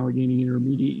with the Allegheny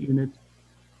Intermediate Unit,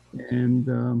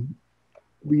 and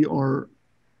we are,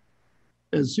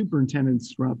 as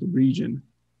superintendents throughout the region,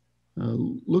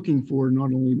 looking for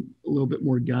not only a little bit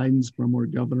more guidance from our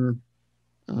governor,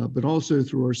 but also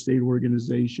through our state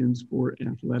organizations for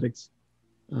athletics,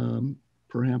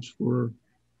 perhaps for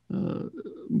a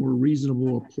more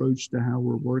reasonable approach to how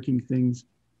we're working things.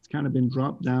 It's kind of been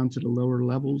dropped down to the lower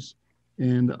levels.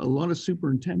 And a lot of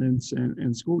superintendents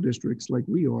and school districts like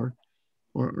we are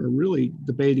really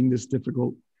debating this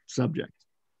difficult subject.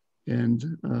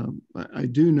 And I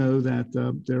do know that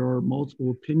there are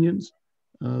multiple opinions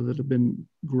that have been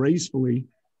gracefully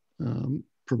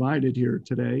provided here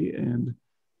today. And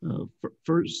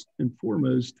first and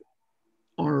foremost,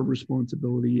 our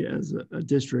responsibility as a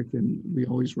district, and we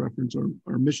always reference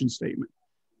our mission statement,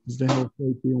 is the health,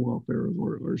 safety, and welfare of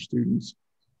our students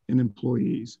and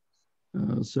employees.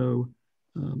 I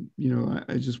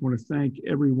just want to thank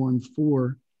everyone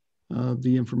for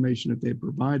the information that they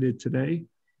provided today.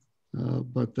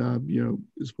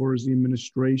 As far as the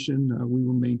administration, we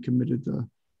remain committed to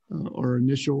our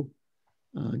initial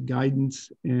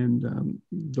guidance and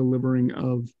delivering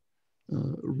of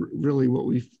really what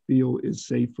we feel is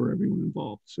safe for everyone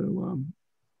involved. So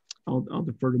I'll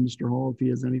defer to Mr. Hall if he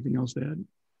has anything else to add.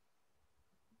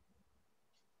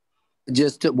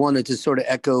 Just wanted to sort of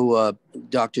echo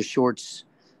Dr. Short's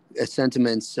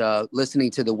sentiments,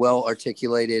 listening to the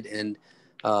well-articulated and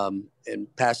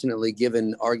passionately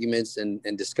given arguments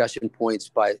and discussion points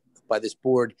by this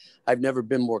board. I've never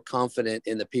been more confident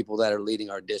in the people that are leading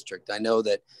our district. I know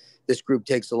that this group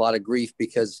takes a lot of grief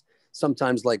because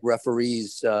sometimes, like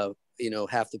referees,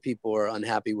 half the people are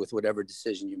unhappy with whatever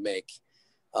decision you make.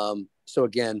 So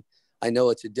again, I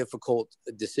know it's a difficult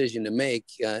decision to make.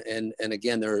 And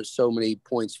again, there are so many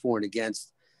points for and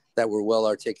against that were well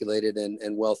articulated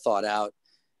and well thought out.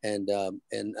 And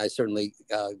I certainly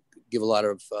give a lot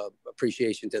of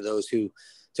appreciation to those who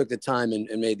took the time and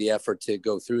made the effort to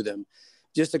go through them.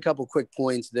 Just a couple quick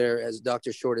points there. As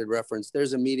Dr. Short had referenced,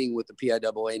 there's a meeting with the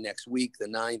PIAA next week, the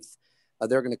 9th.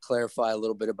 They're going to clarify a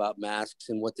little bit about masks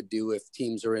and what to do if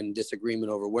teams are in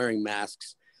disagreement over wearing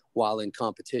masks. while in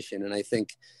competition. And I think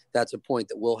that's a point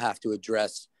that we'll have to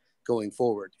address going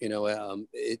forward. You know,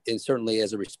 and certainly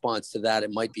as a response to that,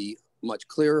 it might be much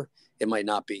clearer. It might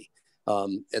not be.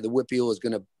 And the WPIAL is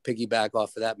going to piggyback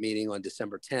off of that meeting on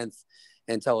December 10th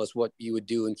and tell us what you would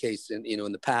do in case, in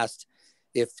the past,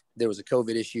 if there was a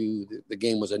COVID issue, the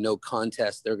game was a no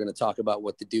contest, they're going to talk about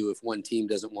what to do if one team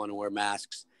doesn't want to wear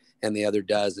masks and the other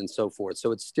does, and so forth.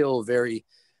 So it's still a very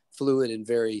fluid and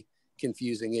very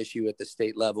confusing issue at the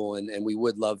state level, and we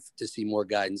would love to see more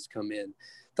guidance come in.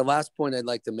 The last point I'd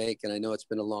like to make, and I know it's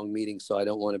been a long meeting, so I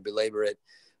don't want to belabor it.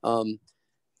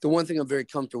 The one thing I'm very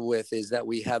comfortable with is that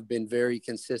we have been very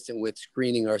consistent with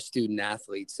screening our student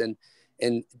athletes.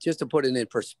 And just to put it in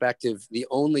perspective, the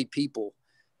only people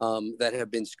that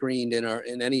have been screened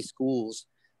in any schools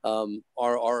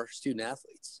are our student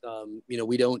athletes.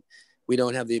 We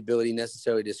don't have the ability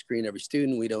necessarily to screen every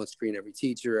student. We don't screen every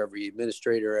teacher, every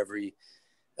administrator, every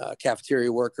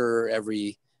cafeteria worker,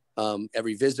 every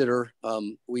visitor.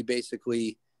 We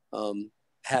basically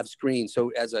have screened.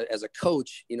 So as a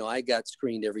coach, I got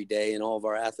screened every day, and all of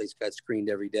our athletes got screened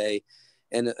every day.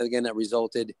 And again, that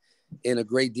resulted in a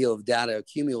great deal of data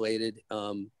accumulated.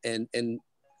 And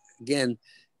again,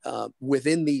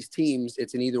 within these teams,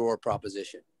 it's an either or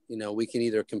proposition. We can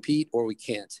either compete or we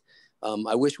can't.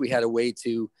 I wish we had a way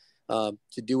to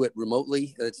do it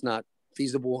remotely. It's not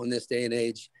feasible in this day and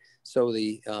age. So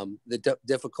the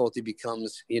difficulty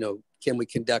becomes, can we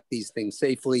conduct these things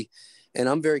safely? And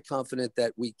I'm very confident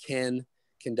that we can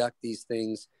conduct these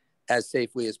things as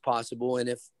safely as possible. And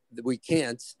if we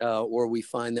can't, or we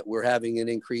find that we're having an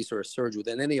increase or a surge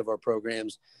within any of our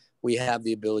programs, we have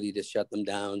the ability to shut them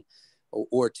down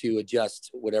or to adjust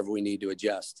whatever we need to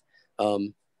adjust.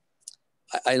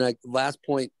 Last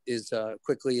point is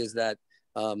quickly is that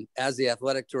as the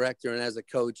athletic director and as a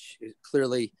coach,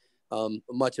 clearly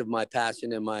much of my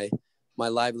passion and my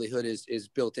livelihood is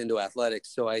built into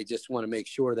athletics. So I just want to make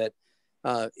sure that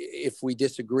if we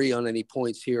disagree on any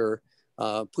points here,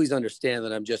 please understand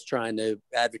that I'm just trying to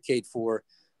advocate for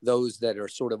those that are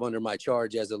sort of under my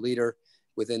charge as a leader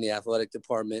within the athletic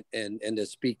department and to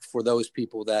speak for those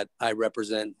people that I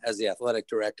represent as the athletic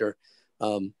director,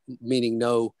 meaning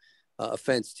no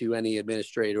offense to any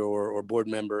administrator or board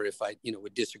member if I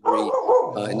would disagree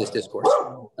in this discourse.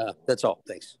 That's all.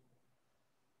 Thanks.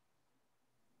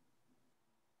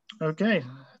 Okay.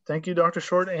 Thank you, Dr.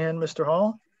 Short and Mr.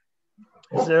 Hall.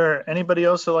 Is there anybody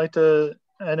else who'd like to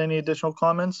add any additional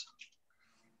comments?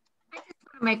 I just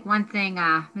want to make one thing,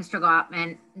 Mr.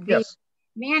 Gottman. Yes.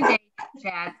 Mandate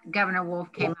that Governor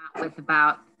Wolf came out with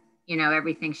about,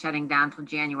 everything shutting down till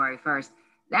January 1st,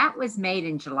 that was made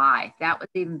in July. That was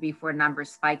even before numbers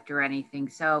spiked or anything.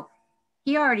 So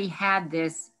he already had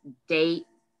this date,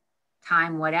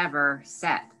 time, whatever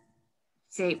set,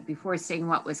 before seeing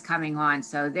what was coming on.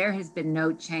 So there has been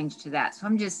no change to that. So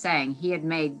I'm just saying he had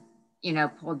made,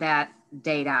 pulled that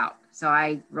date out. So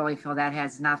I really feel that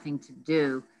has nothing to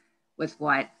do with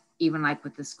what, even like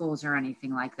with the schools or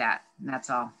anything like that. And that's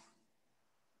all.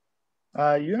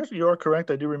 You are correct.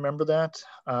 I do remember that.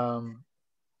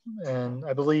 And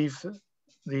I believe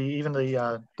even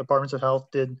the departments of health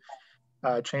did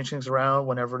change things around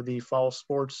whenever the fall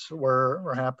sports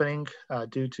were happening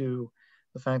due to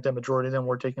the fact that majority of them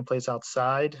were taking place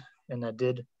outside, and that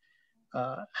did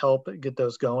help get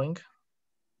those going.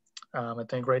 I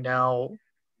think right now,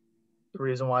 the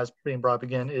reason why it's being brought up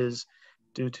again is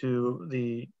due to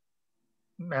the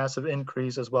massive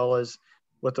increase, as well as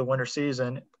with the winter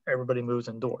season, everybody moves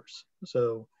indoors.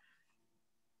 So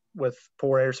with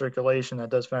poor air circulation, that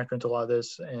does factor into a lot of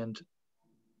this. And,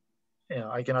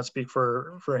 I cannot speak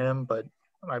for him, but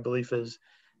my belief is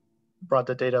brought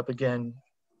the date up again,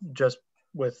 just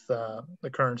with the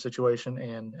current situation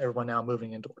and everyone now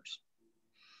moving indoors.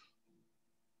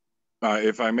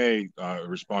 If I may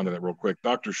respond to that real quick,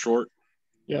 Dr. Short.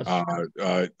 Yes.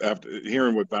 After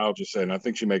hearing what Val just said, and I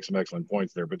think she makes some excellent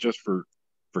points there, but just for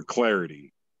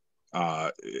clarity,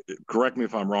 correct me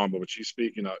if I'm wrong, but what she's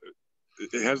speaking of,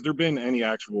 has there been any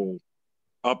actual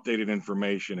updated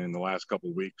information in the last couple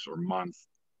of weeks or month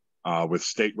with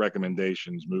state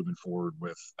recommendations moving forward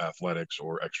with athletics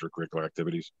or extracurricular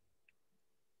activities?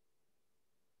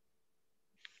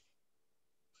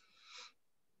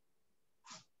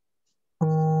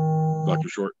 Dr.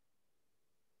 Short?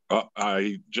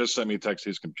 I just sent me a text.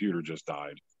 His computer just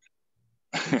died.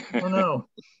 Oh no.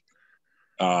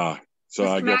 So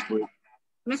I guess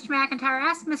Mr. McIntyre,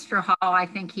 ask Mr. Hall. I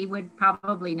think he would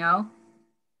probably know.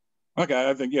 Okay,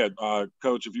 I think, yeah,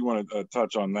 Coach, if you want to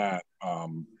touch on that.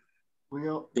 We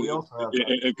also have,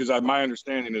 because my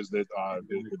understanding is that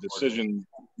the decision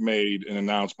made and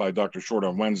announced by Dr. Short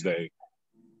on Wednesday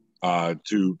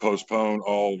to postpone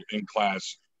all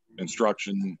in-class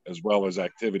instruction as well as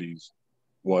activities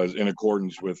was in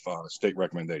accordance with state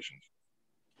recommendations.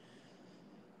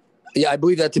 Yeah, I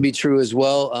believe that to be true as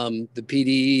well. The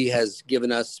PDE has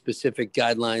given us specific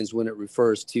guidelines when it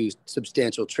refers to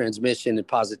substantial transmission and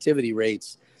positivity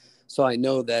rates. So I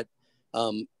know that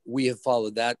we have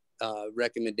followed that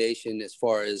recommendation as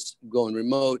far as going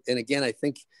remote. And again, I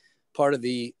think part of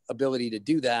the ability to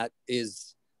do that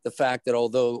is the fact that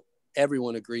although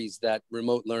everyone agrees that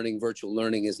remote learning, virtual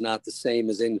learning is not the same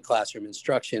as in classroom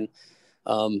instruction,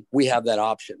 we have that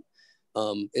option.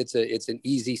 It's an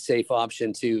easy, safe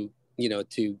option to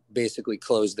basically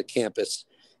close the campus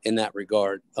in that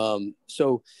regard.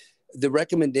 So the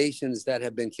recommendations that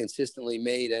have been consistently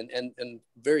made and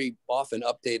very often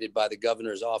updated by the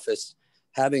governor's office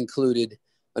have included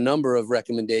a number of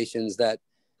recommendations that,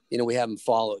 we haven't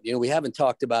followed. We haven't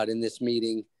talked about in this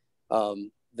meeting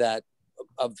that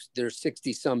there's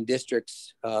 60 some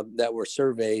districts that were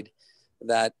surveyed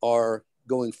that are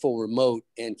going full remote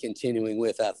and continuing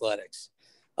with athletics.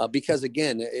 Because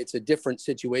again, it's a different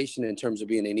situation in terms of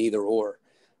being an either or.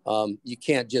 You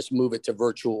can't just move it to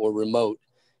virtual or remote.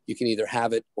 You can either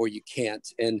have it or you can't.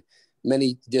 And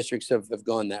many districts have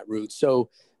gone that route. So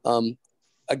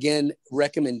again,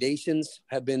 recommendations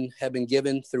have been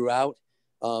given throughout.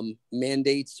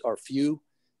 Mandates are few.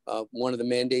 One of the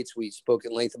mandates we spoke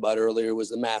at length about earlier was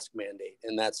the mask mandate.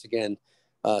 And that's, again,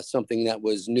 something that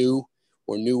was new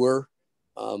or newer.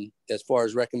 As far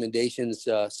as recommendations,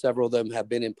 several of them have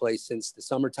been in place since the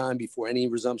summertime before any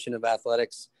resumption of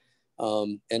athletics,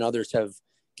 and others have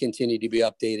continued to be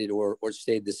updated or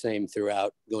stayed the same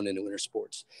throughout going into winter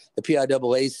sports. The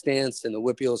PIAA's stance and the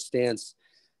WPIAL's stance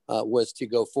was to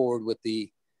go forward with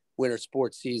the winter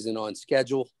sports season on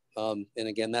schedule. And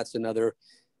again, that's another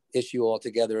issue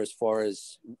altogether as far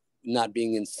as not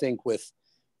being in sync with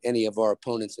any of our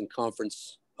opponents in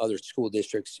conference, other school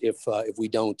districts, if we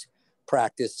don't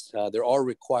practice. There are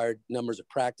required numbers of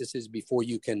practices before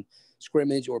you can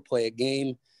scrimmage or play a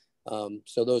game.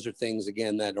 So those are things,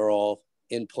 again, that are all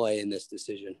in play in this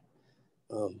decision.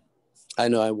 I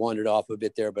know I wandered off a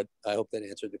bit there, but I hope that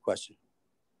answered the question.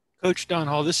 Coach Don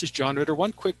Hall, this is John Ritter.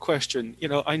 One quick question.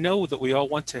 I know that we all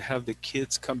want to have the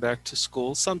kids come back to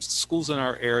school. Some schools in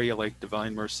our area, like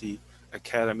Divine Mercy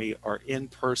Academy, are in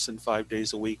person 5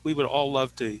 days a week. We would all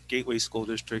love to, Gateway School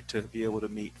District, to be able to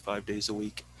meet 5 days a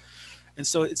week. And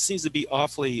so it seems to be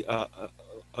awfully a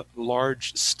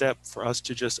large step for us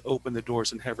to just open the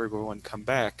doors and have everyone come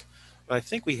back. But I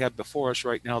think we have before us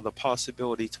right now the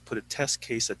possibility to put a test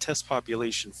case, a test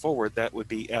population forward. That would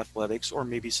be athletics or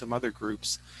maybe some other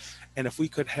groups. And if we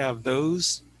could have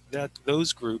those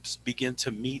groups begin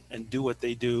to meet and do what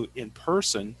they do in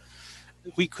person,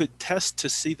 we could test to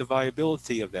see the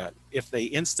viability of that. If they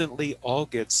instantly all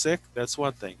get sick, that's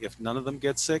one thing. If none of them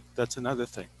get sick, that's another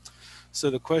thing. So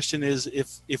the question is,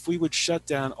 if we would shut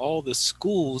down all the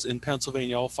schools in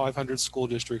Pennsylvania, all 500 school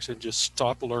districts, and just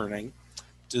stop learning,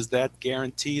 does that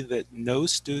guarantee that no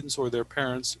students or their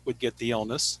parents would get the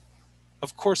illness?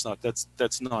 Of course not.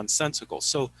 That's nonsensical.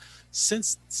 So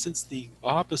since the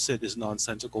opposite is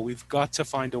nonsensical, we've got to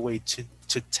find a way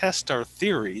to test our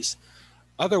theories.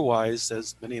 Otherwise,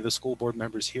 as many of the school board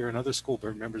members here and other school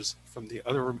board members from the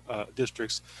other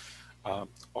districts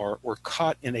we're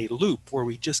caught in a loop where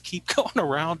we just keep going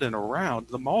around and around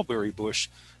the mulberry bush,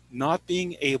 not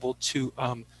being able to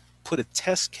put a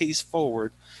test case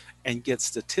forward and get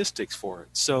statistics for it.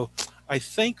 So I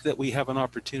think that we have an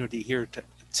opportunity here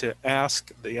to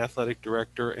ask the athletic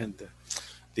director and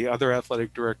the other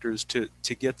athletic directors to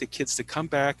get the kids to come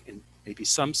back in maybe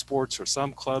some sports or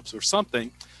some clubs or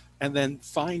something, and then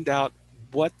find out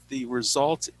what the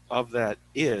result of that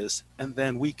is, and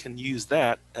then we can use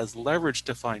that as leverage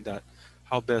to find out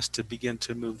how best to begin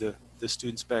to move the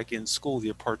students back in school,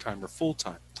 either part-time or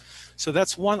full-time. So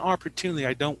that's one opportunity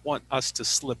I don't want us to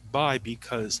slip by,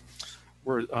 because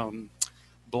we're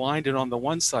blinded on the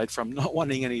one side from not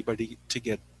wanting anybody to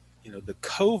get the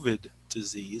COVID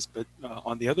disease, but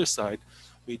on the other side,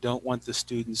 we don't want the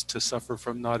students to suffer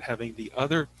from not having the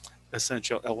other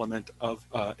essential element of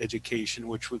education,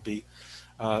 which would be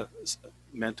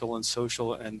mental and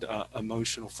social and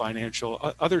emotional,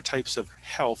 financial, other types of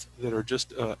health that are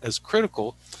just as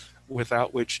critical,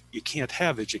 without which you can't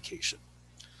have education.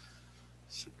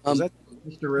 So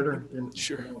Mr. Ritter,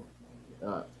 sure.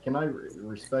 Can I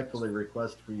respectfully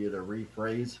request for you to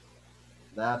rephrase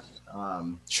that?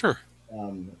 Sure.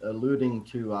 Alluding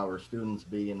to our students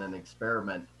being an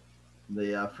experiment,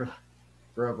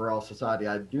 for overall society.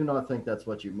 I do not think that's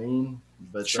what you mean,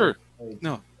 but sure.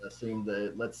 no.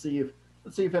 Let's see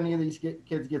let's see if any of these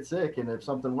kids get sick, and if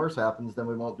something worse happens, then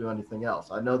we won't do anything else.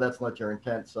 I know that's not your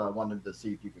intent, so I wanted to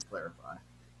see if you could clarify.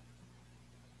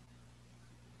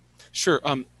 Sure.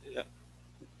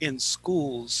 In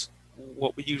schools,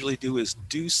 what we usually do is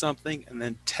do something and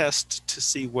then test to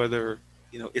see whether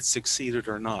it succeeded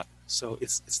or not. So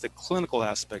it's the clinical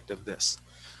aspect of this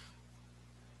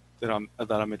that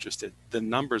I'm interested. The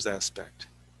numbers aspect.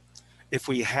 If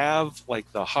we have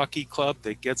like the hockey club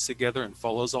that gets together and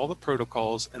follows all the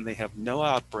protocols and they have no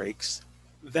outbreaks,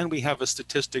 then we have a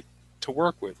statistic to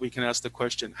work with. We can ask the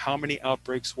question, how many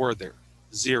outbreaks were there?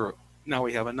 0. Now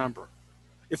we have a number.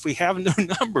 If we have no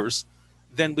numbers,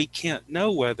 then we can't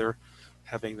know whether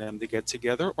having them to get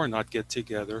together or not get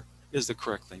together is the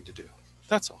correct thing to do.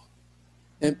 That's all.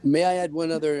 And may I add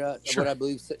one other, Sure. what I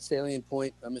believe salient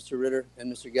point, Mr. Ritter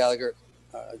and Mr. Gallagher,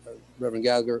 Reverend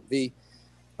Gallagher V.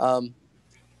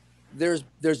 There's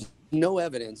no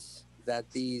evidence that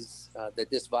that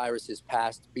this virus is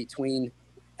passed between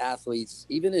athletes,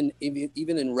 even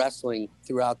in wrestling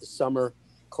throughout the summer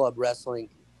club wrestling,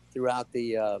 throughout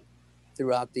the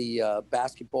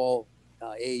basketball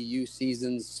AAU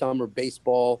seasons, summer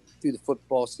baseball, through the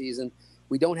football season.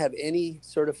 We don't have any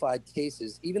certified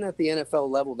cases, even at the NFL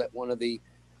level that one of the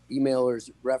emailers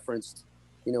referenced,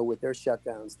 with their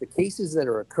shutdowns. The cases that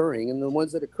are occurring and the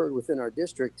ones that occurred within our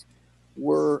district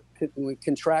were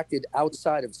contracted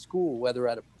outside of school, whether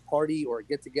at a party or a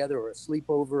get-together or a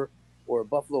sleepover or a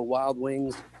Buffalo Wild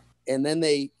Wings. And then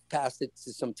they passed it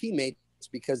to some teammates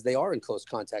because they are in close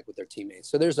contact with their teammates.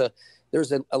 So there's a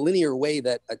linear way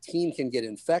that a team can get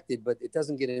infected, but it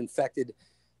doesn't get infected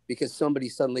because somebody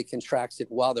suddenly contracts it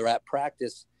while they're at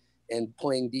practice and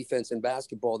playing defense in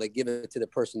basketball. They give it to the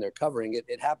person they're covering.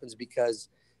 It happens because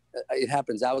it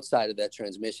happens outside of that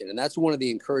transmission. And that's one of the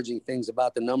encouraging things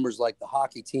about the numbers like the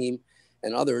hockey team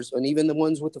and others, and even the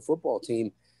ones with the football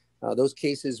team. Those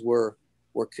cases were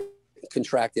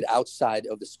contracted outside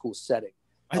of the school setting.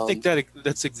 I think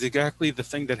that's exactly the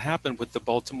thing that happened with the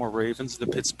Baltimore Ravens, the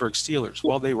Pittsburgh Steelers.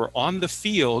 While they were on the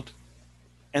field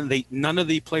and none of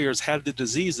the players had the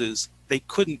diseases, they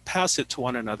couldn't pass it to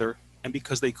one another. And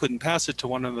because they couldn't pass it to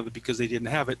one another because they didn't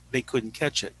have it, they couldn't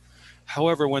catch it.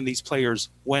 However, when these players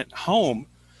went home,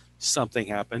 something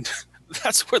happened.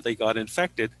 That's where they got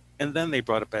infected. And then they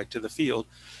brought it back to the field.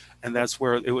 And that's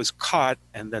where it was caught.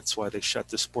 And that's why they shut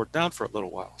the sport down for a little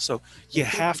while. So you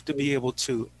have to be able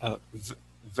to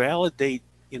validate,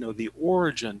 the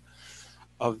origin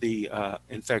of the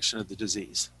infection of the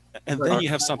disease. And then you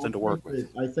have something to work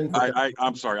with. I think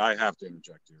I'm sorry, I have to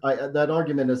interject here. That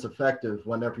argument is effective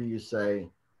whenever you say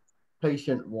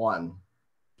patient 1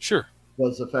 Sure.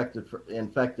 was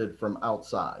infected from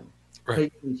outside.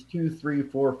 Right. Patients 2, 3,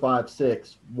 4, 5,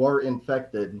 6 were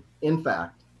infected, in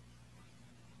fact,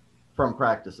 from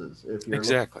practices. If you're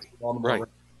exactly right.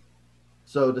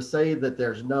 So to say that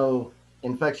there's no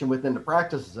infection within the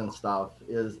practices and stuff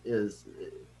is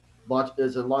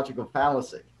a logical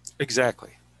fallacy. Exactly.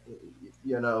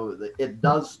 It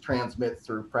does transmit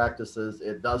through practices.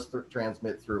 It does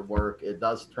transmit through work. It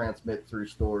does transmit through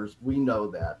stores. We know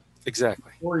that.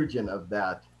 Exactly. The origin of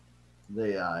that,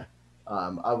 I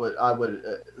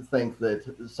would think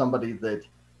that somebody that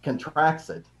contracts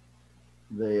it,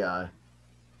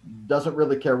 doesn't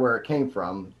really care where it came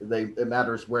from. It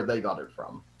matters where they got it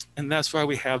from. And that's why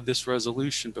we have this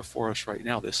resolution before us right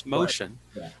now, this motion,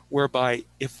 right. Yeah. Whereby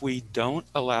if we don't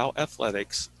allow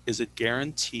athletics, is it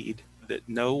guaranteed that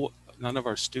none of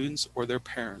our students or their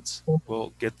parents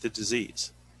will get the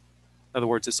disease? In other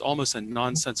words, it's almost a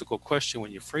nonsensical question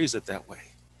when you phrase it that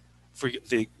way, for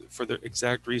the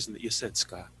exact reason that you said,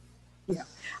 Scott. Yeah.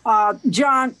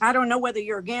 John, I don't know whether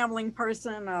you're a gambling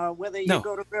person, whether you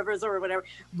go to Rivers or whatever,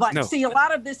 but see, a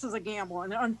lot of this is a gamble.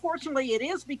 And unfortunately, it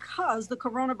is because the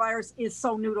coronavirus is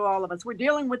so new to all of us. We're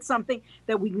dealing with something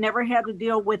that we've never had to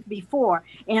deal with before.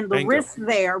 And the risk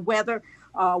there, whether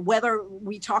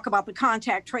we talk about the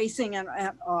contact tracing and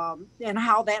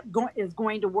how that is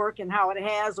going to work and how it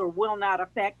has or will not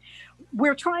affect,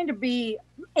 we're trying to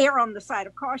err on the side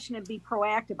of caution and be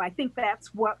proactive. I think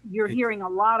that's what you're hearing a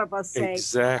lot of us say.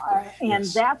 Exactly. And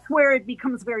that's where it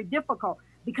becomes very difficult,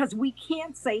 because we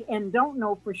can't say and don't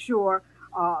know for sure,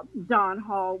 Don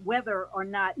Hall, whether or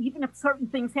not, even if certain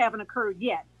things haven't occurred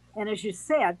yet. And as you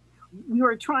said, we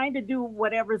are trying to do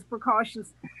whatever's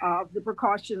the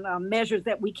precaution measures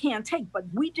that we can take, but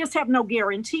we just have no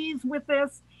guarantees with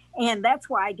this. And that's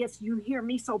why I guess you hear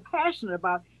me so passionate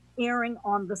about erring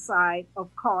on the side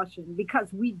of caution, because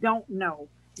we don't know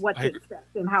what to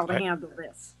expect and how to handle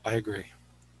this. I agree.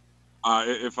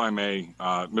 If I may,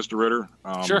 Mr. Ritter.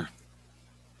 Sure.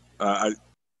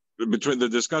 Between the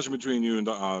discussion between you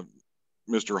and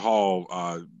Mr. Hall,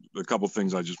 a couple of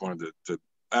things I just wanted to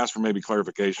ask for maybe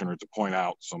clarification or to point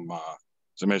out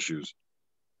some issues.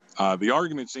 The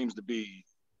argument seems to be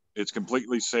it's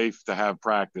completely safe to have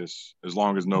practice as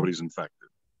long as nobody's infected.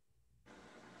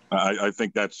 I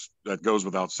think that goes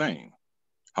without saying.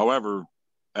 However,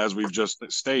 as we've just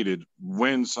stated,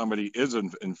 when somebody is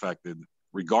infected,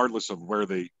 regardless of where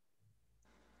they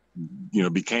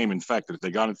became infected, if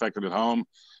they got infected at home,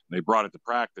 they brought it to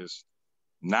practice,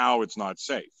 now it's not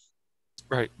safe.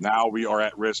 Right. Now we are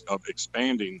at risk of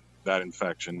expanding that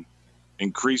infection,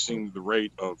 increasing the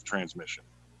rate of transmission.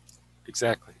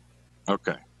 Exactly.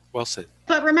 Okay. Well said.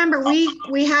 But remember,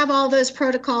 we have all those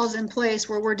protocols in place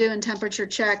where we're doing temperature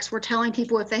checks. We're telling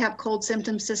people if they have cold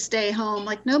symptoms to stay home.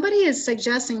 Like, nobody is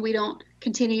suggesting we don't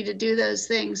continue to do those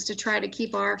things to try to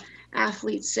keep our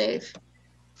athletes safe.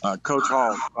 Coach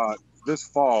Hall, this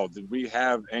fall, did we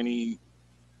have any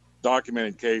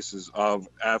documented cases of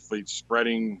athletes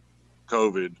spreading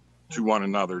COVID to one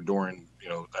another during,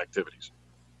 activities?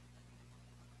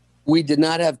 We did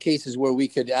not have cases where we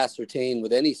could ascertain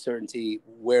with any certainty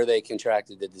where they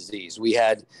contracted the disease. We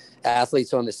had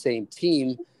athletes on the same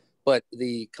team, but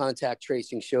the contact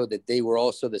tracing showed that they were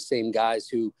also the same guys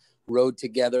who rode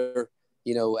together,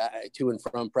 to and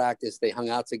from practice. They hung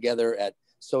out together at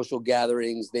social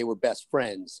gatherings. They were best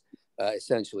friends,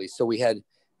 essentially. So we had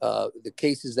the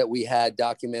cases that we had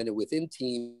documented within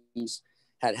teams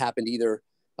had happened either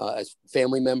as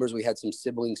family members. We had some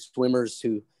sibling swimmers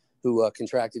who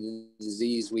contracted the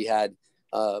disease. We had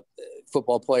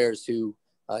football players who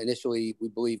initially, we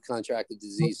believe, contracted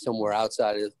disease somewhere out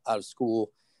of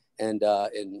school, and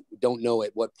don't know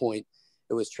at what point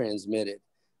it was transmitted.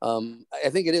 I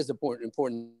think it is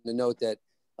important to note that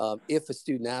if a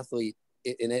student athlete,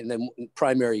 and the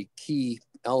primary key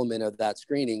element of that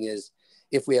screening is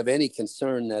if we have any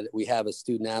concern that we have a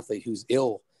student athlete who's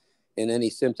ill in any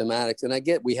symptomatics, and I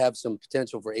get we have some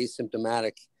potential for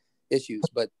asymptomatic issues,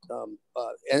 but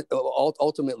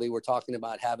ultimately we're talking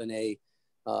about having the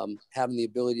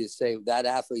ability to say that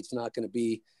athlete's not going to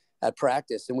be at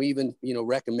practice. And we even,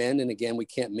 recommend, and again, we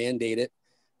can't mandate it,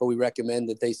 but we recommend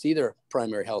that they see their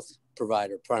primary health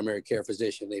provider, primary care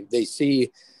physician.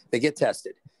 They get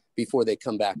tested before they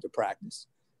come back to practice.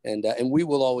 And we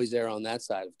will always err on that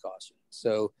side of caution.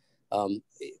 So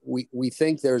we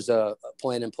think there's a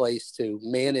plan in place to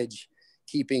manage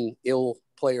keeping ill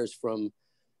players from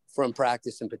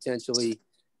practice and potentially,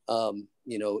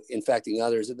 infecting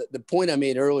others. The point I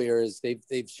made earlier is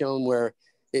they've shown where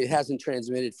it hasn't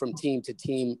transmitted from team to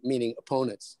team, meaning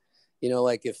opponents.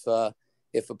 Like if a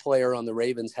player on the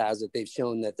Ravens has it, they've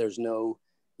shown that there's no,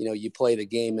 you play the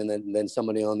game and then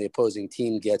somebody on the opposing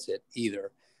team gets it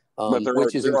either, but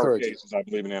which is encouraging. Are cases, I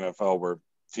believe, in the NFL where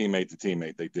teammate to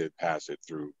teammate, they did pass it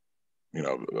through,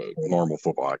 normal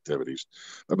football activities.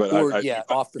 But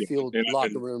off the field,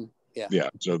 locker room. Yeah. Yeah.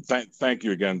 So thank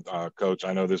you again, Coach.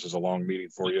 I know this is a long meeting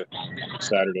for you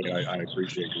Saturday. I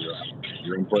appreciate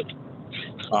your input.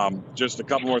 Just a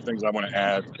couple more things I want to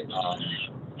add.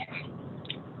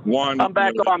 One, I'm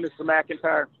back on, Mr.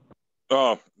 McIntyre.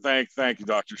 Oh, thank you,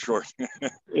 Dr. Short.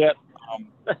 Yep.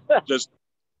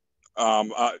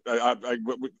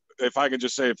 If I could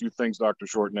just say a few things, Dr.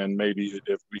 Short, and then maybe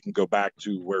if we can go back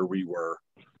to where we were.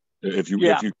 If you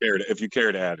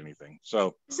care to add anything.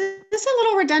 So is this a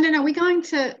little redundant? Are we going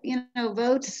to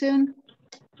vote soon?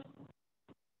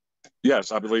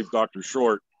 Yes, I believe Dr.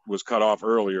 Short was cut off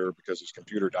earlier because his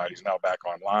computer died. He's now back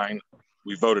online.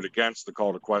 We voted against the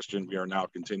call to question. We are now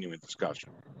continuing discussion.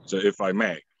 So if I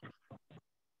may,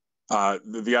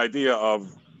 the idea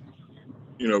of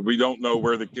we don't know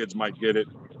where the kids might get it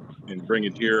and bring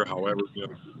it here. However,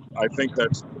 I think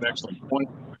that's an excellent point.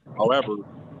 However,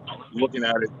 looking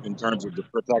at it in terms of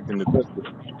protecting the district,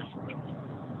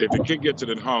 if a kid gets it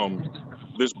at home,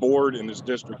 this board and this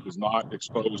district is not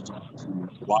exposed to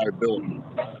liability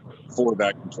for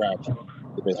that contraction.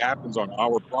 If it happens on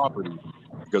our property,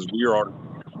 because we are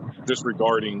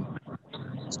disregarding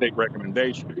state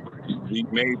recommendation, we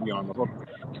may be on the hook for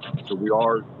that. So we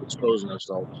are exposing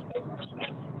ourselves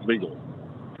legally.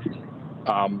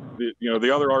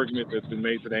 The other argument that's been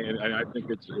made today, and I think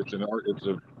it's a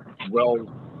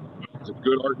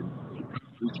good argument.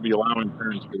 We should be allowing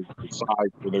parents to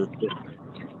decide for their kids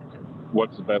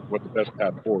what the best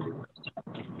path forward is.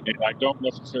 And I don't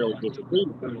necessarily disagree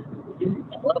with that.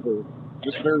 However,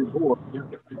 this very board,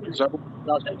 several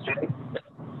discussions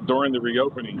during the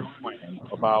reopening plan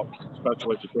about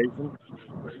special education,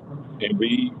 and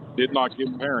we did not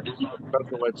give parents of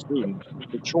special ed students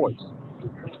the choice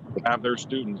to have their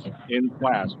students in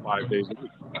class 5 days a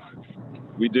week.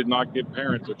 We did not give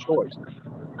parents a choice.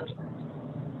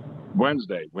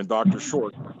 Wednesday, when Dr.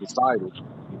 Short decided,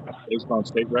 based on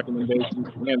state recommendations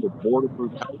and the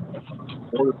board-approved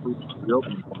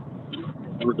reopening plan,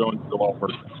 we're going to go all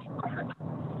virtual.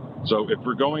 So if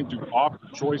we're going to offer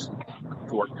choices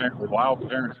to our parents, allow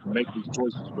parents to make these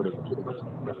choices for their kids,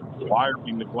 why are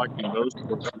we neglecting those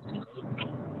choices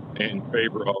in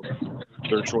favor of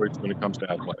their choice when it comes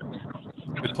to athletics?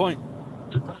 Good point.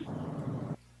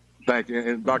 Thank you.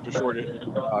 And Dr. Short,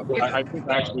 I think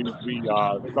actually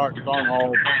Don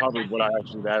Hall covered what I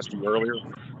actually asked you earlier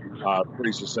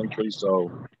pretty succinctly,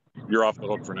 so you're off the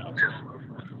hook for now.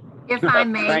 If I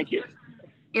may, Thank you.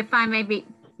 If I may be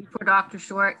before Dr.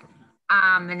 Short,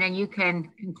 and then you can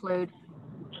conclude.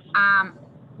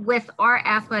 With our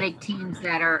athletic teams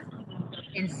that are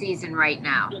in season right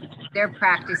now, they're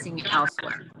practicing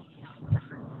elsewhere.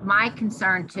 My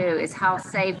concern too is how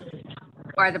safe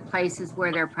are the places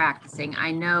where they're practicing.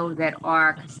 I know that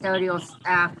our custodial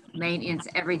staff, maintenance,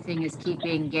 everything is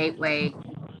keeping Gateway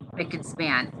spick and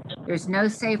span. There's no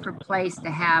safer place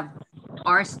to have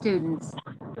our students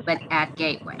but at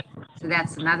Gateway. So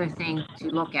that's another thing to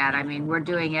look at. I mean, we're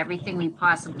doing everything we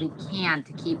possibly can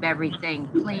to keep everything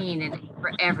clean and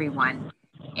for everyone.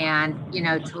 And, you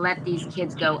know, to let these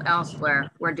kids go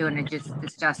elsewhere, we're doing a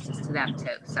disjustice to them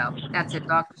too. So that's it,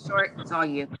 Dr. Short, it's all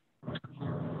you.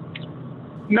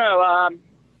 No,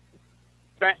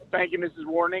 thank you, Mrs.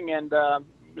 Warning, and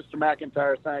Mr.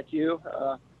 McIntyre, thank you.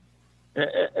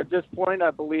 At this point,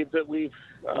 I believe that we've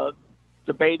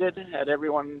debated, had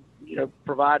everyone, you know,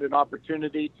 provide an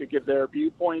opportunity to give their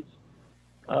viewpoints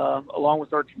along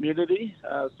with our community.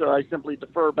 So I simply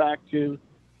defer back to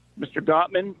Mr.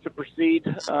 Gottman to proceed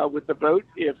with the vote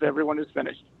if everyone is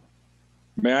finished.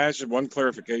 May I ask you one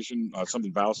clarification?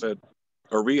 Something Val said.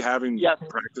 Are we having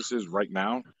practices right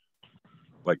now?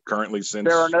 Like currently, since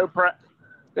there are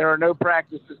no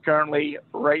practices currently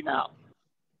right now.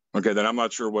 Okay, then I'm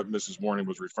not sure what Mrs. Warning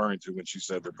was referring to when she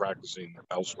said they're practicing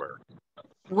elsewhere.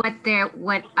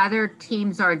 What other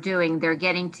teams are doing, they're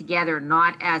getting together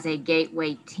not as a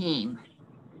Gateway team,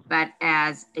 but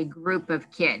as a group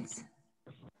of kids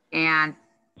and,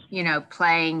 you know,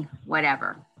 playing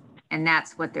whatever. And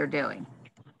that's what they're doing.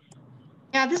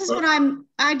 Yeah, this is what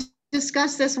I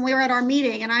discussed this when we were at our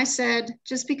meeting, and I said,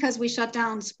 just because we shut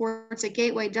down sports at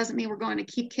Gateway doesn't mean we're going to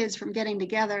keep kids from getting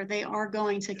together. They are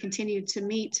going to continue to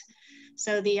meet.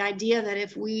 So the idea that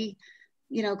if we,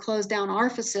 you know, close down our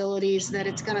facilities, that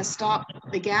it's going to stop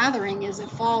the gathering is a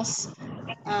false,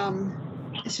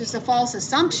 it's just a false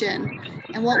assumption.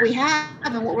 And what we have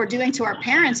and what we're doing to our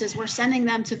parents is we're sending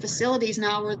them to facilities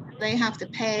now where they have to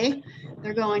pay.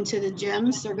 They're going to the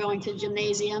gyms, they're going to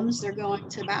gymnasiums, they're going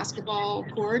to basketball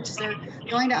courts, they're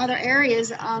going to other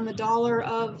areas on the dollar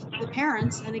of the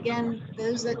parents. And again,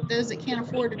 those that can't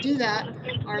afford to do that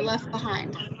are left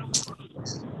behind.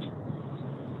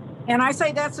 And I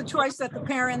say that's a choice that the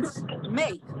parents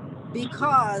make,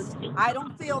 because I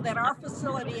don't feel that our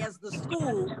facility as the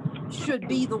school should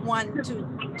be the one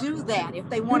to do that. If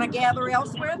they want to gather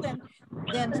elsewhere, then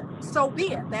so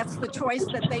be it. That's the choice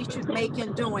that they should make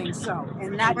in doing so,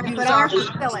 and not use our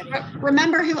facility.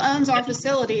 Remember who owns our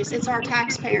facilities? It's our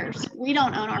taxpayers. We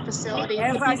don't own our facility.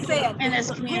 As I said, in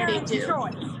this community do.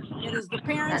 Choice. It is the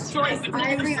parents' choice.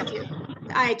 I agree with you.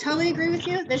 I totally agree with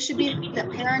you. This should be the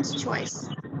parents' choice.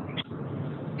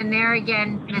 And there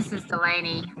again, Mrs.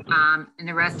 Delaney and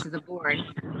the rest of the board,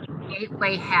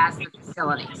 Gateway has the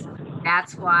facilities.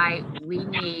 That's why we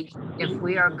need, if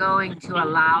we are going to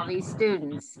allow these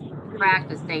students to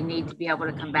practice, they need to be able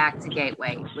to come back to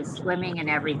Gateway with swimming and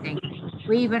everything.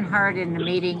 We even heard in the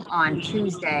meeting on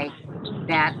Tuesday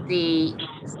that the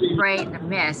spray and the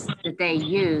mist that they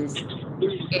use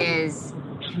is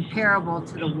comparable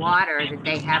to the water that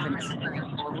they have in the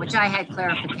swimming pool, which I had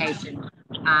clarification.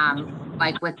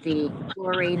 Like with the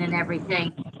chlorine and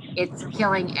everything, it's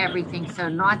killing everything. So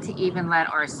not to even let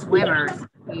our swimmers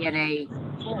be in a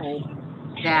pool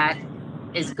that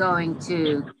is going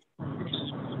to,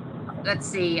 let's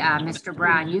see, Mr.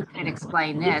 Brown, you could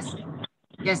explain this,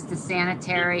 just the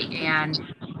sanitary and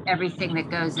everything that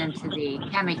goes into the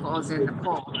chemicals in the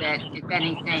pool, that if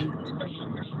anything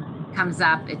comes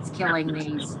up, it's killing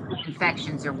these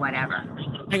infections or whatever.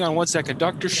 Hang on one second.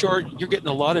 Dr. Short, you're getting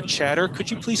a lot of chatter.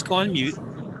 Could you please go on mute?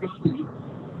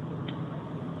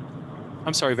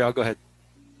 I'm sorry, Val, go ahead.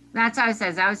 That's how it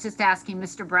says. I was just asking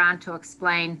Mr. Brown to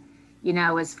explain, you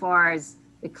know, as far as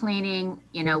the cleaning,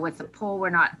 you know, with the pool,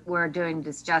 we're doing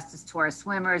this justice to our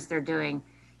swimmers. They're doing,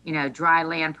 you know, dry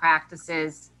land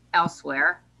practices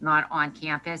elsewhere, not on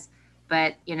campus,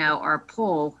 but, you know, our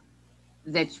pool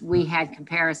that we had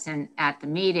comparison at the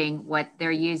meeting. What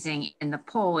they're using in the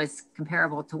pool is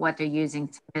comparable to what they're using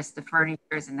to mist the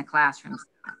furnitures in the classrooms.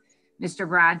 Mr.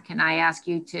 Brad, can I ask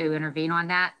you to intervene on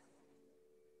that?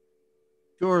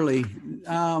 Surely.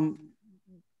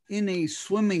 In a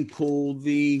swimming pool,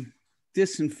 the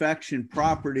disinfection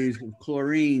properties of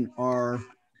chlorine are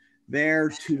there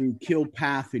to kill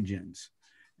pathogens.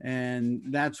 And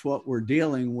that's what we're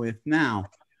dealing with now.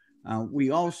 We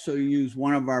also use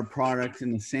one of our products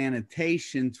in the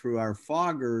sanitation through our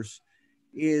foggers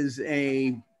is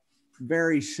a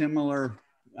very similar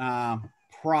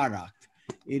product.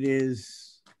 It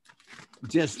is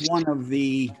just one of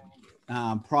the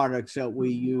products that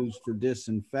we use for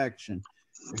disinfection,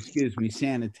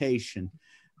 sanitation.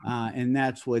 And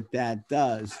that's what that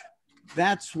does.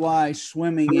 That's why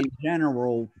swimming in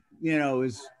general,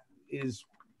 is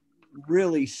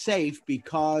really safe,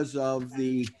 because of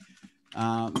the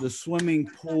swimming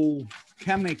pool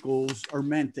chemicals are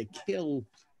meant to kill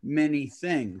many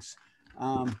things.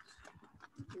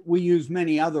 We use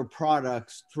many other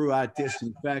products throughout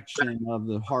disinfection of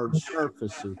the hard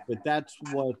surfaces, but that's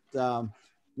what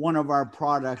one of our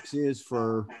products is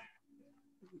for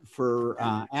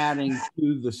adding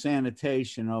to the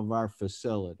sanitation of our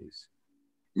facilities.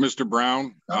 Mr.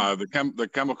 Brown, the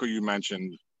chemical you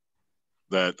mentioned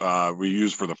that we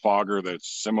use for the fogger,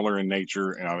 that's similar in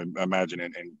nature, and I would imagine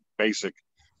in basic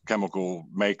chemical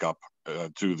makeup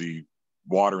to the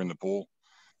water in the pool.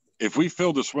 If we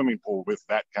filled the swimming pool with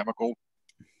that chemical,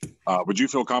 would you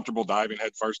feel comfortable diving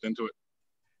headfirst into it?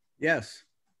 Yes.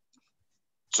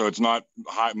 So it's not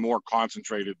more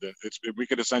concentrated than we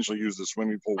could essentially use the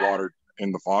swimming pool water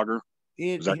in the fogger.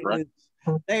 Is that correct?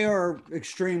 They are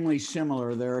extremely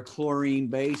similar. They're chlorine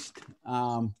based.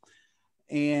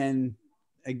 And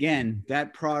again,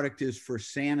 that product is for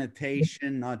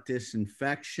sanitation, not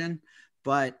disinfection,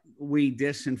 but we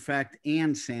disinfect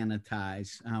and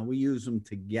sanitize. We use them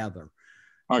together.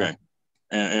 Okay.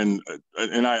 And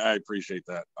I appreciate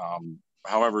that.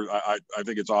 However, I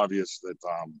think it's obvious that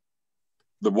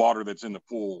the water that's in the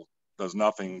pool does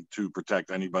nothing to protect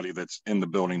anybody that's in the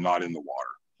building, not in the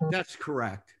water. That's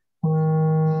correct.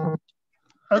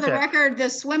 For the record, the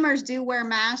swimmers do wear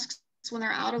masks when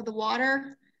they're out of the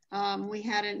water. We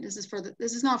hadn't, this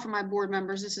is not for my board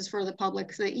members, this is for the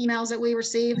public. The emails that we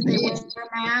receive, they wear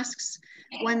masks.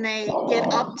 When they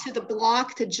get up to the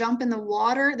block to jump in the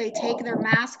water, they take their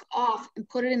mask off and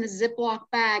put it in the Ziploc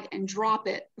bag and drop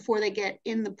it before they get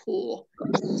in the pool.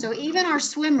 So even our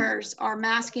swimmers are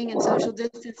masking and social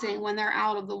distancing when they're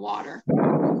out of the water.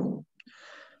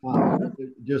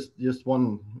 Just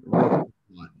one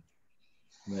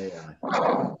real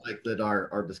like that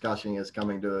our discussion is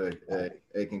coming to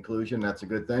a conclusion. That's a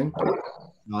good thing.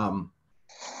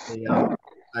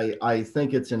 I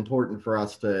think it's important for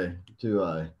us to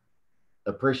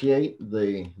appreciate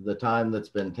the time that's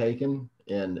been taken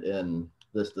in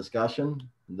this discussion,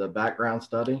 the background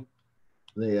study.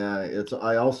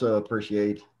 I also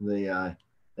appreciate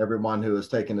everyone who has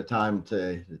taken the time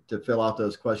to fill out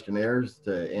those questionnaires,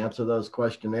 to answer those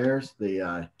questionnaires.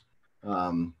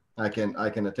 I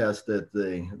can attest that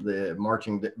the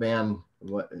marching band,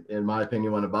 in my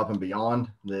opinion, went above and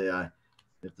beyond.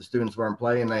 If the students weren't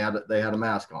playing, they had a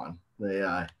mask on.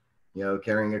 They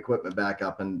carrying equipment back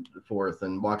up and forth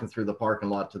and walking through the parking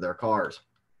lot to their cars,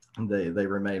 they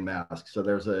remain masked. So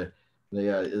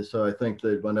so I think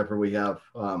that whenever we have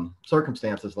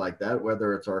circumstances like that,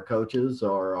 whether it's our coaches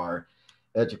or our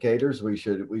educators, we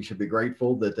should be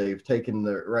grateful that they've taken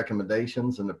the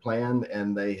recommendations and the plan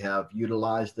and they have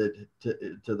utilized it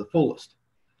to the fullest.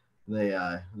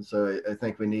 So I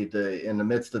think we need to, in the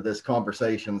midst of this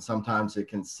conversation, sometimes it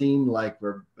can seem like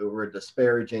we're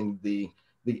disparaging the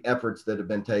efforts that have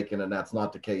been taken, and that's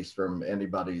not the case from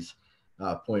anybody's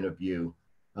point of view.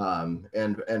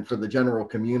 And for the general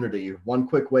community, one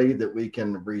quick way that we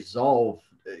can resolve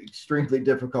extremely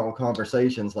difficult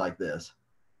conversations like this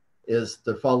is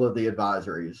to follow the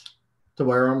advisories, to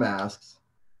wear our masks,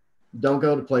 don't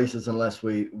go to places unless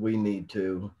we need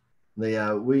to.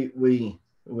 We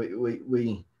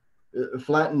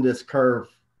flattened this curve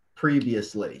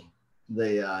previously,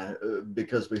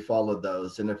 because we followed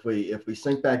those. And if we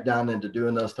sink back down into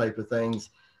doing those type of things,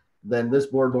 then this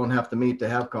board won't have to meet to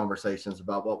have conversations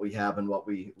about what we have and what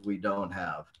we don't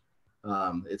have.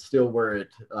 It's still where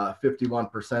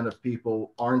 51% of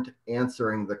people aren't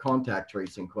answering the contact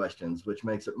tracing questions, which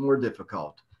makes it more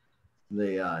difficult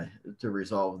to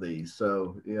resolve these.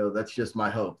 So, that's just my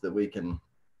hope that we can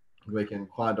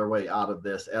find our way out of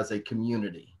this as a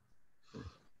community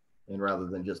and rather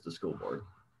than just a school board.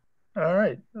 All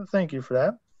right. Thank you for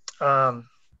that.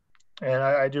 And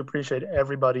I do appreciate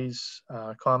everybody's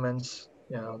comments.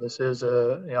 This is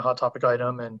a hot topic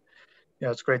item, and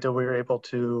it's great that we were able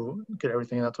to get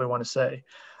everything that we want to say.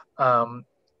 And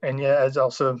yeah, as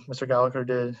also Mr. Gallagher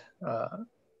did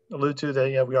allude to,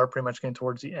 that we are pretty much getting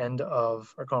towards the end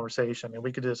of our conversation. I mean,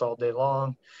 we could do this all day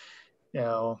long,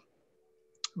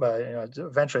 but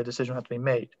eventually a decision will have to be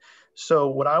made. So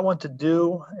what I want to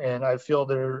do, and I feel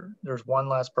there's one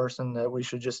last person that we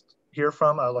should just hear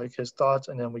from. I like his thoughts,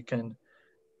 and then we can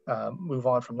move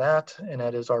on from that. And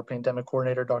that is our pandemic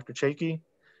coordinator, Dr. Chakey.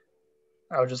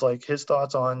 I would just like his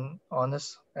thoughts on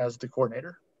this as the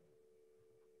coordinator.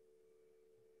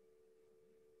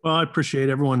 Well, I appreciate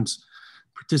everyone's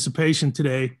participation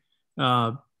today.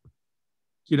 It's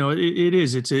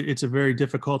a very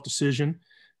difficult decision.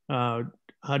 How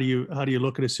do you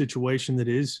look at a situation that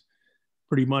is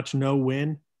pretty much no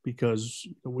win, because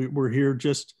we're here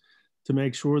just to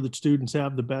make sure that students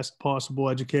have the best possible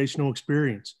educational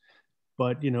experience.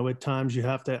 But at times you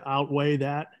have to outweigh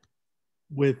that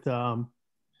with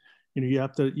you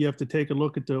have to take a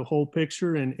look at the whole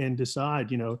picture and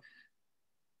decide,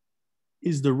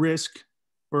 is the risk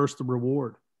versus the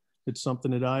reward? It's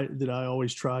something that I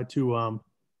always try to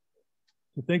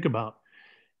think about.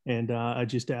 And I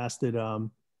just ask that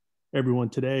everyone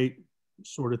today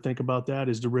sort of think about that.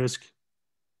 Is the risk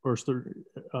versus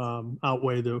the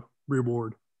outweigh the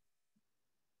reward?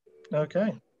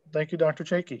 Okay. Thank you, Dr.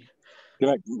 Chakey.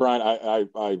 Brian,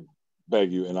 I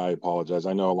beg you, and I apologize.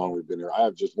 I know how long we've been here. I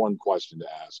have just one question to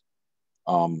ask.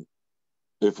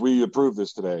 If we approve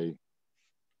this today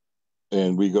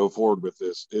and we go forward with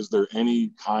this, is there any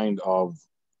kind of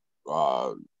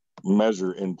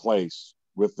measure in place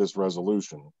with this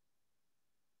resolution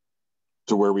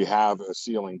to where we have a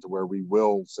ceiling, to where we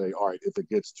will say, all right, if it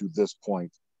gets to this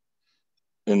point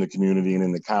in the community and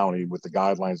in the county with the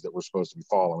guidelines that we're supposed to be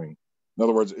following? In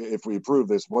other words, if we approve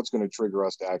this, what's going to trigger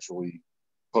us to actually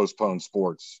postpone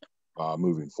sports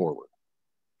moving forward?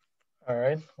 All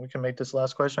right, we can make this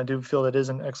last question. I do feel that is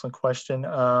an excellent question.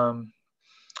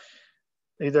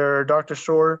 Either Dr.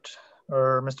 Short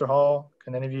or Mr. Hall,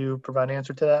 can any of you provide an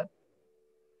answer to that?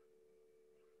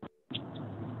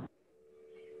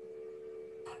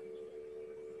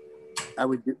 I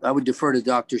would defer to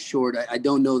Dr. Short. I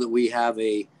don't know that we have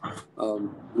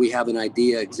an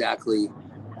idea exactly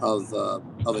of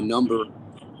a number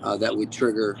that would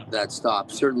trigger that stop.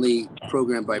 Certainly,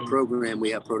 program by program, we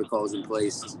have protocols in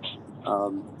place.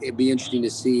 It'd be interesting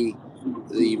to see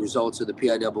the results of the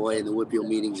PIAA and the Whitfield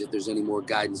meetings, if there's any more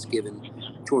guidance given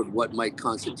toward what might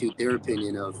constitute their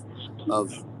opinion of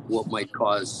what might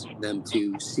cause them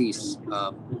to cease,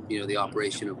 the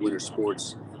operation of winter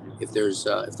sports, if there's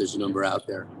a number out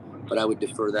there. But I would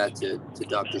defer that to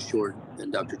Dr. Short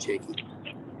and Dr. Chakey.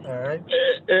 All right.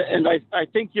 And I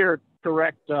think you're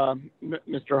correct,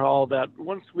 Mr. Hall, that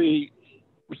once we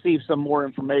receive some more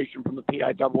information from the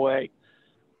PIAA,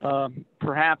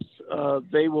 perhaps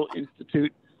they will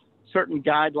institute certain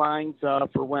guidelines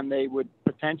for when they would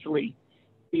potentially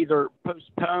either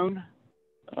postpone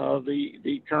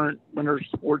the current winter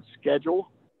sports schedule,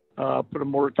 put a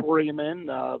moratorium in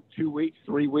 2 weeks,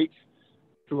 3 weeks,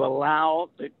 to allow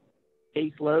the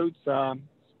caseloads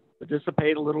to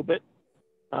dissipate a little bit.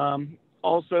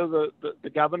 Also, the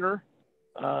governor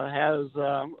has,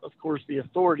 of course, the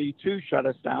authority to shut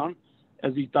us down,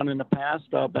 as he's done in the past,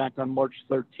 back on March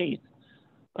 13th.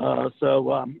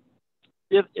 So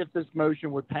if this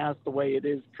motion would pass the way it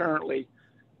is currently,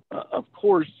 of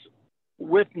course,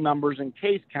 with numbers and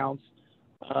case counts,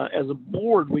 as a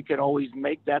board, we could always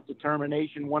make that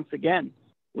determination once again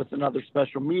with another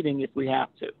special meeting if we have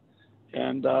to.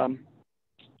 And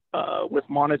with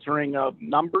monitoring of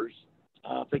numbers,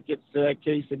 if it gets to that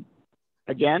case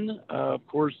again, of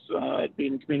course, I'd be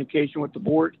in communication with the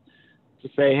board to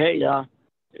say, hey,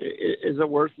 is it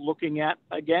worth looking at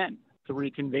again to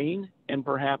reconvene and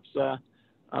perhaps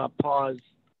pause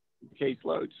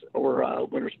caseloads or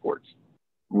winter sports?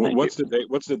 What's the date?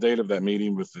 What's the date of that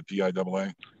meeting with the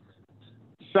PIAA?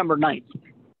 December 9th.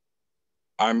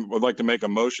 I would like to make a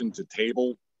motion to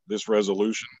table this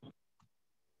resolution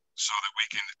so that we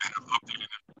can have updated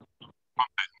that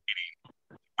meeting,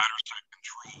 better set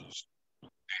controls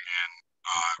and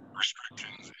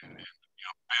restrictions, and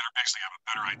basically have a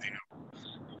better idea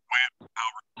when, how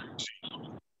we're going to proceed.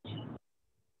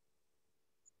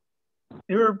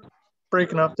 You were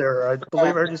breaking up there. I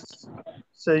believe I heard you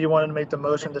say you wanted to make the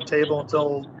motion to table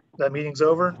until that meeting's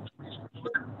over.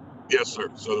 Yes, sir.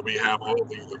 So that we have all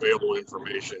the available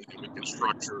information and we can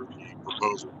structure the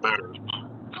proposal better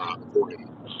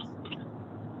accordingly.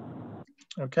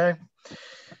 Okay.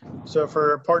 So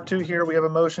for part 2 here, we have a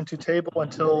motion to table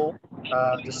until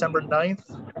December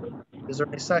 9th. Is there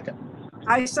any second?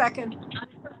 I second.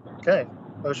 Okay,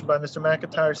 motion by Mr.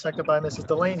 McIntyre, second by Mrs.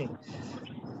 Delaney.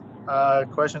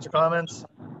 Questions or comments?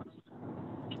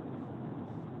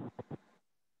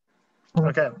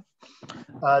 Okay.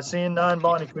 Seeing none,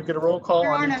 Bonnie, can we get a roll call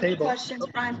There on are the no table? questions,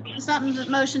 Brian. It's not a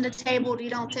motion to table. You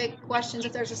don't take questions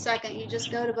if there's a second. You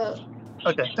just go to vote.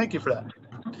 Okay, thank you for that.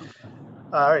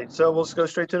 All right, so we'll just go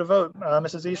straight to the vote.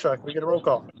 Mrs. Eashaw, can we get a roll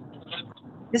call?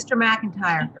 Mr.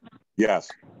 McIntyre, Yes.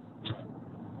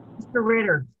 Mr.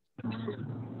 Ritter.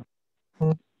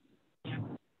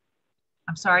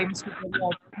 I'm sorry, Mr.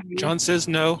 Ritter. John says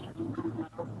no.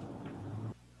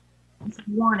 Mrs.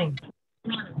 Warning.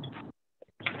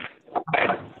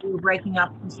 You were breaking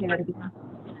up. You say that again.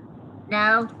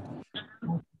 No.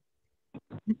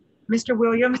 Mr.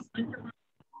 Williams,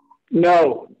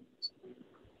 No.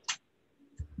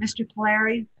 Mr.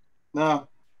 Polari, No.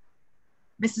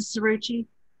 Mrs. Cerrucci,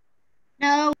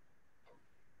 No.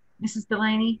 Mrs.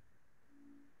 Delaney,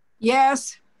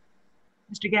 Yes.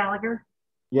 Mr. Gallagher,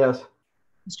 Yes.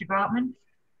 Mr. Gottman,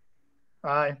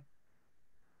 Aye.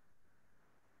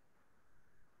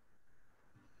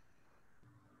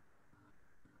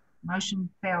 motion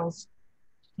fails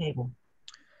to table.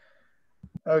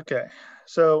 Okay,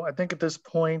 so I think at this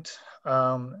point,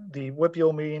 the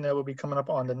WIPIO meeting that will be coming up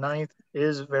on the 9th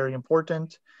is very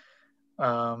important.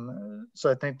 So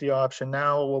I think the option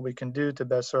now, what we can do to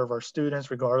best serve our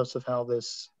students, regardless of how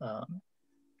this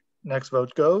next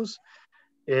vote goes,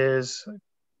 is,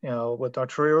 with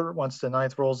Dr. Rear, once the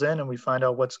 9th rolls in and we find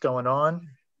out what's going on,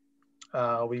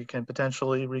 we can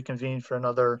potentially reconvene for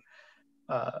another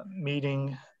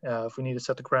meeting if we need to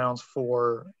set the grounds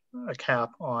for a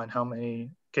cap on how many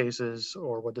cases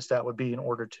or what the stat would be in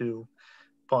order to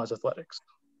pause athletics.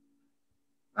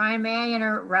 Ryan, may I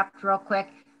interrupt real quick?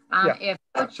 Yeah. If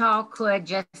Coach Hall could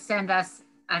just send us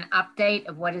an update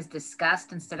of what is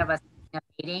discussed instead of us having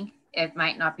a meeting. It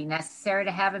might not be necessary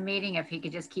to have a meeting if he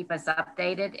could just keep us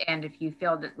updated. And if you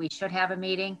feel that we should have a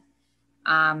meeting,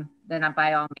 then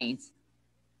by all means.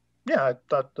 Yeah, I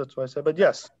thought that's what I said, but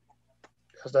yes,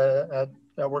 because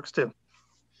that works too.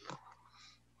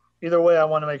 Either way, I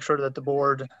want to make sure that the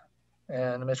board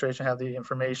and administration have the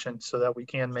information so that we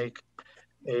can make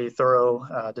a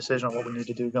thorough decision on what we need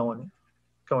to do going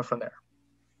from there.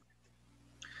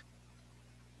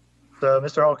 So,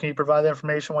 Mr. Hall, can you provide the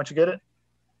information once you get it?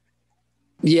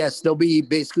 Yes, there'll be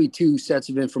basically two sets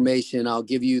of information. I'll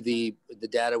give you the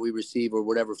data we receive or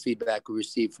whatever feedback we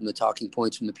receive from the talking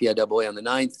points from the PIAA on the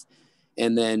 9th,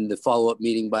 and then the follow-up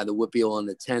meeting by the WIPIO on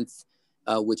the 10th,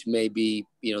 which may be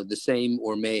the same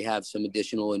or may have some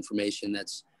additional information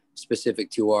that's specific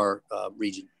to our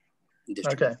region and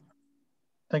district. Okay,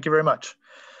 thank you very much.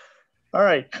 All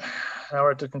right, now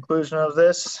we're at the conclusion of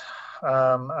this.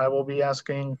 I will be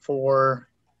asking for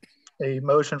a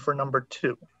motion for number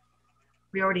 2.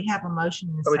 We already have a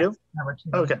motion. Oh, we do? Number 2.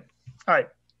 Okay, all right.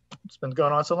 It's been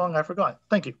going on so long, I forgot.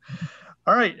 Thank you.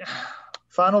 All right,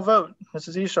 final vote,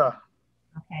 Mrs. Eshaw.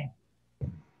 Okay.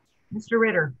 Mr.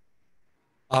 Ritter.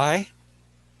 Aye.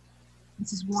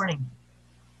 Mrs. Warning.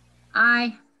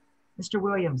 Aye. Mr.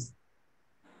 Williams.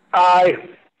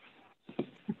 Aye.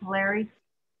 Mr. Polari.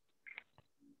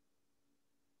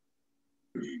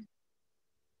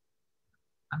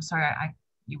 I'm sorry,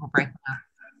 you were breaking up.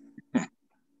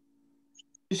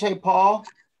 You say Paul?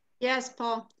 Yes,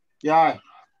 Paul. Yeah. Aye.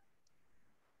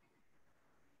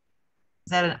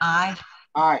 Is that an aye?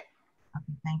 Aye.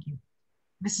 Okay, thank you.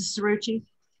 Mrs. Cerrucci?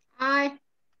 Aye.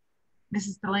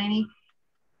 Mrs. Delaney?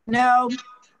 No.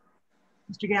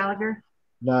 Mr. Gallagher?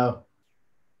 No.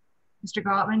 Mr.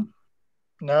 Gottman?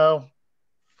 No.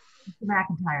 Mr.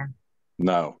 McIntyre?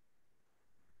 No.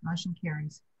 Motion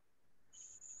carries.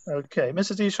 Okay,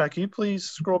 Mrs. Eshaw, can you please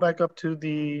scroll back up to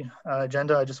the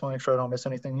agenda? I just want to make sure I don't miss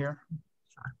anything here.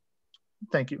 Sure.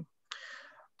 Thank you.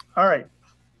 All right.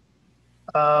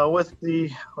 With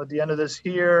the end of this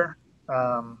here,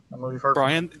 we've heard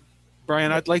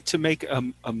Brian, I'd like to make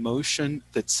a motion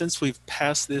that since we've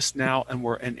passed this now and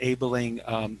we're enabling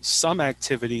some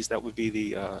activities, that would be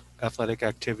the athletic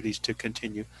activities, to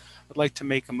continue, I'd like to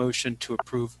make a motion to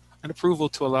approve an approval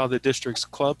to allow the district's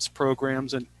clubs,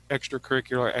 programs, and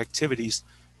extracurricular activities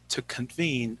to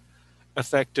convene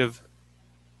effective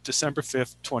December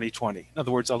 5th, 2020. In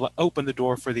other words, I'll open the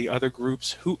door for the other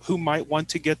groups who might want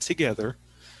to get together,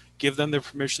 give them the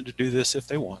permission to do this if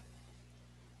they want.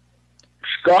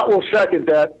 Scott will second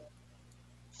that.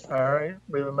 All right,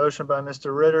 we have a motion by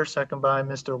Mr. Ritter, second by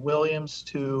Mr. Williams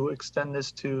to extend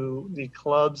this to the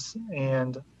clubs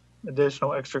and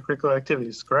additional extracurricular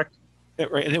activities, correct?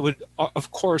 Right, and it would,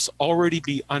 of course, already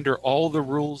be under all the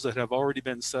rules that have already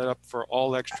been set up for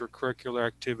all extracurricular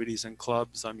activities and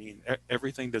clubs. I mean,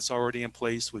 everything that's already in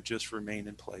place would just remain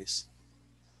in place.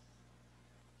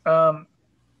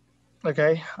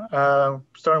 Okay,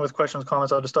 starting with questions,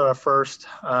 comments, I'll just start off first.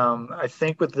 I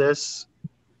think with this,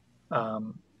 I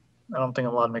don't think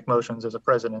I'm allowed to make motions as a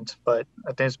president, but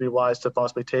I think it'd be wise to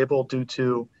possibly table due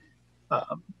to,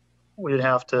 we'd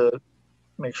have to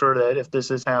make sure that if this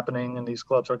is happening and these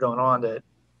clubs are going on, that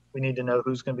we need to know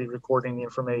who's going to be recording the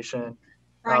information.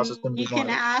 Right, you can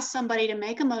ask somebody to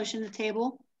make a motion to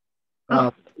table.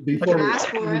 Before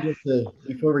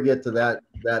we get to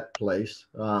that place,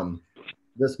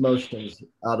 this motion's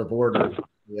out of order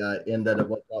in that it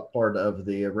was not part of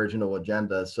the original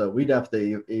agenda. So we'd have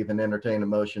to even entertain a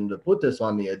motion to put this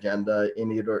on the agenda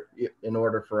in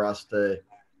order for us to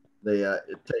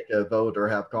take a vote or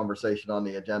have conversation on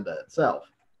the agenda itself.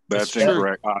 That's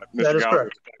incorrect. Mr. Gallagher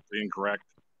is actually incorrect.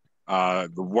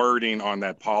 The wording on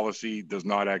that policy does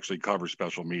not actually cover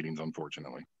special meetings,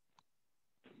 unfortunately.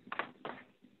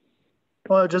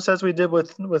 Well, just as we did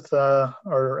with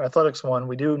our athletics one,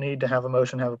 we do need to have a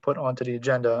motion, have it put onto the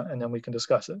agenda, and then we can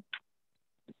discuss it.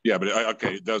 Yeah, but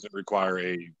okay, it doesn't require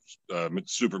a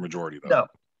super majority, though. No,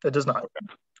 it does not. Okay.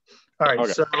 All right,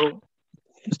 okay. So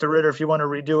Mr. Ritter, if you want to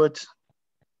redo it,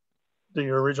 do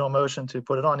your original motion to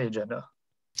put it on the agenda.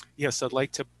 Yes, I'd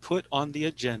like to put on the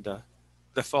agenda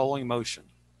the following motion.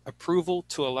 Approval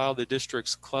to allow the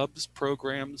district's clubs,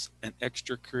 programs, and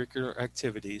extracurricular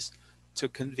activities to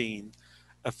convene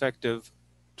effective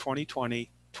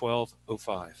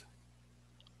 2020-12/05.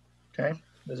 Okay,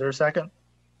 is there a second?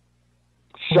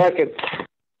 Second.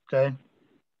 Okay.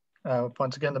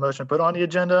 Once again, the motion put on the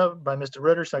agenda by Mr.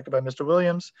 Ritter, second by Mr.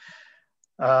 Williams.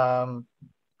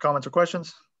 Comments or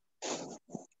questions?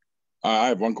 I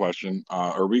have one question.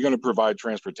 Are we going to provide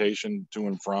transportation to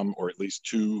and from, or at least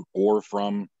to or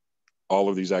from, all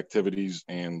of these activities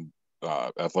and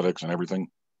athletics and everything?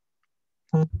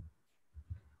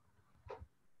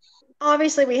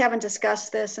 Obviously, we haven't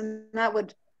discussed this, and that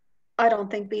would, I don't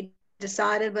think, be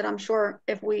decided, but I'm sure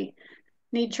if we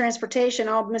need transportation,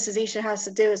 all Mrs. Isha has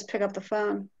to do is pick up the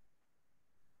phone.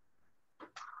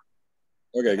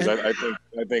 Okay, because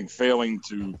I think failing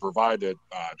to provide that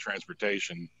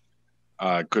transportation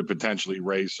could potentially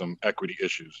raise some equity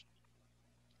issues.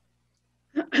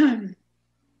 I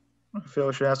feel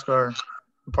we should ask our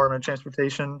Department of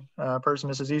Transportation person,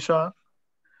 Mrs. Isha.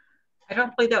 I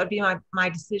don't believe that would be my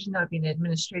decision. That would be an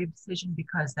administrative decision,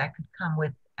 because that could come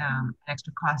with an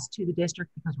extra cost to the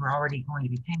district, because we're already going to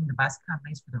be paying the bus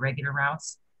companies for the regular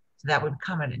routes. So that would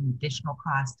come at an additional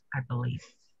cost, I believe.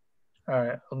 All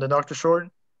right. Well, then Dr. Short,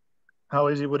 how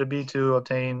easy would it be to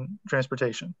obtain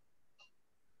transportation?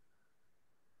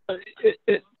 At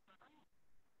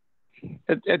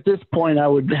this point, I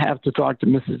would have to talk to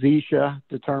Mrs. Isha,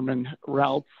 determine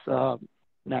routes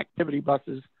and activity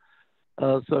buses.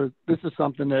 So this is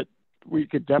something that we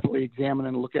could definitely examine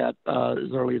and look at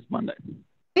as early as Monday.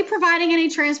 Are we providing any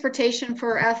transportation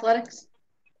for athletics?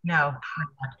 No.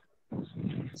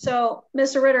 So,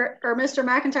 Mr. Ritter or Mr.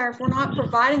 McIntyre, if we're not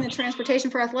providing the transportation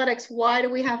for athletics, why do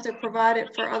we have to provide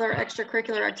it for other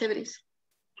extracurricular activities?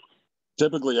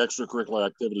 Typically, extracurricular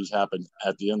activities happen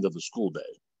at the end of the school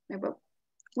day. Yeah, but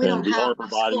we are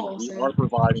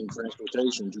providing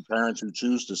transportation to parents who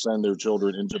choose to send their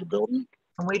children into the building.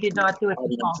 And we did not do it.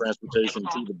 Transportation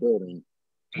to the building,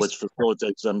 which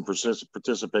facilitates them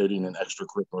participating in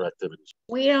extracurricular activities.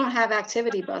 We don't have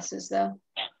activity buses, though.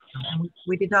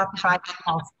 We did not provide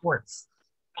all sports.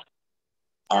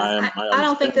 I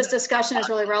don't think this discussion is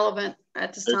really relevant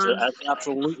at this time. It's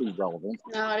absolutely relevant.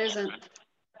 No, it isn't.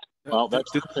 Well,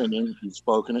 that's your opinion. You've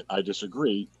spoken it. I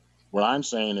disagree. What I'm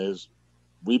saying is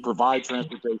we provide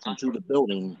transportation to the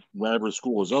building whenever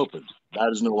school is open. That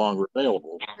is no longer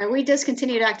available. We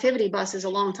discontinued activity buses a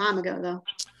long time ago, though.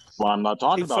 Well, I'm not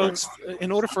talking about folks,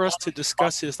 in order for us to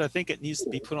discuss this, I think it needs to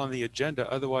be put on the agenda.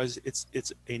 Otherwise,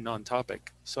 it's a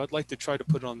non-topic. So I'd like to try to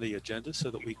put it on the agenda so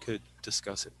that we could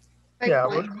discuss it. Yeah,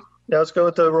 let's go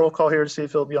with the roll call here to see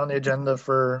if it'll be on the agenda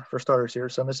for starters here.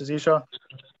 So Mrs. Isha?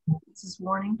 Mrs.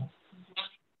 Warning?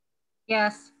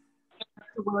 Yes.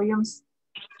 Mr. Williams?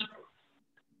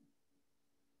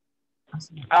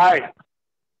 Aye.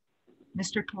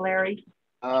 Mr. Caleri?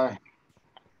 Aye.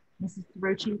 Mrs.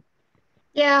 Cerrucci?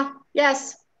 Yeah,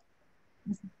 yes.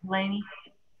 Mrs. Delaney?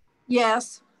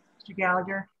 Yes. Mr.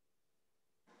 Gallagher?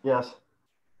 Yes.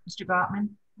 Mr. Gottman?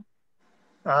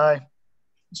 Aye.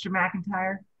 Mr.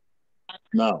 McIntyre?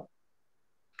 No.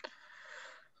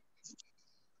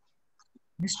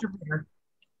 Mr. Ritter?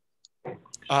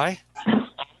 Aye.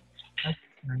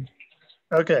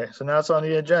 Okay, so now it's on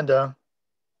the agenda.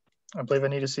 I believe I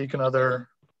need to seek another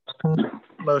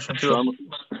motion to.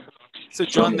 So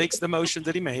John makes the motion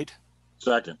that he made.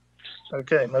 Second.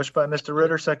 Okay, motion by Mr.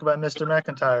 Ritter, second by Mr.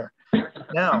 McIntyre.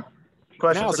 Now,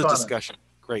 questions Now's or a comments? discussion.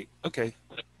 Great. Okay.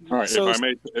 All right. So,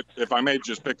 if I may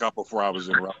just pick up before I was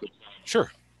interrupted.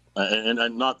 Sure. And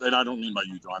I don't mean by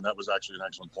you, John. That was actually an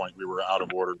excellent point. We were out of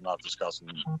order, not discussing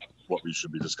what we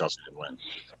should be discussing and when.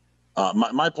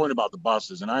 My point about the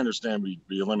buses, and I understand we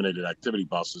eliminated activity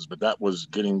buses, but that was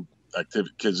getting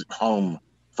kids home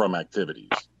from activities.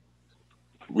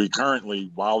 We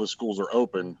currently, while the schools are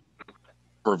open,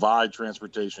 provide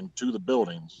transportation to the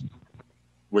buildings,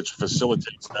 which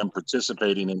facilitates them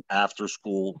participating in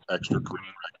after-school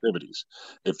extracurricular activities.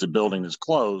 If the building is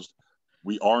closed,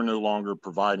 we are no longer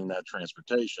providing that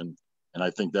transportation, and I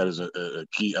think that is a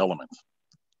key element.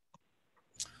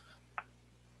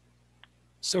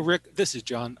 So Rick, this is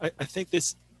John. I think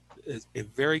this is a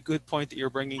very good point that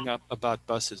you're bringing up about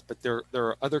buses, but there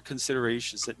are other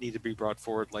considerations that need to be brought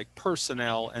forward, like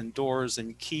personnel and doors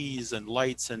and keys and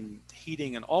lights and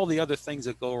heating and all the other things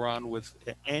that go around with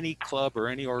any club or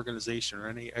any organization or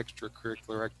any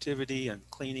extracurricular activity and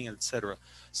cleaning, etc.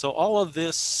 So all of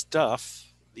this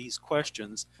stuff, these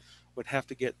questions, would have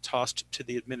to get tossed to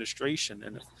the administration.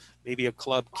 And if maybe a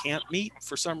club can't meet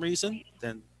for some reason,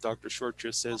 then Dr. Short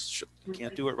just says,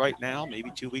 can't do it right now,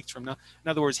 maybe 2 weeks from now. In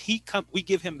other words, we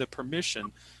give him the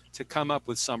permission to come up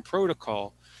with some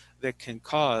protocol that can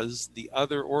cause the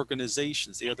other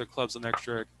organizations, the other clubs and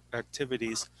extra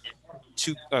activities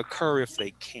to occur if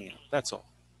they can. That's all.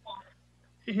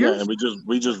 Yeah, and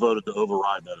we just voted to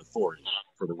override that authority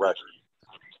for the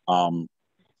record.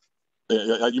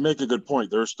 You make a good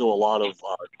point. There's still a lot of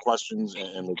questions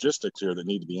and logistics here that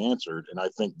need to be answered. And I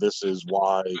think this is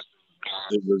why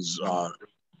it was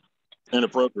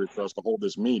inappropriate for us to hold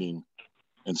this meeting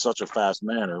in such a fast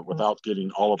manner without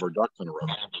getting all of our ducks in a row.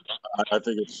 I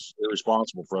think it's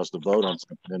irresponsible for us to vote on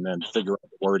something and then figure out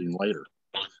the wording later.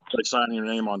 Like signing your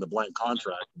name on the blank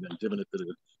contract and then giving it to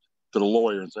the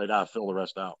lawyer and say, fill the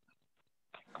rest out.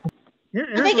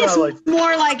 I think it's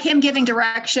more like him giving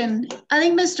direction. I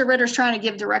think Mr. Ritter's trying to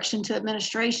give direction to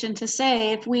administration to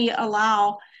say if we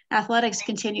allow athletics to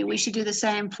continue, we should do the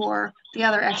same for the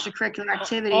other extracurricular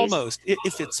activities. Almost.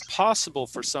 If it's possible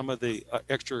for some of the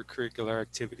extracurricular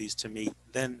activities to meet,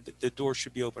 then the door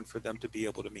should be open for them to be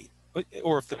able to meet.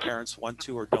 Or if the parents want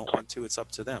to or don't want to, it's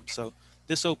up to them. So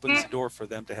this opens the door for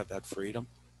them to have that freedom.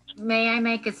 May I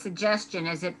make a suggestion?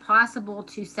 Is it possible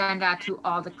to send out to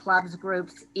all the clubs,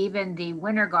 groups, even the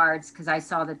winter guards, because I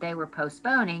saw that they were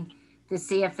postponing, to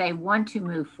see if they want to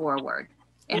move forward?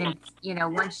 And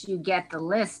once you get the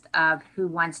list of who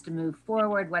wants to move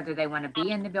forward, whether they want to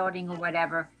be in the building or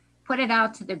whatever, put it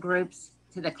out to the groups,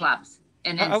 to the clubs.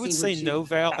 And then I would say no,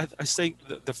 Val. I say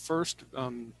the first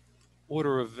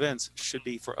order of events should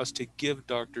be for us to give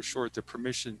Dr. Short the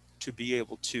permission to be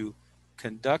able to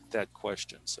conduct that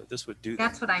question. So this would do that.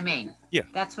 That's what I mean. Yeah.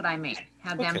 That's what I mean.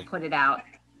 Have them put it out,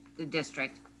 the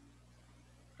district.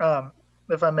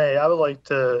 If I may, I would like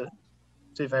to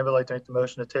see if anybody would like to make the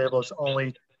motion to table. It's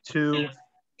only to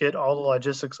get all the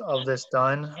logistics of this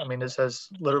done. I mean, this has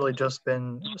literally just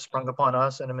been sprung upon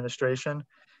us in administration.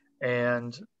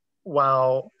 And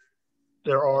while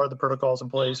there are the protocols in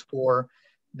place for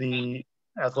the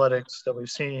athletics that we've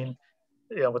seen,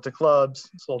 with the clubs,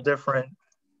 it's a little different.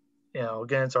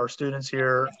 Again, it's our students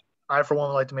here. I, for one,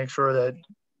 would like to make sure that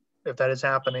if that is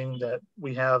happening, that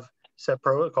we have set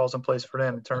protocols in place for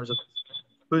them in terms of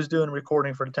who's doing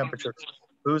recording for the temperatures,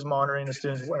 who's monitoring the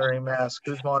students wearing masks,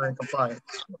 who's monitoring compliance.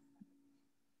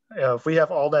 If we have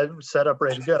all that set up,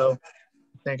 ready to go,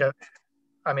 I don't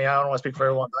want to speak for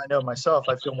everyone, but I know myself,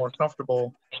 I feel more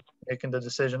comfortable making the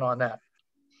decision on that.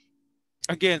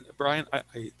 Again, Brian,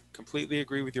 I completely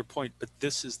agree with your point, but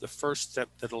this is the first step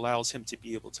that allows him to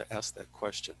be able to ask that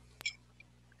question.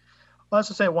 Well, that's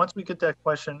to say, once we get that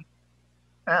question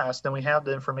asked, then we have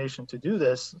the information to do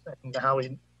this and how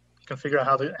we can figure out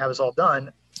how to have this all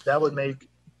done. That would make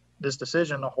this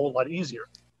decision a whole lot easier.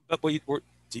 But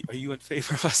are you in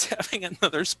favor of us having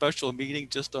another special meeting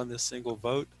just on this single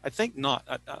vote? I think not.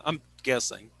 I'm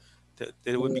guessing that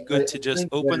it would be good to just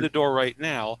open the door right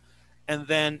now. And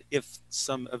then if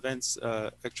some events,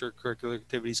 extracurricular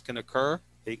activities can occur,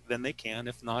 then they can.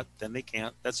 If not, then they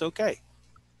can't. That's okay.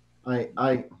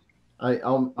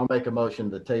 I'll make a motion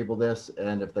to table this.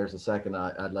 And if there's a second,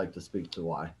 I'd like to speak to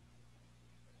why.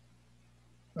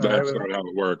 That's not how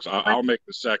it works. I'll make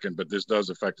the second, but this does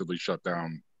effectively shut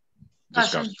down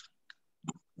discussion.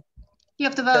 You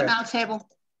have to vote now, table.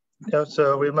 Yeah,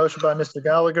 so we have a motion by Mr.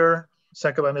 Gallagher,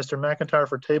 second by Mr. McIntyre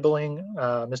for tabling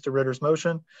Mr. Ritter's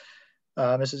motion.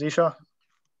 Mrs. Eshaw?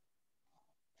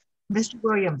 Mr.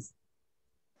 Williams?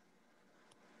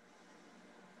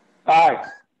 Aye.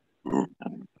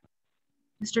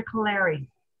 Mr. Caleri?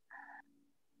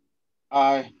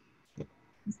 Aye.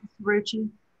 Mrs. Cerrucci?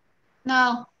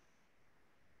 No.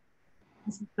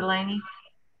 Mrs. Delaney?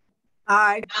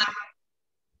 Aye.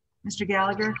 Mr.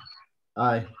 Gallagher?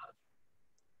 Aye.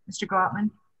 Mr. Gottman?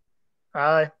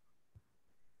 Aye.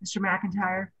 Mr.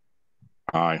 McIntyre?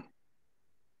 Aye.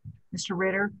 Mr.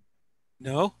 Ritter?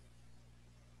 No.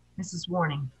 Mrs.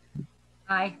 Warning?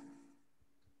 Aye.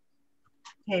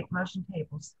 Okay, motion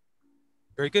tables.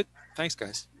 Very good. Thanks,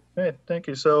 guys. Okay, thank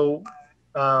you. So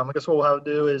I guess what we'll have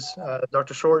to do is,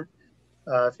 Dr. Short,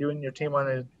 if you and your team want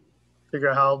to figure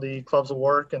out how the clubs will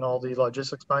work and all the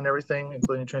logistics behind everything,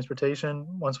 including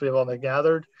transportation, once we have all that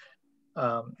gathered,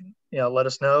 let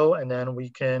us know, and then we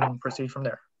can proceed from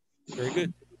there. Very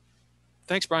good.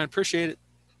 Thanks, Brian. Appreciate it.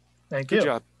 Thank you. Good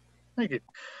job. Thank you.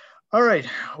 All right.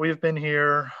 We've been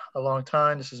here a long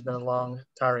time. This has been a long,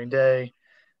 tiring day.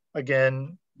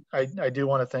 Again, I do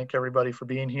want to thank everybody for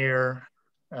being here,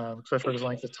 especially for this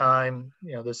length of time.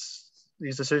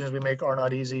 These decisions we make are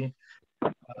not easy.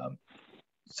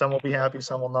 Some will be happy,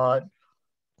 some will not.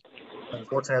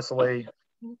 Unfortunately, that's the way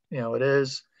it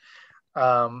is.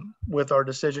 With our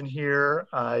decision here,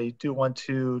 I do want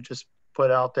to just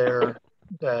put out there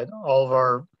that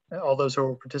all those who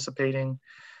are participating,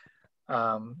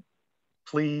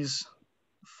 please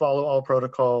follow all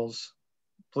protocols.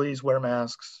 Please wear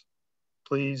masks.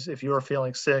 Please, if you are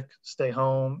feeling sick, stay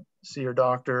home, see your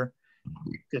doctor,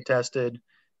 get tested,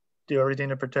 do everything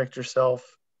to protect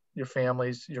yourself, your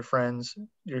families, your friends,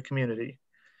 your community.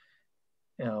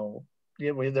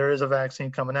 There is a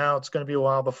vaccine coming out. It's going to be a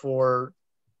while before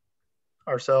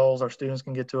our students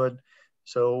can get to it.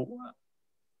 So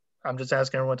I'm just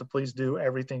asking everyone to please do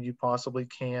everything you possibly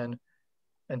can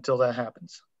until that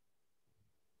happens.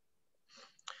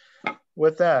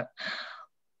 With that.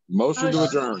 Motion to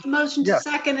adjourn. Motion to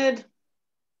seconded.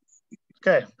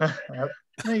 Okay. I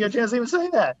didn't get a chance to even say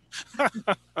that.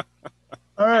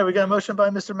 All right, we got a motion by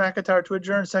Mr. McIntyre to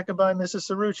adjourn, second by Mrs.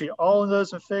 Cerrucci. All of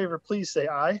those in favor, please say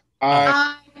aye.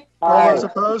 Aye. All those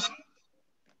opposed?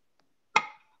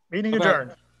 Meeting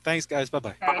adjourned. Thanks, guys.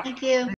 Bye-bye. Thank you.